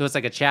chapter, so it's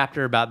like a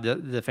chapter about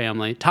the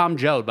family. Tom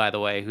Joad, by the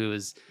way, who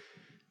is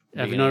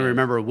if you don't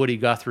remember Woody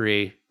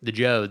Guthrie, the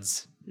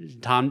Joads,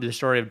 the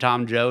story of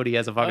Tom Joad, he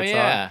has a Oh fucking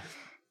yeah. song.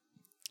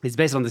 He's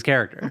based on this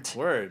character.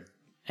 Word.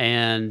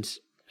 And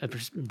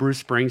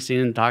Bruce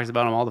Springsteen talks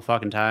about him all the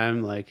fucking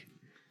time. Like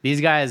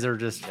these guys are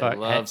just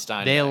love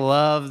Steinbeck. They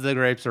love the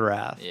Grapes of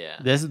Wrath. Yeah.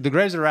 The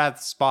Grapes of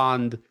Wrath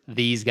spawned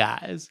these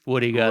guys.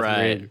 Woody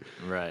Guthrie.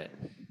 Right.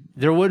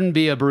 There wouldn't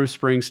be a Bruce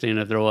Springsteen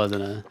if there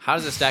wasn't a. How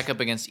does it stack up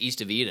against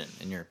East of Eden,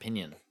 in your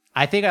opinion?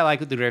 I think I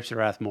like the Grapes of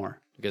Wrath more.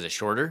 Because it's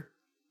shorter,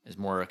 is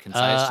more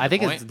concise. To I the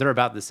think point? they're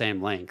about the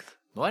same length.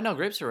 Well, I know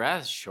Grapes of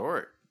Wrath is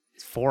short.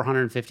 It's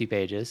 450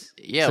 pages.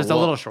 Yeah, so it's a well-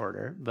 little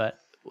shorter, but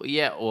Well,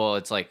 yeah, well,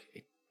 it's like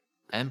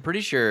I'm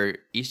pretty sure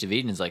East of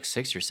Eden is like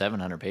 600 or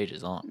 700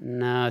 pages long.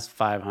 no, it's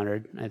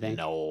 500. I think.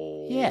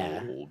 No, Yeah,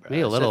 bro.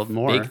 maybe a It's little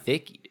more. Big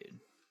thicky, dude.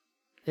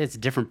 It's a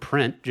different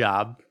print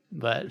job,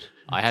 but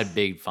I had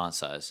big font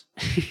size.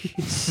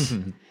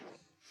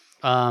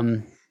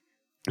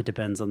 it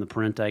depends on the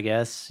print, I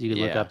guess. You can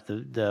look Yeah. up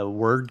the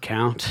word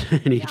count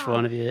in each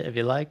one if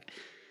you like.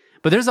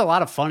 But there's a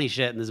lot of funny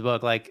shit in this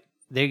book. Like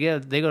they go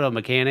to a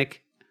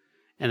mechanic,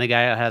 and the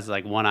guy has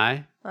like one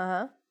eye,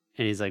 Uh-huh.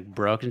 and he's like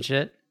broke and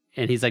shit,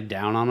 and he's like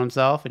down on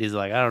himself, and he's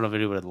like, I don't know if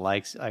anybody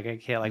likes. Like I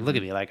can't like look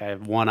at me, like I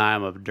have one eye,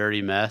 I'm a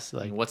dirty mess. I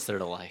Like, mean, what's there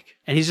to like?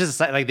 and he's just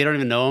like they don't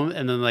even know him,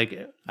 and then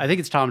like I think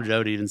it's Tom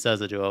Joad even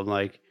says it to him,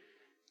 like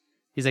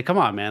he's like, come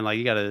on, man, like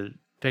you gotta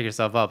pick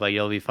yourself up, like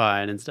you'll be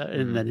fine and stuff.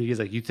 And then he's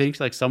like, you think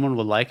like someone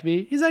would like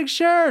me? He's like,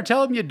 sure,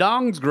 tell him your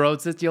dong's grown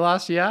since you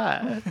lost your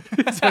eye.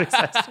 That's what he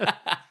says to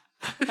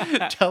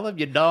him. Tell him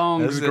your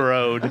dong's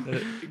growed.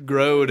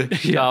 Grode,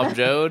 Tom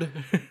Joad.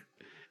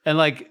 And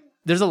like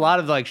there's a lot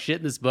of like shit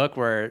in this book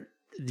where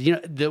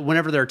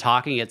whenever they're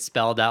talking, it's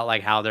spelled out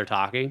like how they're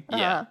talking.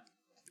 Yeah.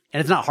 And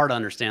it's not hard to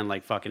understand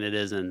like fucking it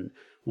is in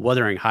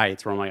Wuthering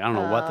Heights, where I'm like, I don't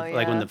know what Oh,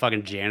 like when yeah. the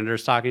fucking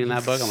janitor's talking in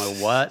that book, I'm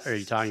like, what are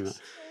you talking about?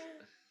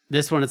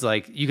 This one, it's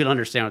like you can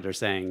understand what they're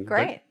saying. but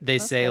Great. They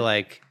That's say good.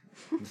 like,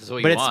 This is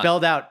what but you it's want.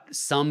 spelled out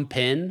some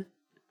pin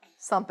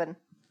Something.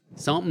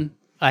 something.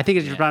 I think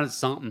it's pronounced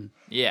something,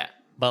 Yeah.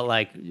 but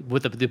like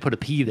with they put a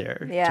P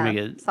there Yeah. to make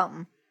it.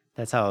 Something.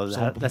 That's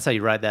how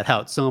you write that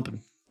out.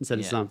 Something instead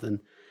of Yeah. something.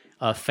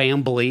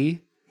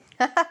 Family.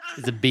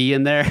 There's a B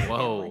in there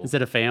Whoa.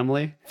 instead of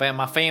family.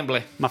 My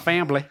family. My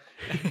family.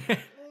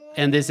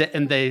 and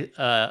they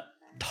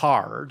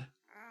tard.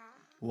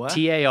 What?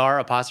 TAR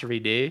apostrophe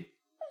D.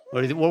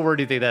 What word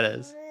do you think that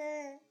is?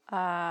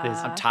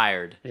 I'm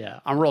tired. Yeah,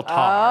 I'm real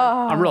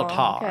tard. I'm real Oh,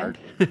 tard.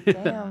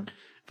 Damn.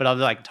 But I'll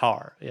be like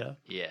tar. Yeah,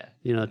 Yeah.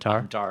 you know tar.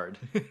 I'm tired.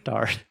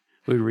 Tard.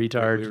 We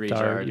retard. We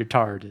Tard. retard. You're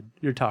tarded.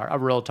 You're tard.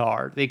 I'm real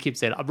tard. They keep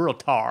saying I'm real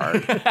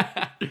tard.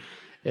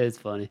 It's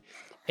funny.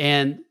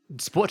 And you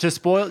want me to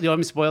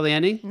spoil the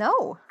ending?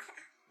 No.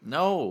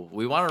 No,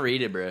 we want to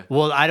read it, bro.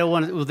 Well, I don't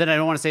want to. Well, then I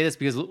don't want to say this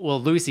because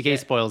Louis C.K.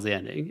 spoils the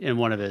ending in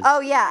one of his. Oh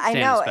yeah, I Stand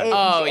know. respect. It,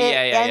 Oh, it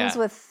yeah, yeah, ends yeah.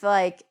 with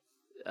like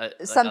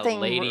something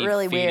lady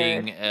really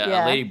feeding, weird. A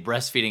Yeah. lady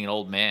breastfeeding an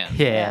old man.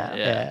 yeah, Yeah.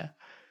 yeah.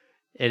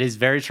 It is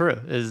very true.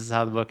 This is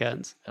how the book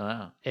ends, Oh,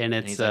 wow. and And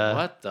it's he's like,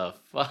 what the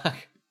fuck?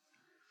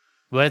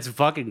 But it's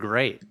fucking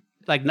great.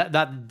 Like not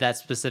that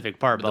specific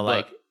part, But but the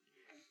like book.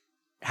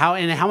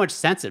 how much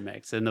sense it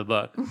makes in the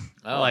book.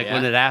 Oh, like yeah?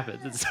 when it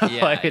happens, it's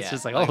like it's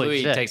just like holy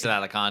Louis shit. takes it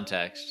out of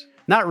context.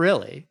 Not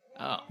really,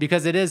 Oh.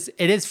 because it is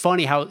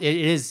funny how it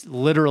is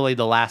literally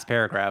the last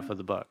paragraph of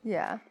the book.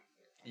 Yeah.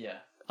 Yeah.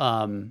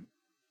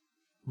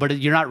 But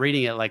you're not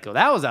reading it like, oh,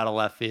 that was out of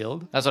left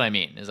field. That's what I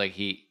mean. Is like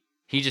he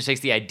just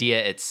takes the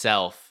idea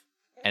itself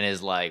and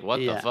is like,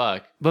 what Yeah. the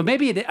fuck? But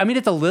maybe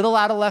it's a little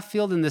out of left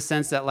field in the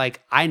sense that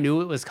like I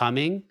knew it was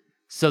coming,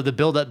 so the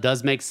buildup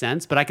does make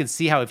sense. But I could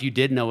see how if you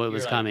did know it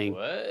was like, coming,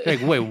 what? you're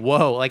like wait,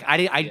 whoa, like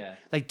Yeah.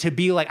 like to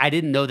be like I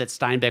didn't know that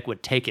Steinbeck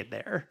would take it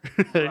there,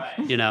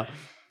 you know.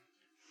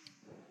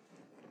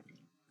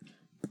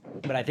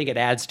 But I think it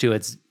adds to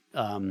its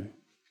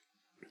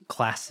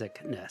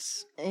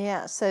classicness.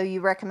 Yeah. So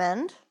you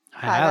recommend?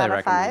 I 5 highly out of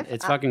recommend 5? it.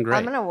 It's fucking great.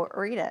 I'm gonna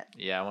read it.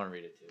 Yeah, I want to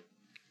read it too.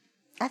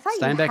 I thought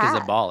Steinbeck you is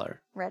had a baller.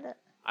 read it.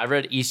 I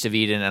read East of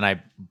Eden, and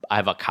I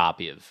have a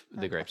copy of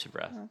The Grapes of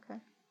Wrath. Okay.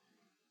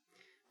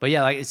 But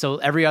yeah, like so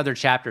every other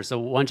chapter. So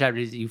one chapter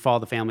is you follow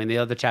the family, and the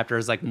other chapter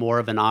is like more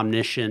of an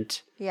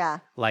omniscient, Yeah.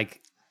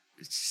 like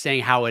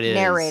saying how it is.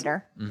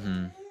 Narrator.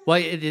 Well,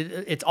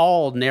 it's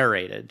all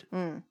narrated.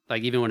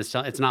 Like even when it's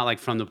not like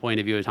from the point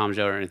of view of Tom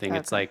Joad or anything.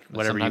 It's Okay. like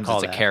whatever you Sometimes call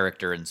it's that. a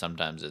character, and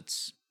sometimes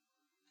it's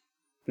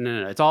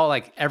No. It's all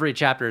like every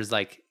chapter is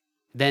like.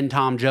 Then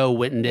Tom Joad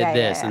went and did Yeah,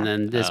 this, yeah, and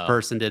then this Oh.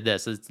 person did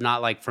this. It's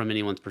not like from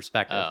anyone's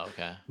perspective. oh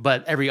okay.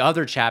 But every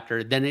other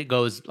chapter, then it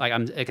goes like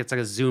it's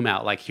like a zoom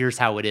out. Like here's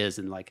how it is,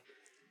 and like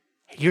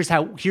here's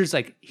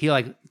he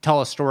like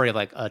tell a story of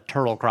like a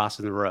turtle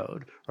crossing the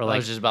road, or It like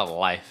was just about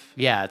life.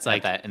 yeah, it's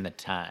Like like that in the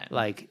time.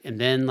 and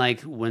then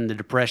like when the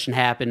depression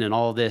happened and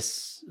all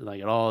this,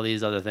 like and all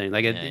these other things,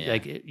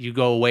 like you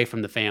go away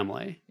from the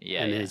family,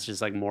 and it's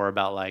just like more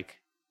about like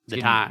the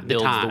time,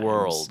 builds the times.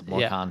 world, more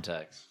yeah.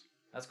 context.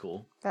 That's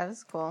cool. That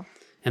is cool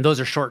And those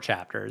are short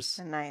chapters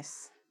and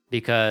nice.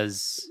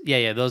 because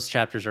those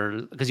chapters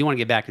are because you want to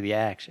get back to the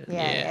action. Yeah,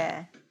 Yeah.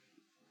 yeah.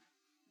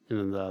 And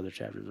then the other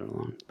chapters are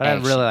long. But I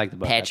really like the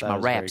book. Patch I my thought it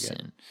was very raps good.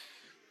 in.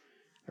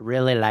 I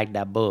really like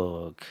that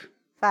book.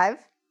 5.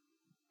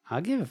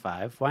 I'll give it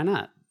 5. Why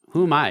not?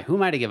 Who am I? Who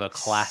am I to give a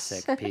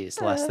classic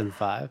piece less than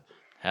 5?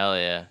 Hell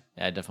yeah.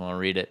 I definitely want to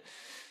read it.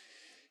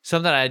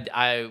 Something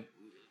I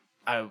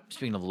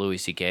speaking of Louis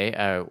C.K.,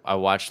 I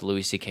watched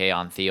Louis C.K.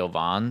 on Theo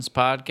Vaughn's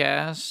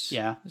podcast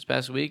this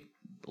past week.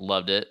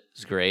 Loved it.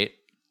 It's great.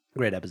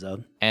 Great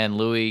episode. And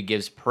Louis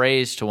gives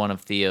praise to one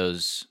of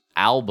Theo's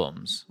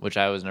albums, which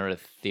I was never a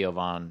Theo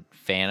Vaughn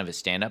fan of his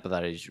stand-up. I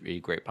thought he was a really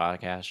great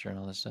podcaster and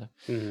all this stuff.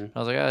 Mm-hmm. I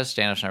was like, oh,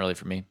 stand-up's not really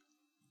for me.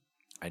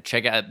 I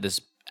check out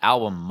this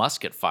album,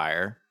 Musket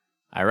Fire.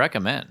 I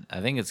recommend. I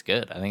think it's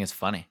good. I think it's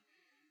funny.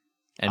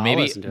 And I'll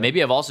maybe listen to it.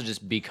 maybe I've also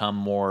just become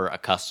more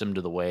accustomed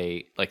to the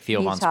way like Theo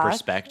He Vaughn's talks?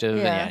 perspective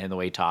Yeah. and the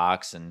way he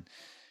talks, and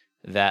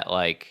that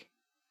like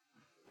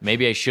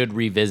maybe I should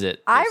revisit.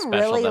 This I special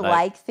really that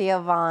like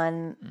Theo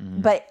Vaughn,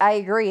 but I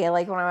agree.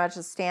 Like when I watch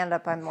his stand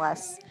up, I'm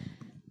less.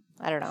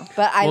 I don't know,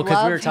 but I Well, because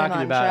love we were him talking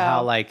on about show.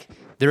 how like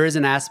there is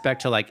an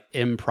aspect to like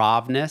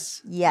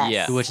improvness, yes,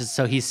 Yeah. which is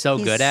he's so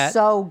He's good at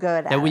so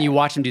good at that when it. you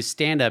watch him do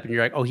stand up and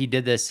you're like, oh, he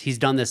did this, he's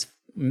done this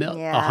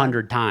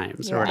 100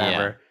 times or Yeah.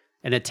 whatever, Yeah.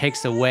 and it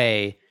takes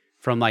away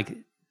from like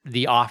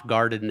the off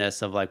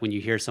guardedness of like when you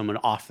hear someone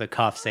off the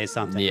cuff say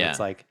something. Yeah. It's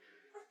like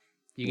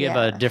you give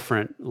Yeah. a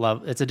different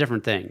love. It's a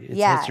different thing. It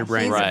yeah, hits your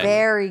brain. he's Right.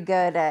 very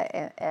good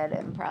at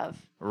improv.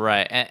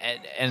 Right,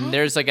 and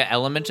there's like an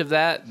element of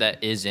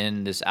that is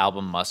in this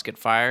album Musket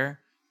Fire,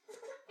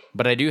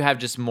 but I do have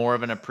just more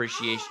of an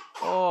appreciation.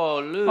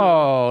 Oh, Lou.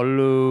 Oh,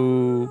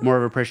 Lou, more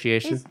of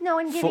appreciation. Is no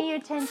one giving you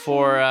attention?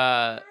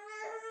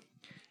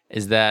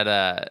 Is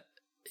that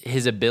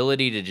his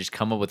ability to just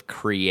come up with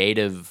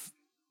creative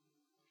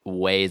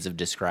ways of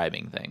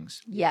describing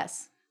things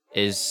Yes.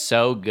 is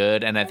so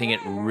good, and I think it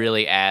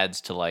really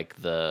adds to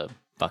like the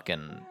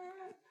fucking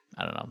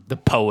I don't know the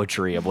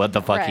poetry of what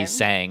the fuck Right. he's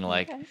saying.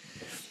 Like Okay.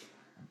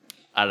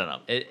 I don't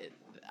know.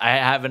 I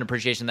have an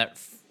appreciation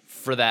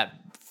for that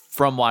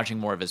from watching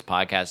more of his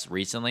podcasts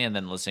recently, and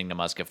then listening to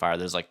Musket Fire.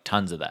 There's like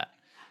tons of that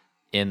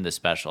in the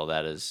special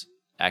that is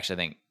actually I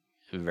think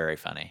very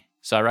funny.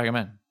 So I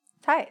recommend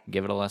Tight.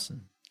 give it a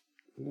listen.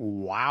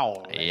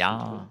 Wow.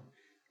 Yeah.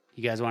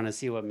 You guys want to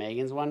see what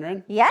Megan's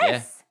wondering?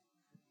 Yes.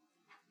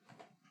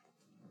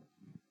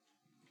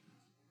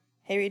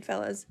 Hey, Reed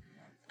fellas.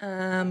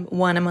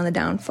 One, I'm on the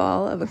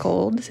downfall of a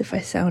cold, if I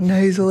sound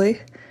nasally.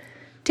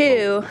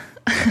 2,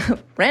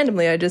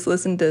 randomly, I just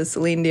listened to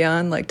Celine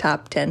Dion, like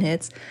top 10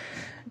 hits,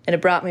 and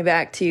it brought me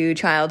back to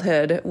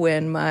childhood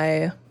when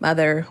my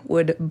mother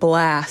would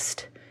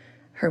blast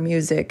her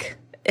music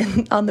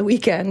on the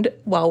weekend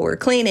while we're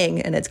cleaning,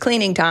 and it's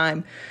cleaning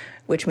time,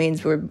 which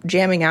means we're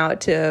jamming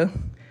out to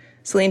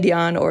Celine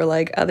Dion or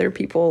like other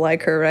people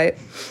like her, right?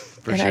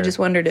 I sure. just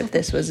wondered if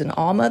this was an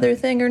all mother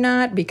thing or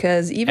not,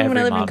 because even when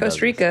I Every lived in mom does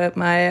Costa Rica,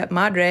 my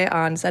madre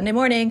on Sunday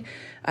morning,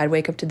 I'd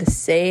wake up to the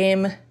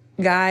same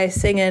guy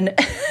singing,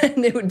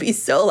 and it would be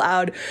so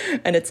loud.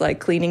 And it's like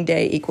cleaning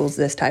day equals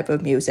this type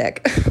of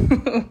music.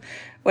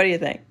 What do you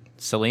think?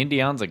 Celine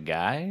Dion's a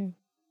guy?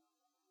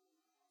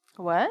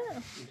 What?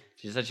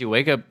 She said she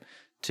wake up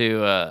to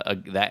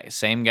that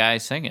same guy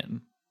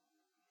singing.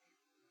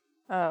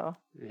 Oh.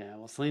 Yeah,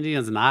 well, Celine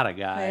Dion's not a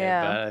guy,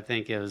 Yeah. but I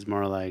think it was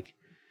more like,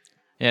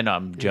 Yeah, no,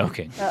 I'm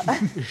joking.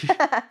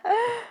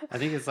 I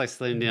think it's like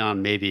Celine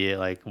Dion maybe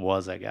like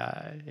was a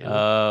guy. you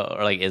know?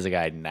 Or like is a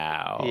guy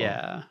now.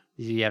 Yeah.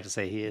 You have to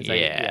say he is. Yeah,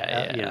 Like,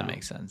 yeah, you that know.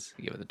 makes sense.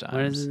 Give it the time.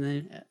 What is his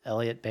name?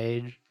 Elliot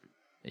Page.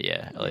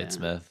 Yeah, Elliot Yeah.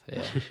 Smith.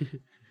 Yeah.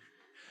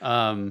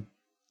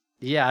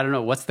 Yeah, I don't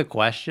know. What's the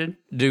question?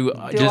 Does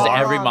all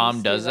every moms mom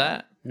do does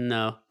that? that?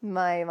 No.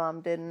 My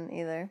mom didn't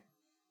either.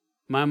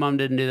 My mom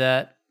didn't do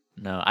that.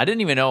 No, I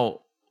didn't even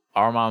know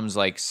our mom's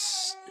like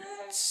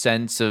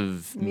sense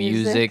of music.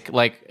 Music?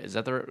 Like, is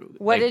that the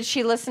What like, did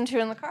she listen to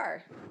in the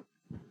car?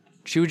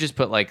 she would just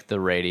put like the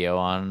radio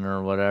on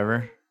or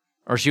whatever,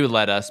 or she would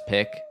let us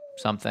pick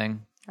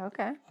something,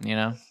 Okay. you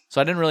know. So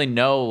I didn't really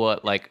know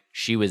what like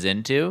she was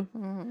into,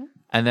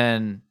 and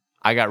then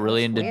I got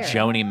really That's into weird.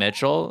 Joni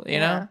Mitchell, you Yeah.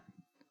 know,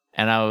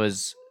 and I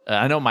was.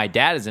 I know my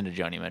dad is into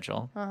Joni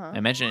Mitchell. I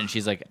mentioned it, and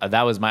she's like,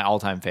 that was my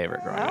all-time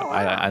favorite growing up. Oh, wow.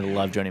 I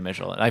love Joni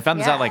Mitchell. And I found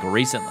this out like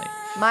recently.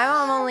 My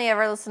mom only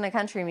ever listened to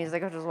country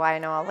music, which is why I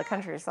know all the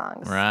country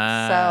songs.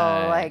 Right.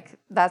 So, like,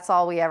 that's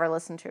all we ever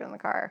listened to in the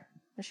car.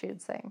 She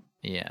would sing.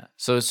 Yeah.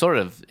 So it sort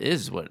of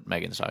is what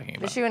Megan's talking But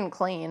about. she wouldn't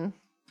clean.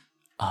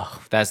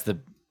 Oh, that's the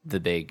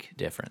big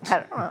difference. I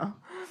don't know.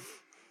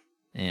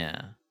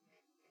 Yeah.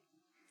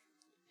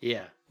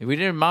 Yeah. We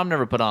didn't. Mom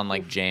never put on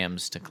like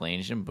jams to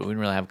clean, but we didn't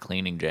really have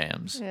cleaning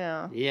jams.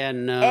 Yeah. Yeah,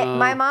 no.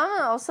 My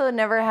mom also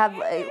never had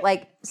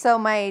like so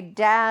my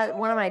dad,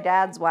 one of my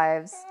dad's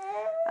wives,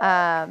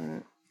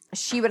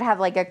 she would have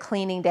like a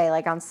cleaning day,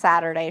 like on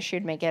Saturday she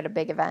would make it a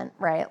big event,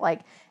 right? Like,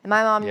 and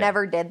my mom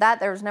never did that.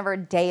 There was never a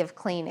day of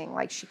cleaning.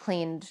 Like she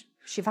fucking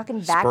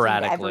vacuumed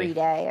Sporadically. every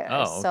day. It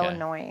was so okay.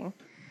 annoying.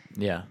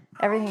 Yeah.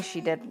 Everything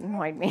she did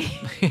annoyed me.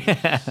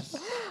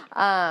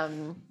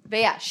 But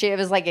yeah, it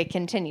was like a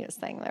continuous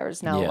thing. There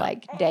was no Yeah.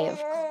 like day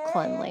of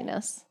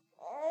cleanliness.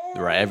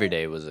 Right. Every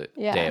day was a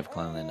Yeah. day of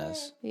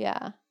cleanliness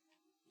Yeah.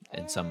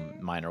 in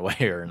some minor way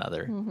or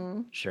another.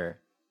 Mm-hmm. Sure.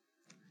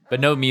 But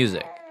no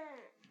music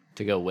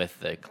to go with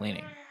the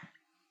cleaning.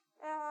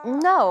 She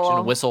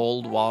No.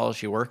 whistled while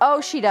she worked.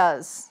 Oh, she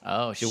does.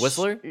 Oh, she a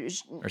whistler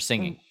or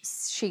singing,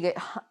 She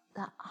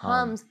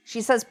hums.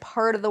 She says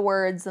part of the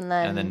words and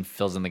and then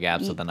fills in the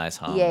gaps with a nice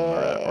hum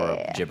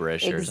yeah, or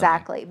gibberish or something.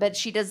 exactly. But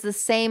she does the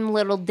same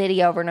little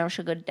ditty over and over.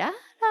 She'll go da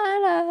da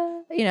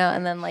da,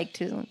 and then like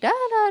to da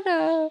da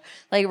da.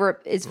 Like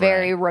it's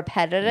very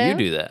repetitive.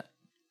 You do that.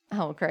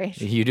 Oh, great.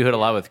 You do it a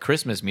lot with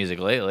Christmas music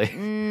lately.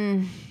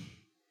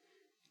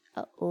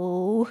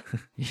 Oh.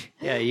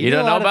 Yeah, You do don't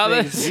a know lot of about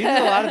things- this? You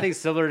do a lot of things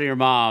similar to your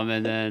mom,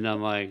 and then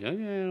I'm like,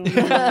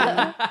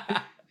 okay.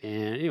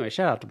 And anyway,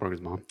 shout out to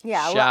Morgan's mom.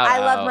 Yeah, well, Shout I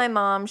love out. my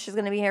mom. She's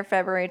gonna be here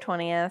February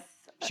 20th.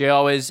 She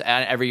always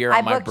every year I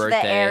on my booked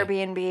birthday. the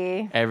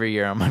Airbnb. Every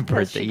year on my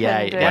birthday. she Yeah,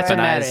 couldn't do it. That's what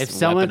matters. weaponized- If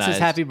someone says weaponized.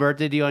 happy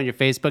birthday to you on your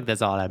Facebook,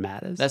 that's all that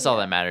matters. That's all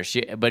that matters.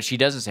 But she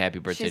doesn't say happy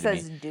birthday to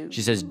says me. dude.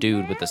 She says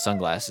dude with the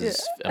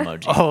sunglasses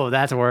emoji. Oh,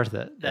 that's worth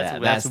it.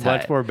 That's much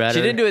tight. more better.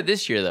 She didn't do it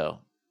this year though.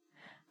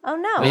 Oh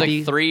It no. was Maybe-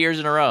 like 3 years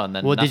in a row, and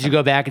then Well, did you nothing.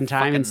 go back in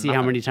time and Fucking see how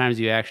nothing. many times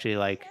you actually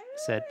like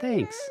said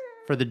thanks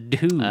for the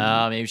dude?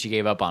 Maybe she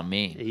gave up on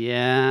me,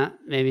 Yeah,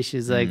 maybe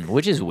she's like,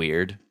 which is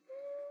weird.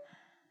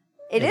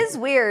 It is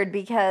weird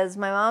because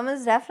my mom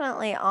is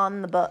definitely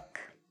on the book,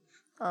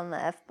 on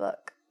the F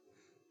book.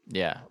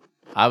 Yeah,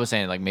 I was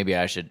saying like maybe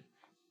I should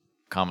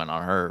comment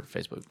on her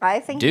Facebook. I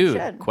think you Dude?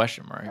 should.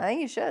 Question mark. I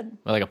think you should.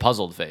 Or like a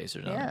puzzled face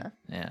or something. Yeah.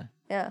 Yeah.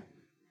 Yeah.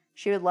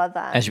 She would love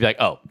that. And she'd be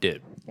like, "Oh,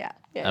 dude." Yeah.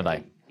 Yeah. I'm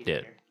like,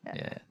 "Dude."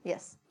 Yeah.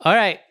 Yes. all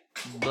right,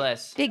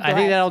 Bless. Big I think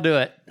blast. that'll do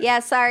it. Yeah,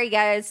 sorry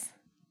guys.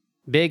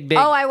 Big.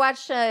 Oh, I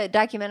watched a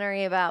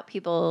documentary about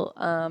people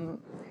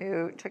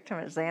who took too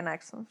much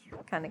Xanax. It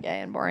was kind of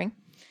gay and boring.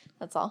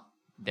 That's all.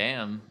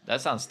 Damn, that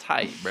sounds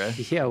tight, bro.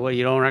 Yeah, well,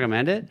 you don't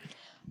recommend it?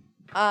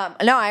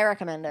 No, I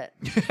recommend it.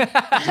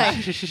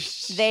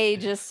 They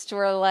just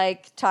were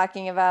like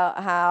talking about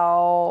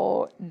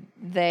how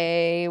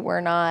they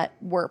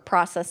were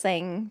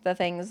processing the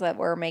things that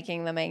were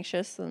making them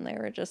anxious, and they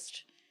were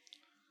just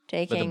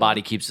taking. But the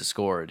body keeps the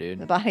score, dude.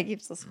 The body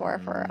keeps the score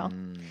for real.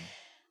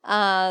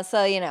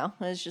 So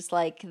it's just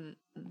like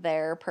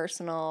their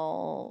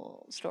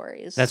personal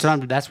stories. That's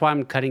why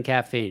I'm cutting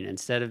caffeine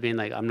instead of being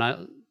like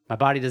my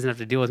body doesn't have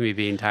to deal with me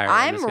being tired.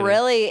 I'm just gonna-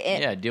 really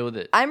Yeah, deal with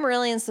it. I'm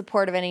really in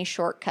support of any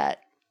shortcut.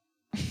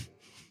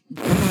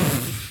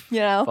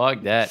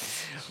 Fuck that.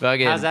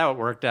 Fucking, How's that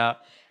worked out?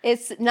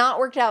 It's not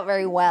worked out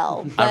very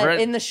well, but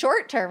read- in the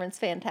short term, it's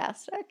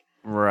fantastic.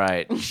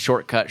 Right.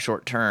 Shortcut,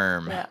 short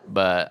term. Yeah.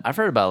 But I've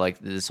heard about like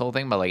this whole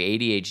thing about like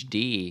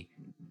ADHD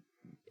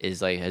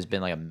has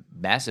been like a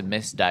massive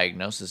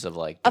misdiagnosis of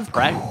like Of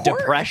course.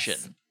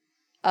 depression.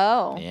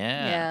 Oh,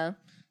 Yeah.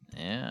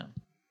 Yeah.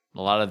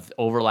 A lot of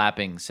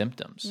overlapping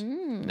symptoms.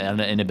 And an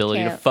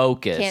inability to Can't-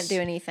 focus. Can't do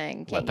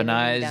anything. Can't get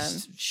anything done.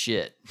 Weaponized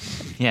shit.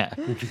 Yeah.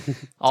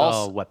 All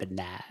also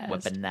weaponized.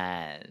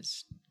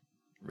 weaponized.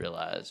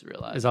 Realize.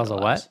 It's also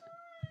realize.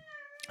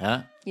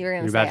 Huh? You were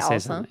You're going about to to say say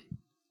also. something.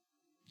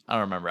 I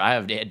don't remember. I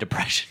have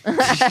depression.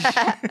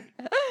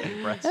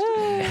 Depressed.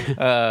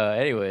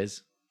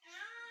 Anyways.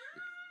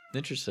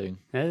 Interesting.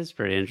 That is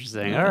pretty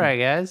interesting. All right,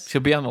 guys.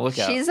 She'll be on the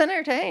lookout. She's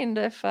entertained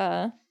if you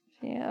have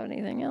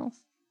anything else.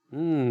 Put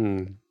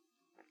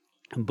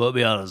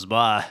me on a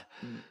spot.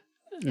 No, I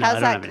How's don't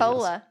have that anything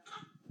cola? else.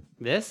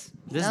 This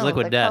is No,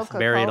 liquid the death,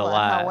 buried Coca-Cola.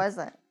 alive. How was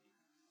it?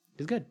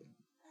 It's good.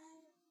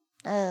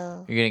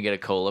 Oh. You're gonna get a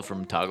cola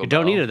from Taco You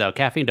don't Bell. need it though.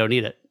 Caffeine don't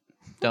need it.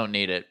 Don't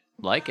need it.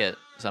 Like it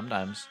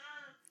sometimes.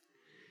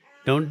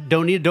 Don't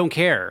need it. Don't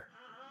care.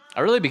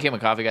 I really became a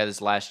coffee guy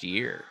this last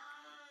year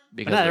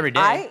because not of- every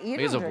day. You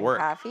Because don't of drink work.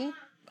 coffee.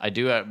 I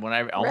do it when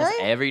I almost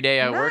Really? every day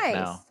I work Nice.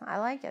 now. I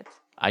like it.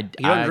 You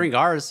don't drink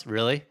ours,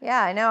 really.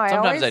 Yeah, I know. I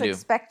Sometimes always I do.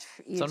 expect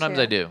you Sometimes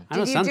to. I do. I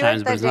know Did you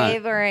sometimes, do but it it's the not. day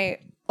where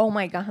oh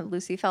my god,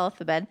 Lucy fell off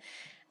the bed?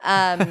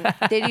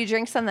 Did you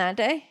drink some that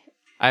day?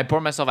 I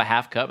poured myself a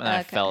half cup and then I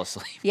Okay. fell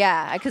asleep.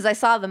 Yeah, because I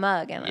saw the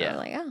mug and I Yeah. was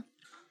like, oh.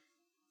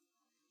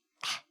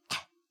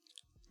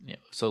 Yeah.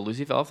 So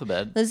Lucy fell off the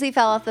bed. Lucy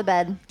fell off the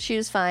bed. She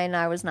was fine.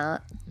 I was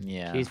not.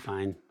 Yeah. She's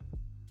fine.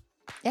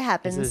 It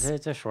happens.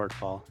 It's a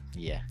shortfall.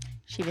 Yeah.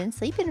 She been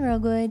sleeping real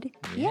good.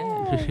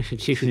 Yeah.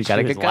 she got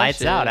a was good lights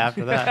concussion. out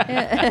after that.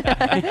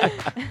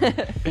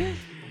 Yeah,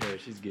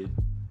 she's good.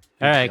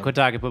 All right, quit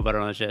talking. Put butter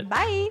on the shit.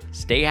 Bye.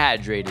 Stay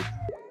hydrated.